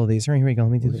a couple of these. Here we go.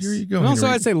 Let me do this. Here you go. And also,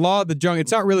 Henry. I'd say Law of the Jungle.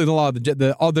 It's not really the Law of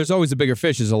the there's always a bigger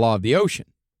fish is the Law of the Ocean.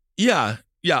 Yeah.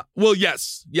 Well,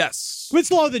 yes.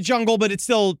 It's Law of the Jungle, but it's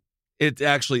still. It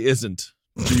actually isn't.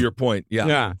 To your point, yeah.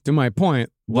 Yeah. To my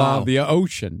point, Law of the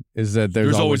Ocean is that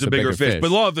there's always a bigger fish. But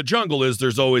Law of the Jungle is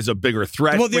there's always a bigger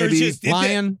threat. Well, there's maybe. just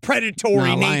Lion. the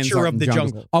predatory nature of the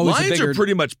jungle. Always Lions are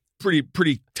pretty much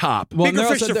pretty top. well, bigger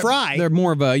they're fish to fry. They're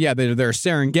more of a they're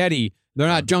Serengeti. They're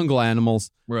not jungle animals.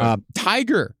 Right.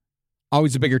 Tiger,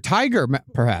 always a bigger tiger,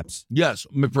 perhaps. Yes,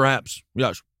 perhaps.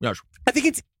 Yes. I think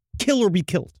it's kill or be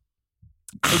killed.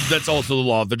 That's also the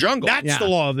Law of the Jungle. That's the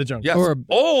Law of the Jungle. Yes.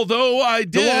 Although I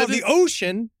did. The Law of the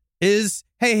Ocean is,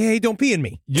 hey, don't pee in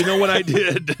me. You know what I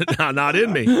did? Not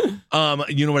in me.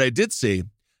 You know what I did see?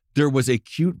 There was a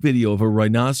cute video of a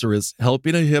rhinoceros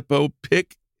helping a hippo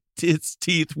pick its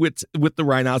teeth with the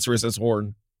rhinoceros's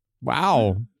horn.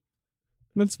 Wow.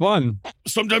 That's fun.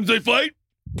 Sometimes they fight.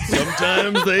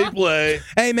 Sometimes they play.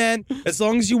 Hey, man, as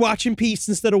long as you watch in peace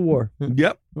instead of war.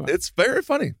 Yep. It's very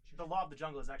funny. The Law of the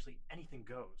Jungle is actually anything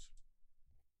goes.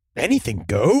 Anything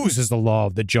goes is the Law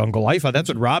of the Jungle. I thought that's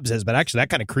what Rob says, but actually that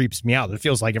kind of creeps me out. It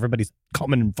feels like everybody's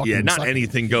coming and fucking. Yeah, not sucking.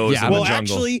 anything goes in the jungle.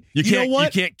 Actually, you know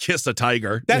what? You can't kiss a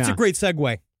tiger. That's a great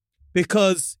segue.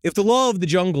 Because if the Law of the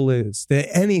Jungle is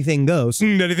that anything goes,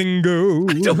 anything goes.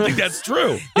 I don't think that's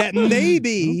true. That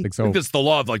maybe. I think it's the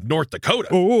law of like North Dakota.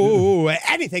 Oh,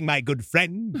 anything, my good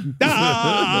friend.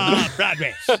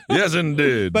 Broadway. Yes,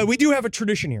 indeed. But we do have a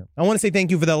tradition here. I want to say thank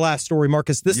you for that last story,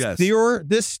 Marcus. This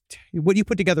what you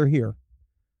put together here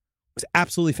was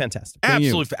absolutely fantastic.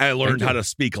 Absolutely. I learned how to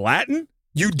speak Latin.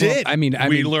 You did. Well,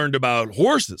 we learned about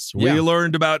horses. Yeah. We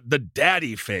learned about the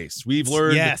daddy face. We've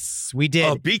learned. Yes, we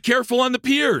did. Be careful on the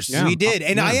piers. Yeah. We did.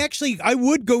 And I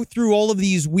would go through all of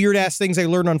these weird ass things I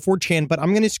learned on 4chan, but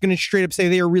I'm just going to straight up say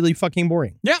they are really fucking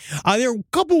boring. Yeah. There are a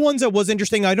couple ones that was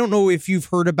interesting. I don't know if you've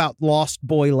heard about Lost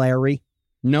Boy Larry.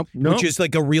 Nope. Which is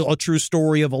like a true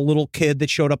story of a little kid that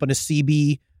showed up on a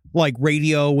CB like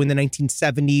radio in the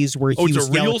 1970s where he was it's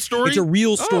a real story? It's a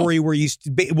real story where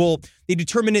they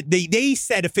determined it. They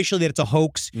said officially that it's a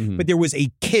hoax, but there was a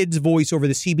kid's voice over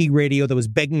the CB radio that was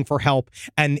begging for help,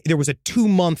 and there was a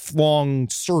 2-month-long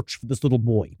search for this little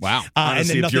boy. Wow. and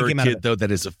Honestly, then if you're nothing a came out of kid, it. though,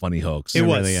 that is a funny hoax. It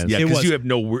was. Really is. Yeah, It because was. you have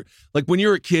no... Like, when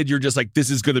you're a kid, you're just like, this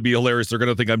is going to be hilarious. They're going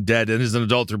to think I'm dead. And as an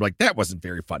adult, they're like, that wasn't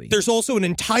very funny. There's also an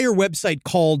entire website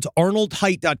called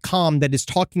ArnoldHeight.com that is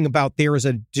talking about there is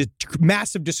a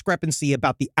massive discrepancy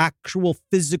about the actual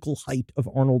physical height of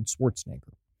Arnold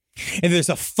Schwarzenegger. And there's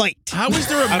a fight. How is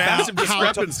there a massive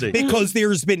discrepancy? Because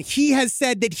he has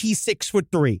said that he's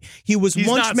 6'3". He was He's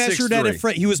once not measured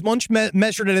 6'3". He was once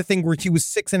measured at a thing where he was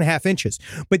 6.5 inches,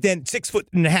 but then 6 foot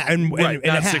and a half, and Not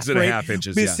a half, 6.5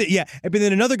 inches. Yeah. But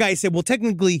then another guy said, well,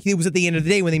 technically he was at the end of the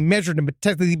day when they measured him, but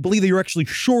technically believe that you're actually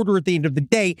shorter at the end of the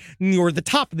day than you were at the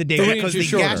top of the day 3 because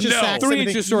inches the shorter. gaseous sacs. 3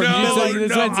 inches shorter. No,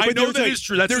 I I know that is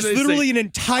true. That's There's what they literally say. an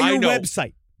entire I know.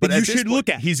 website But that you at this should point, look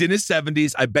at. He's in his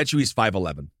 70s. I bet you he's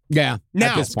 5'11". Yeah.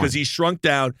 Now, at this point. Because he shrunk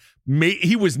down.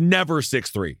 He was never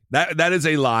 6'3". That is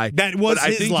a lie. That was but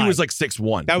his I think lie. he was like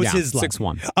 6'1". That was his lie.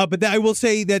 6'1". But I will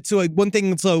say that one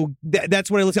thing. So that's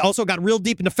what I also got real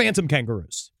deep into phantom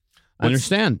kangaroos. I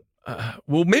understand.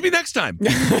 Well, maybe next time. The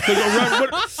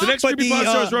next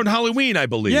Creepypasta is around Halloween, I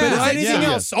believe. Yeah, Right? anything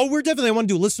else? Oh, we're definitely, I want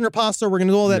to do listener pasta. We're going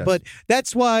to do all that. Yes. But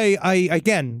that's why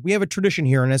we have a tradition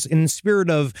here. And as in the spirit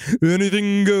of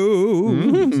anything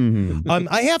goes,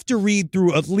 I have to read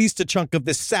through at least a chunk of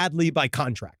this, sadly, by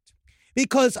contract.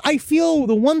 Because I feel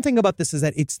the one thing about this is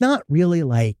that it's not really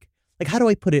like how do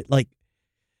I put it? Like,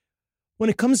 when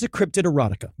it comes to cryptid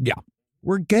erotica. Yeah.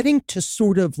 We're getting to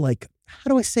sort of like, how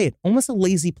do I say it? Almost a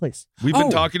lazy place. We've been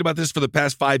talking about this for the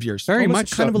past 5 years. Very Almost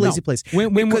much kind of a lazy place.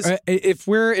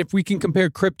 If we can compare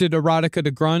cryptid erotica to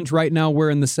grunge, right now we're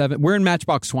in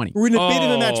Matchbox 20. We're in a bit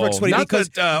of a Matchbox 20 because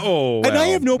and I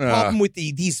have no problem with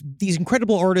these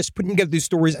incredible artists putting together these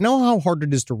stories. I know how hard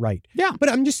it is to write. Yeah. But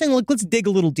I'm just saying, like, let's dig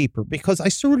a little deeper because I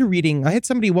started reading. I had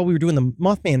somebody while we were doing the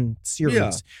Mothman series.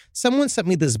 Yeah. Someone sent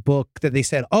me this book that they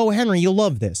said, "Oh, Henry, you'll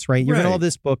love this, right? You're gonna love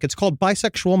this book. It's called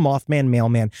Bisexual Mothman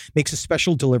Mailman Makes a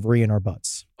Special Delivery in Our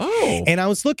Butts." Oh. And I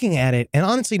was looking at it, and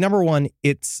honestly, number one,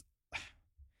 it's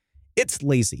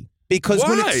lazy. Because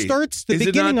when it starts, the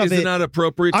beginning of it... Is it not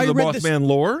appropriate to the Mothman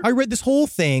lore? I read this whole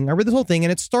thing, and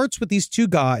it starts with these two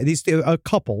guys, a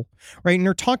couple, right? And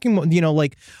they're talking,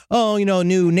 like,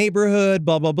 new neighborhood,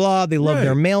 blah, blah, blah. They love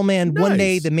their mailman. Nice. One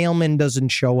day, the mailman doesn't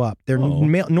show up. Their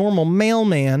normal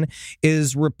mailman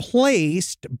is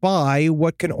replaced by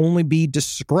what can only be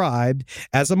described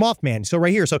as a Mothman. So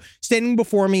right here, standing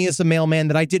before me is a mailman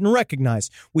that I didn't recognize.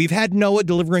 We've had Noah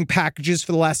delivering packages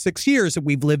for the last 6 years that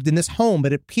we've lived in this home,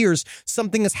 but it appears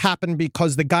something has happened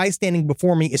because the guy standing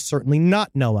before me is certainly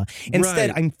not Noah.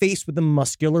 Instead, I'm faced with a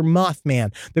muscular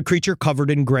Mothman, the creature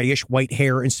covered in grayish white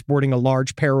hair and sporting a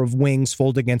large pair of wings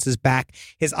folded against his back.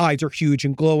 His eyes are huge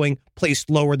and glowing,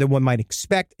 placed lower than one might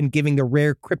expect, and giving the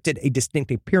rare cryptid a distinct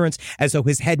appearance as though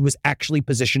his head was actually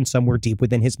positioned somewhere deep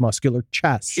within his muscular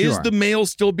chest. Is the mail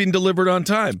still being delivered on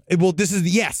time? Well, this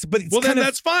is yes, but it's then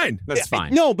that's fine. That's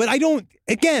fine. No, but I don't,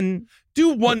 again...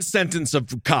 Do one sentence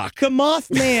of cock. The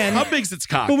Mothman... How big's its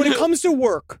cock? But when it comes to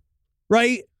work,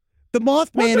 right? The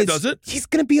Mothman does it. He's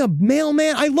going to be a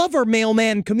mailman. I love our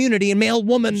mailman community and mail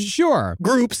woman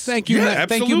groups. Thank you,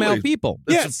 thank you, male people.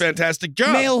 That's a fantastic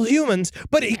job. Male humans.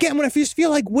 But again, when I just feel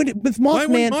like with Mothman... Why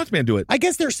wouldn't Mothman do it? I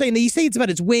guess they're saying that it's about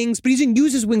his wings, but he doesn't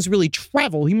use his wings to really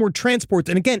travel. He more transports.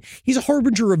 And again, he's a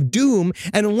harbinger of doom.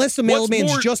 And unless the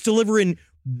mailman's just delivering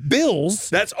bills...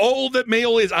 That's all that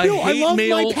mail is. I love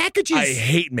mail. my packages. I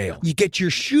hate mail. You get your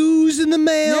shoes in the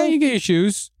mail. Yeah, you get your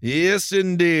shoes. Yes,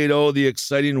 indeed. Oh, the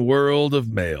exciting world of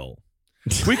mail.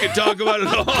 We could talk about it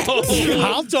all.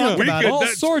 I'll talk about all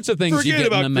sorts of things you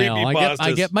get in the mail.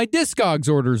 I get my Discogs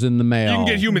orders in the mail. You can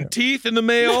get human teeth in the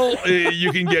mail.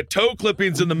 You can get toe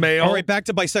clippings in the mail. All right, back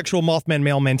to bisexual Mothman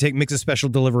mailman makes a special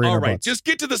delivery in our butts. Just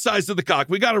get to the size of the cock.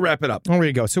 We got to wrap it up. There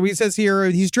you go. So he says here,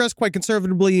 he's dressed quite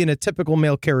conservatively in a typical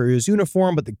mail carrier's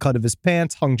uniform, but the cut of his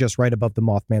pants hung just right above the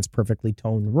Mothman's perfectly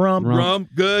toned rump.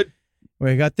 Good.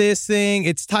 We got this thing.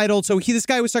 It's titled, this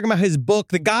guy was talking about his book.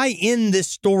 The guy in this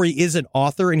story is an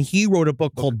author, and he wrote a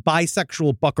book called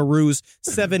Bisexual Buckaroos,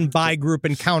 7 Bi Group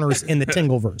Encounters in the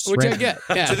Tingleverse. Which I get.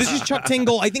 Yeah. So this is Chuck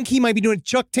Tingle. I think he might be doing it.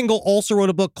 Chuck Tingle also wrote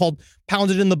a book called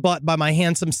Pounded in the Butt by My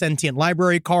Handsome Sentient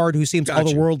Library Card, who seems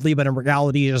otherworldly, but in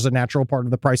reality is a natural part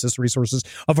of the priceless resources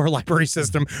of our library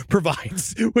system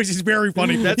provides, which is very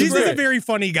funny. He's a very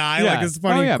funny guy. Yeah. Like, it's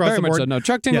funny across very the board. much so. No,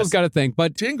 Chuck Tingle's got a thing.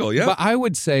 But Tingle, yeah. But I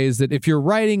would say is that if you're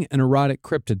writing an erotic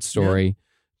cryptid story,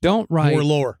 don't write more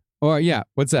lore. Or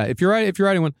what's that? If you're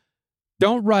writing one,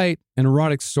 don't write an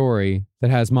erotic story that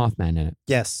has Mothman in it.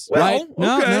 Yes. Well,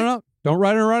 no. Don't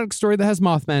write an erotic story that has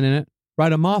Mothman in it.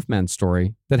 Write a Mothman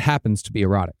story that happens to be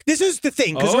erotic. This is the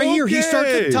thing, because right here, he starts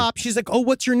at the top. She's like, "Oh,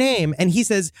 what's your name?" And he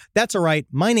says, "That's all right.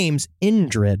 My name's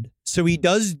Indrid." So he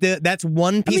does that's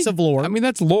one piece of lore. I mean,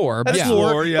 that's lore. That's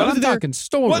lore, yeah. But I'm talking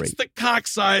story. What's the cock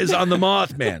size on the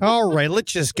Mothman? All right,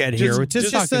 let's just get here.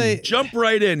 Just say, jump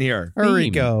right in here. There we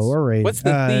go. All right. What's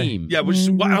the theme? Yeah,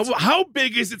 how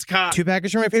big is its cock? 2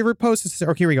 packages from my favorite posts.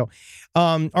 Okay, here we go.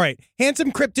 All right.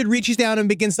 Handsome cryptid reaches down and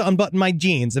begins to unbutton my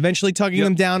jeans, eventually tugging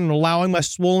them down and allowing my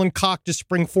swollen cock to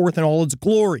spring forth in all its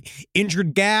glory.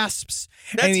 Injured gasps.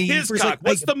 That's his cock.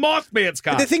 What's the Mothman's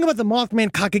cock? The thing about the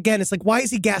Mothman cock, again, it's like, why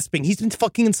is he gasping? He's been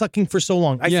fucking and sucking for so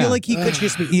long. I feel like he could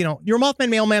just be, you're a Mothman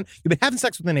mailman. You've been having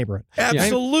sex with the neighborhood.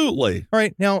 Absolutely. All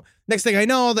right. Now Next thing I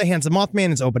know, the hands of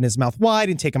Mothman has opened his mouth wide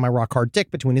and taken my rock-hard dick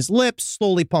between his lips,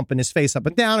 slowly pumping his face up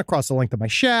and down across the length of my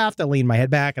shaft. I lean my head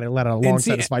back and I let out a long,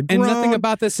 satisfied groan. And nothing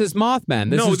about this is Mothman.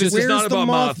 This is not about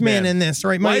Mothman in this,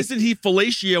 right? Why isn't he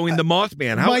fellatioing the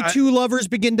Mothman? My two lovers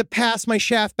begin to pass my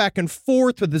shaft back and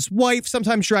forth with his wife,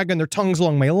 sometimes dragging their tongues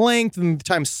along my length, and the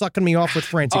time sucking me off with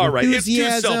frantic enthusiasm.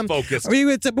 It's too self-focused. I mean,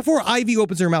 it's before Ivy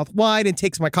opens her mouth wide and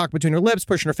takes my cock between her lips,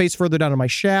 pushing her face further down on my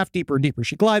shaft, deeper and deeper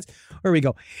she glides. There we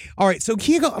go. All right, so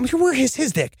here you go. I'm sure where his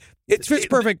dick. It fits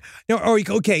perfect. No, all right,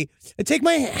 okay. I take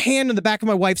my hand on the back of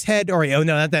my wife's head. All right, oh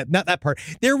no, not that part.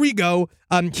 There we go.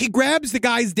 He grabs the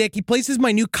guy's dick. He places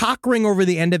my new cock ring over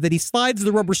the end of it. He slides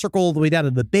the rubber circle all the way down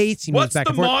to the base. He moves back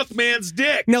and forth. What's the Mothman's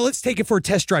dick? Now let's take it for a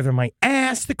test drive on my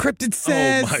ass. The cryptid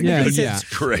says. Oh my goodness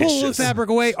gracious! Pull the fabric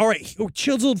away. All right,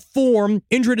 chiseled form.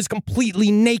 Indrid is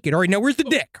completely naked. All right, now where's the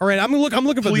dick? All right, I'm looking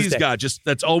for this dick. Please, God, just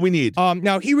that's all we need.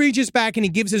 Now he reaches back and he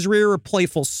gives his rear a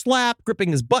playful slap,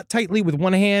 gripping his butt tightly with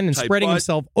one hand and spreading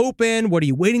himself open. What are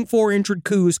you waiting for, Indrid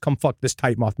Coos? Come fuck this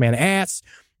tight Mothman ass.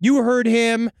 You heard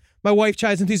him. My wife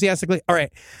chides enthusiastically. All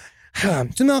right.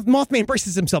 So now Mothman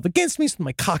braces himself against me, so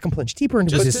my cock can plunge deeper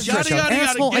into his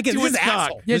asshole. I get this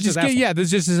asshole. Yeah, this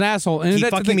is just his asshole. And keep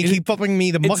fucking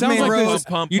me. The Mothman rose.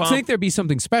 You'd think there'd be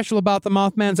something special about the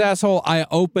Mothman's asshole. I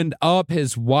opened up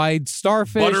his wide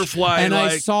starfish. Butterfly. And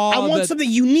I saw I want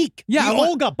something unique. Yeah, we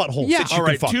all got buttholes. Yeah. All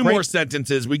right, two more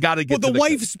sentences. We got to get to the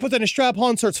wife puts on a strap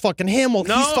on, starts fucking him while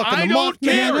he's fucking the Mothman.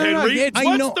 Henry.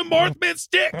 What's the Mothman's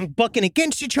dick? I'm bucking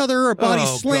against each other, our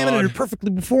bodies slamming in a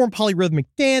perfectly formed polyrhythmic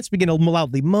dance, begin to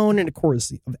loudly moan in a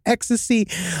chorus of ecstasy.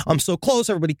 I'm so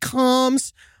close, everybody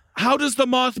comes. How does the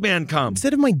Mothman come?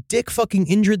 Instead of my dick fucking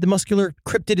Indrid, the muscular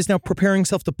cryptid is now preparing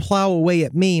himself to plow away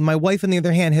at me. My wife, on the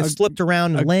other hand, has slipped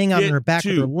around and laying out on her back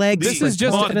with her legs. This is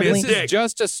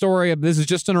just a story. This is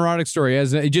just an erotic story.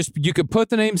 You could put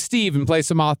the name Steve in place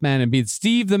of Mothman and be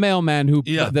Steve the mailman,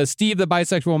 the Steve the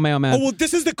bisexual mailman. Oh, well,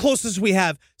 this is the closest we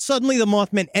have. Suddenly, the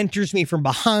Mothman enters me from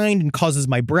behind and causes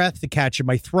my breath to catch in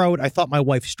my throat. I thought my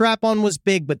wife's strap-on was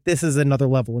big, but this is another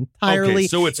level entirely. Okay,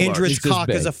 so it's Indrid's cock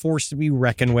is a force to be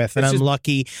reckoned with. And I'm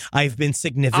lucky I've been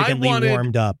significantly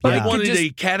warmed up. I wanted a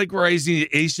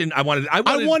categorization. I wanted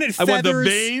feathers. I wanted the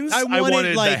veins. I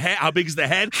wanted the head. How big is the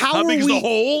head? How big is the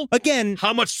hole? Again,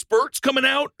 how much spurt's coming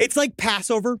out? It's like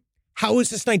Passover. How is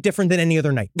this night different than any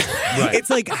other night? Right. It's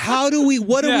like, what are we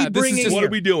bringing here? What are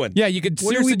we doing? Yeah, you could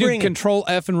seriously do Control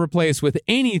F and replace with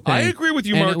anything. I agree with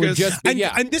you, Marcus.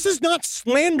 And this is not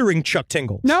slandering Chuck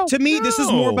Tingle. No. To me, this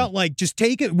is more about just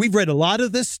take it. We've read a lot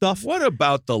of this stuff. What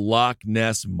about the Loch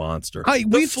Ness Monster? The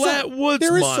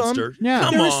Flatwoods Monster? Yeah.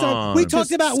 Come on. We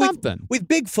talked about with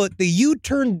Bigfoot, the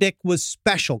U-turn dick was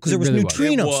special because there was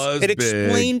neutrinos. It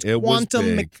explained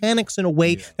quantum mechanics in a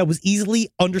way that was easily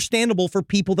understandable for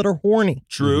people that are horny.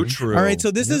 True. All right,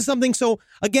 so this is something. So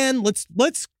again, let's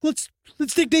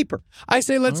dig deeper. I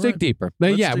say let's dig deeper.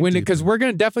 Because we're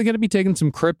definitely gonna be taking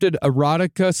some cryptid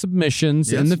erotica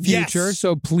submissions in the future. Yes.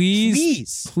 So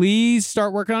please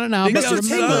start working on it now. Mr.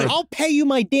 Tingle, I'll pay you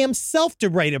my damn self to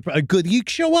write a good. You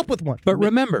show up with one. But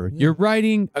remember, you're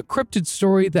writing a cryptid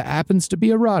story that happens to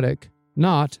be erotic.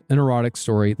 Not an erotic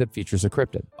story that features a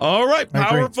cryptid. All right,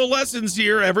 powerful lessons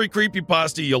here. Every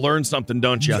creepypasta, you learn something,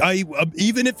 don't you?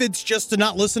 Even if it's just to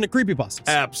not listen to creepypastas.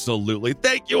 Absolutely.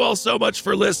 Thank you all so much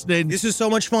for listening. This is so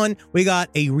much fun. We got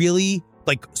a really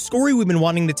story we've been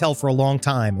wanting to tell for a long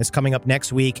time. Is coming up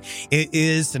next week. It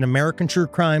is an American true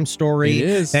crime story. It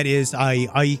is. That is.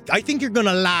 I think you're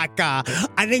gonna like. I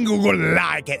think you're gonna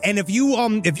like it. And if you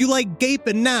like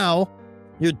gaping now,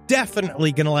 you're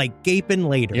definitely going to like gaping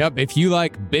later. Yep. If you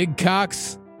like big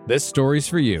cocks, this story's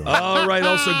for you. All right.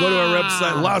 Also, go to our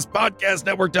website,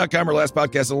 lostpodcastnetwork.com or Last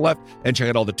Podcast on the Left, and check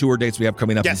out all the tour dates we have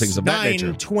coming up and things of that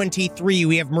nature. 9/23,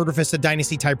 we have Murder Fist at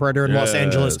Dynasty Typewriter in Los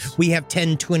Angeles. We have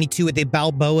 10/22 at the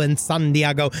Balboa in San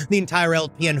Diego. The entire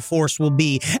LPN force will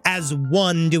be as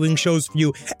one doing shows for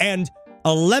you. And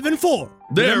 11/4.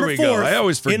 There we go. I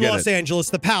always forget in Los Angeles,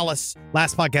 the Palace.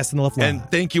 Last Podcast on the Left. And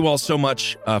thank you all so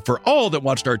much for all that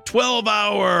watched our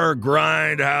 12-hour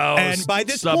Grindhouse. And by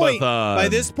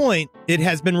this point, it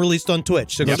has been released on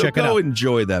Twitch. So go check it out. Go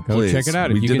enjoy that, please. Go check it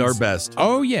out. We did our best.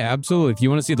 Oh yeah, absolutely. If you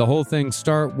want to see the whole thing,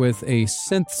 start with a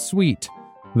synth suite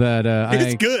that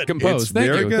I composed.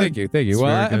 Thank you.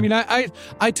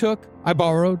 Well, I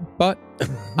borrowed, but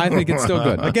I think it's still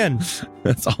good. Again,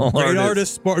 that's all. Good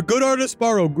artists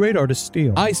borrow, great artists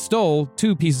steal. I stole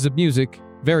 2 pieces of music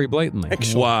very blatantly.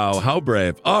 Wow, how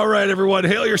brave. All right, everyone,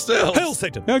 hail yourselves. Hail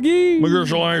Satan.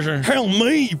 Congratulations. Hail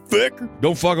me, fucker.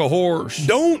 Don't fuck a horse.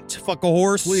 Don't fuck a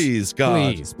horse. Please,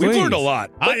 God. Please, We've please. learned a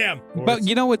lot. I am. But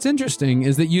you know what's interesting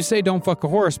is that you say don't fuck a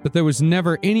horse, but there was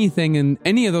never anything in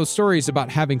any of those stories about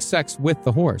having sex with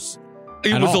the horse.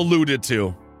 It At was all. alluded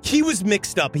to. He was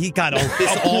mixed up. He got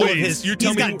all of his. You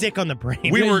tell He's me- got dick on the brain.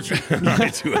 We were. I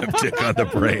do have dick on the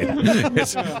brain.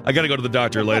 I got to go to the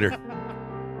doctor later.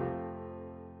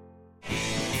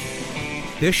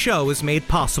 This show is made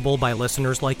possible by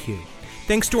listeners like you.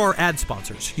 Thanks to our ad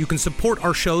sponsors, you can support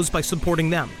our shows by supporting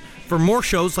them. For more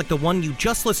shows like the one you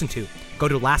just listened to, go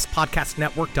to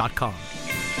lastpodcastnetwork.com.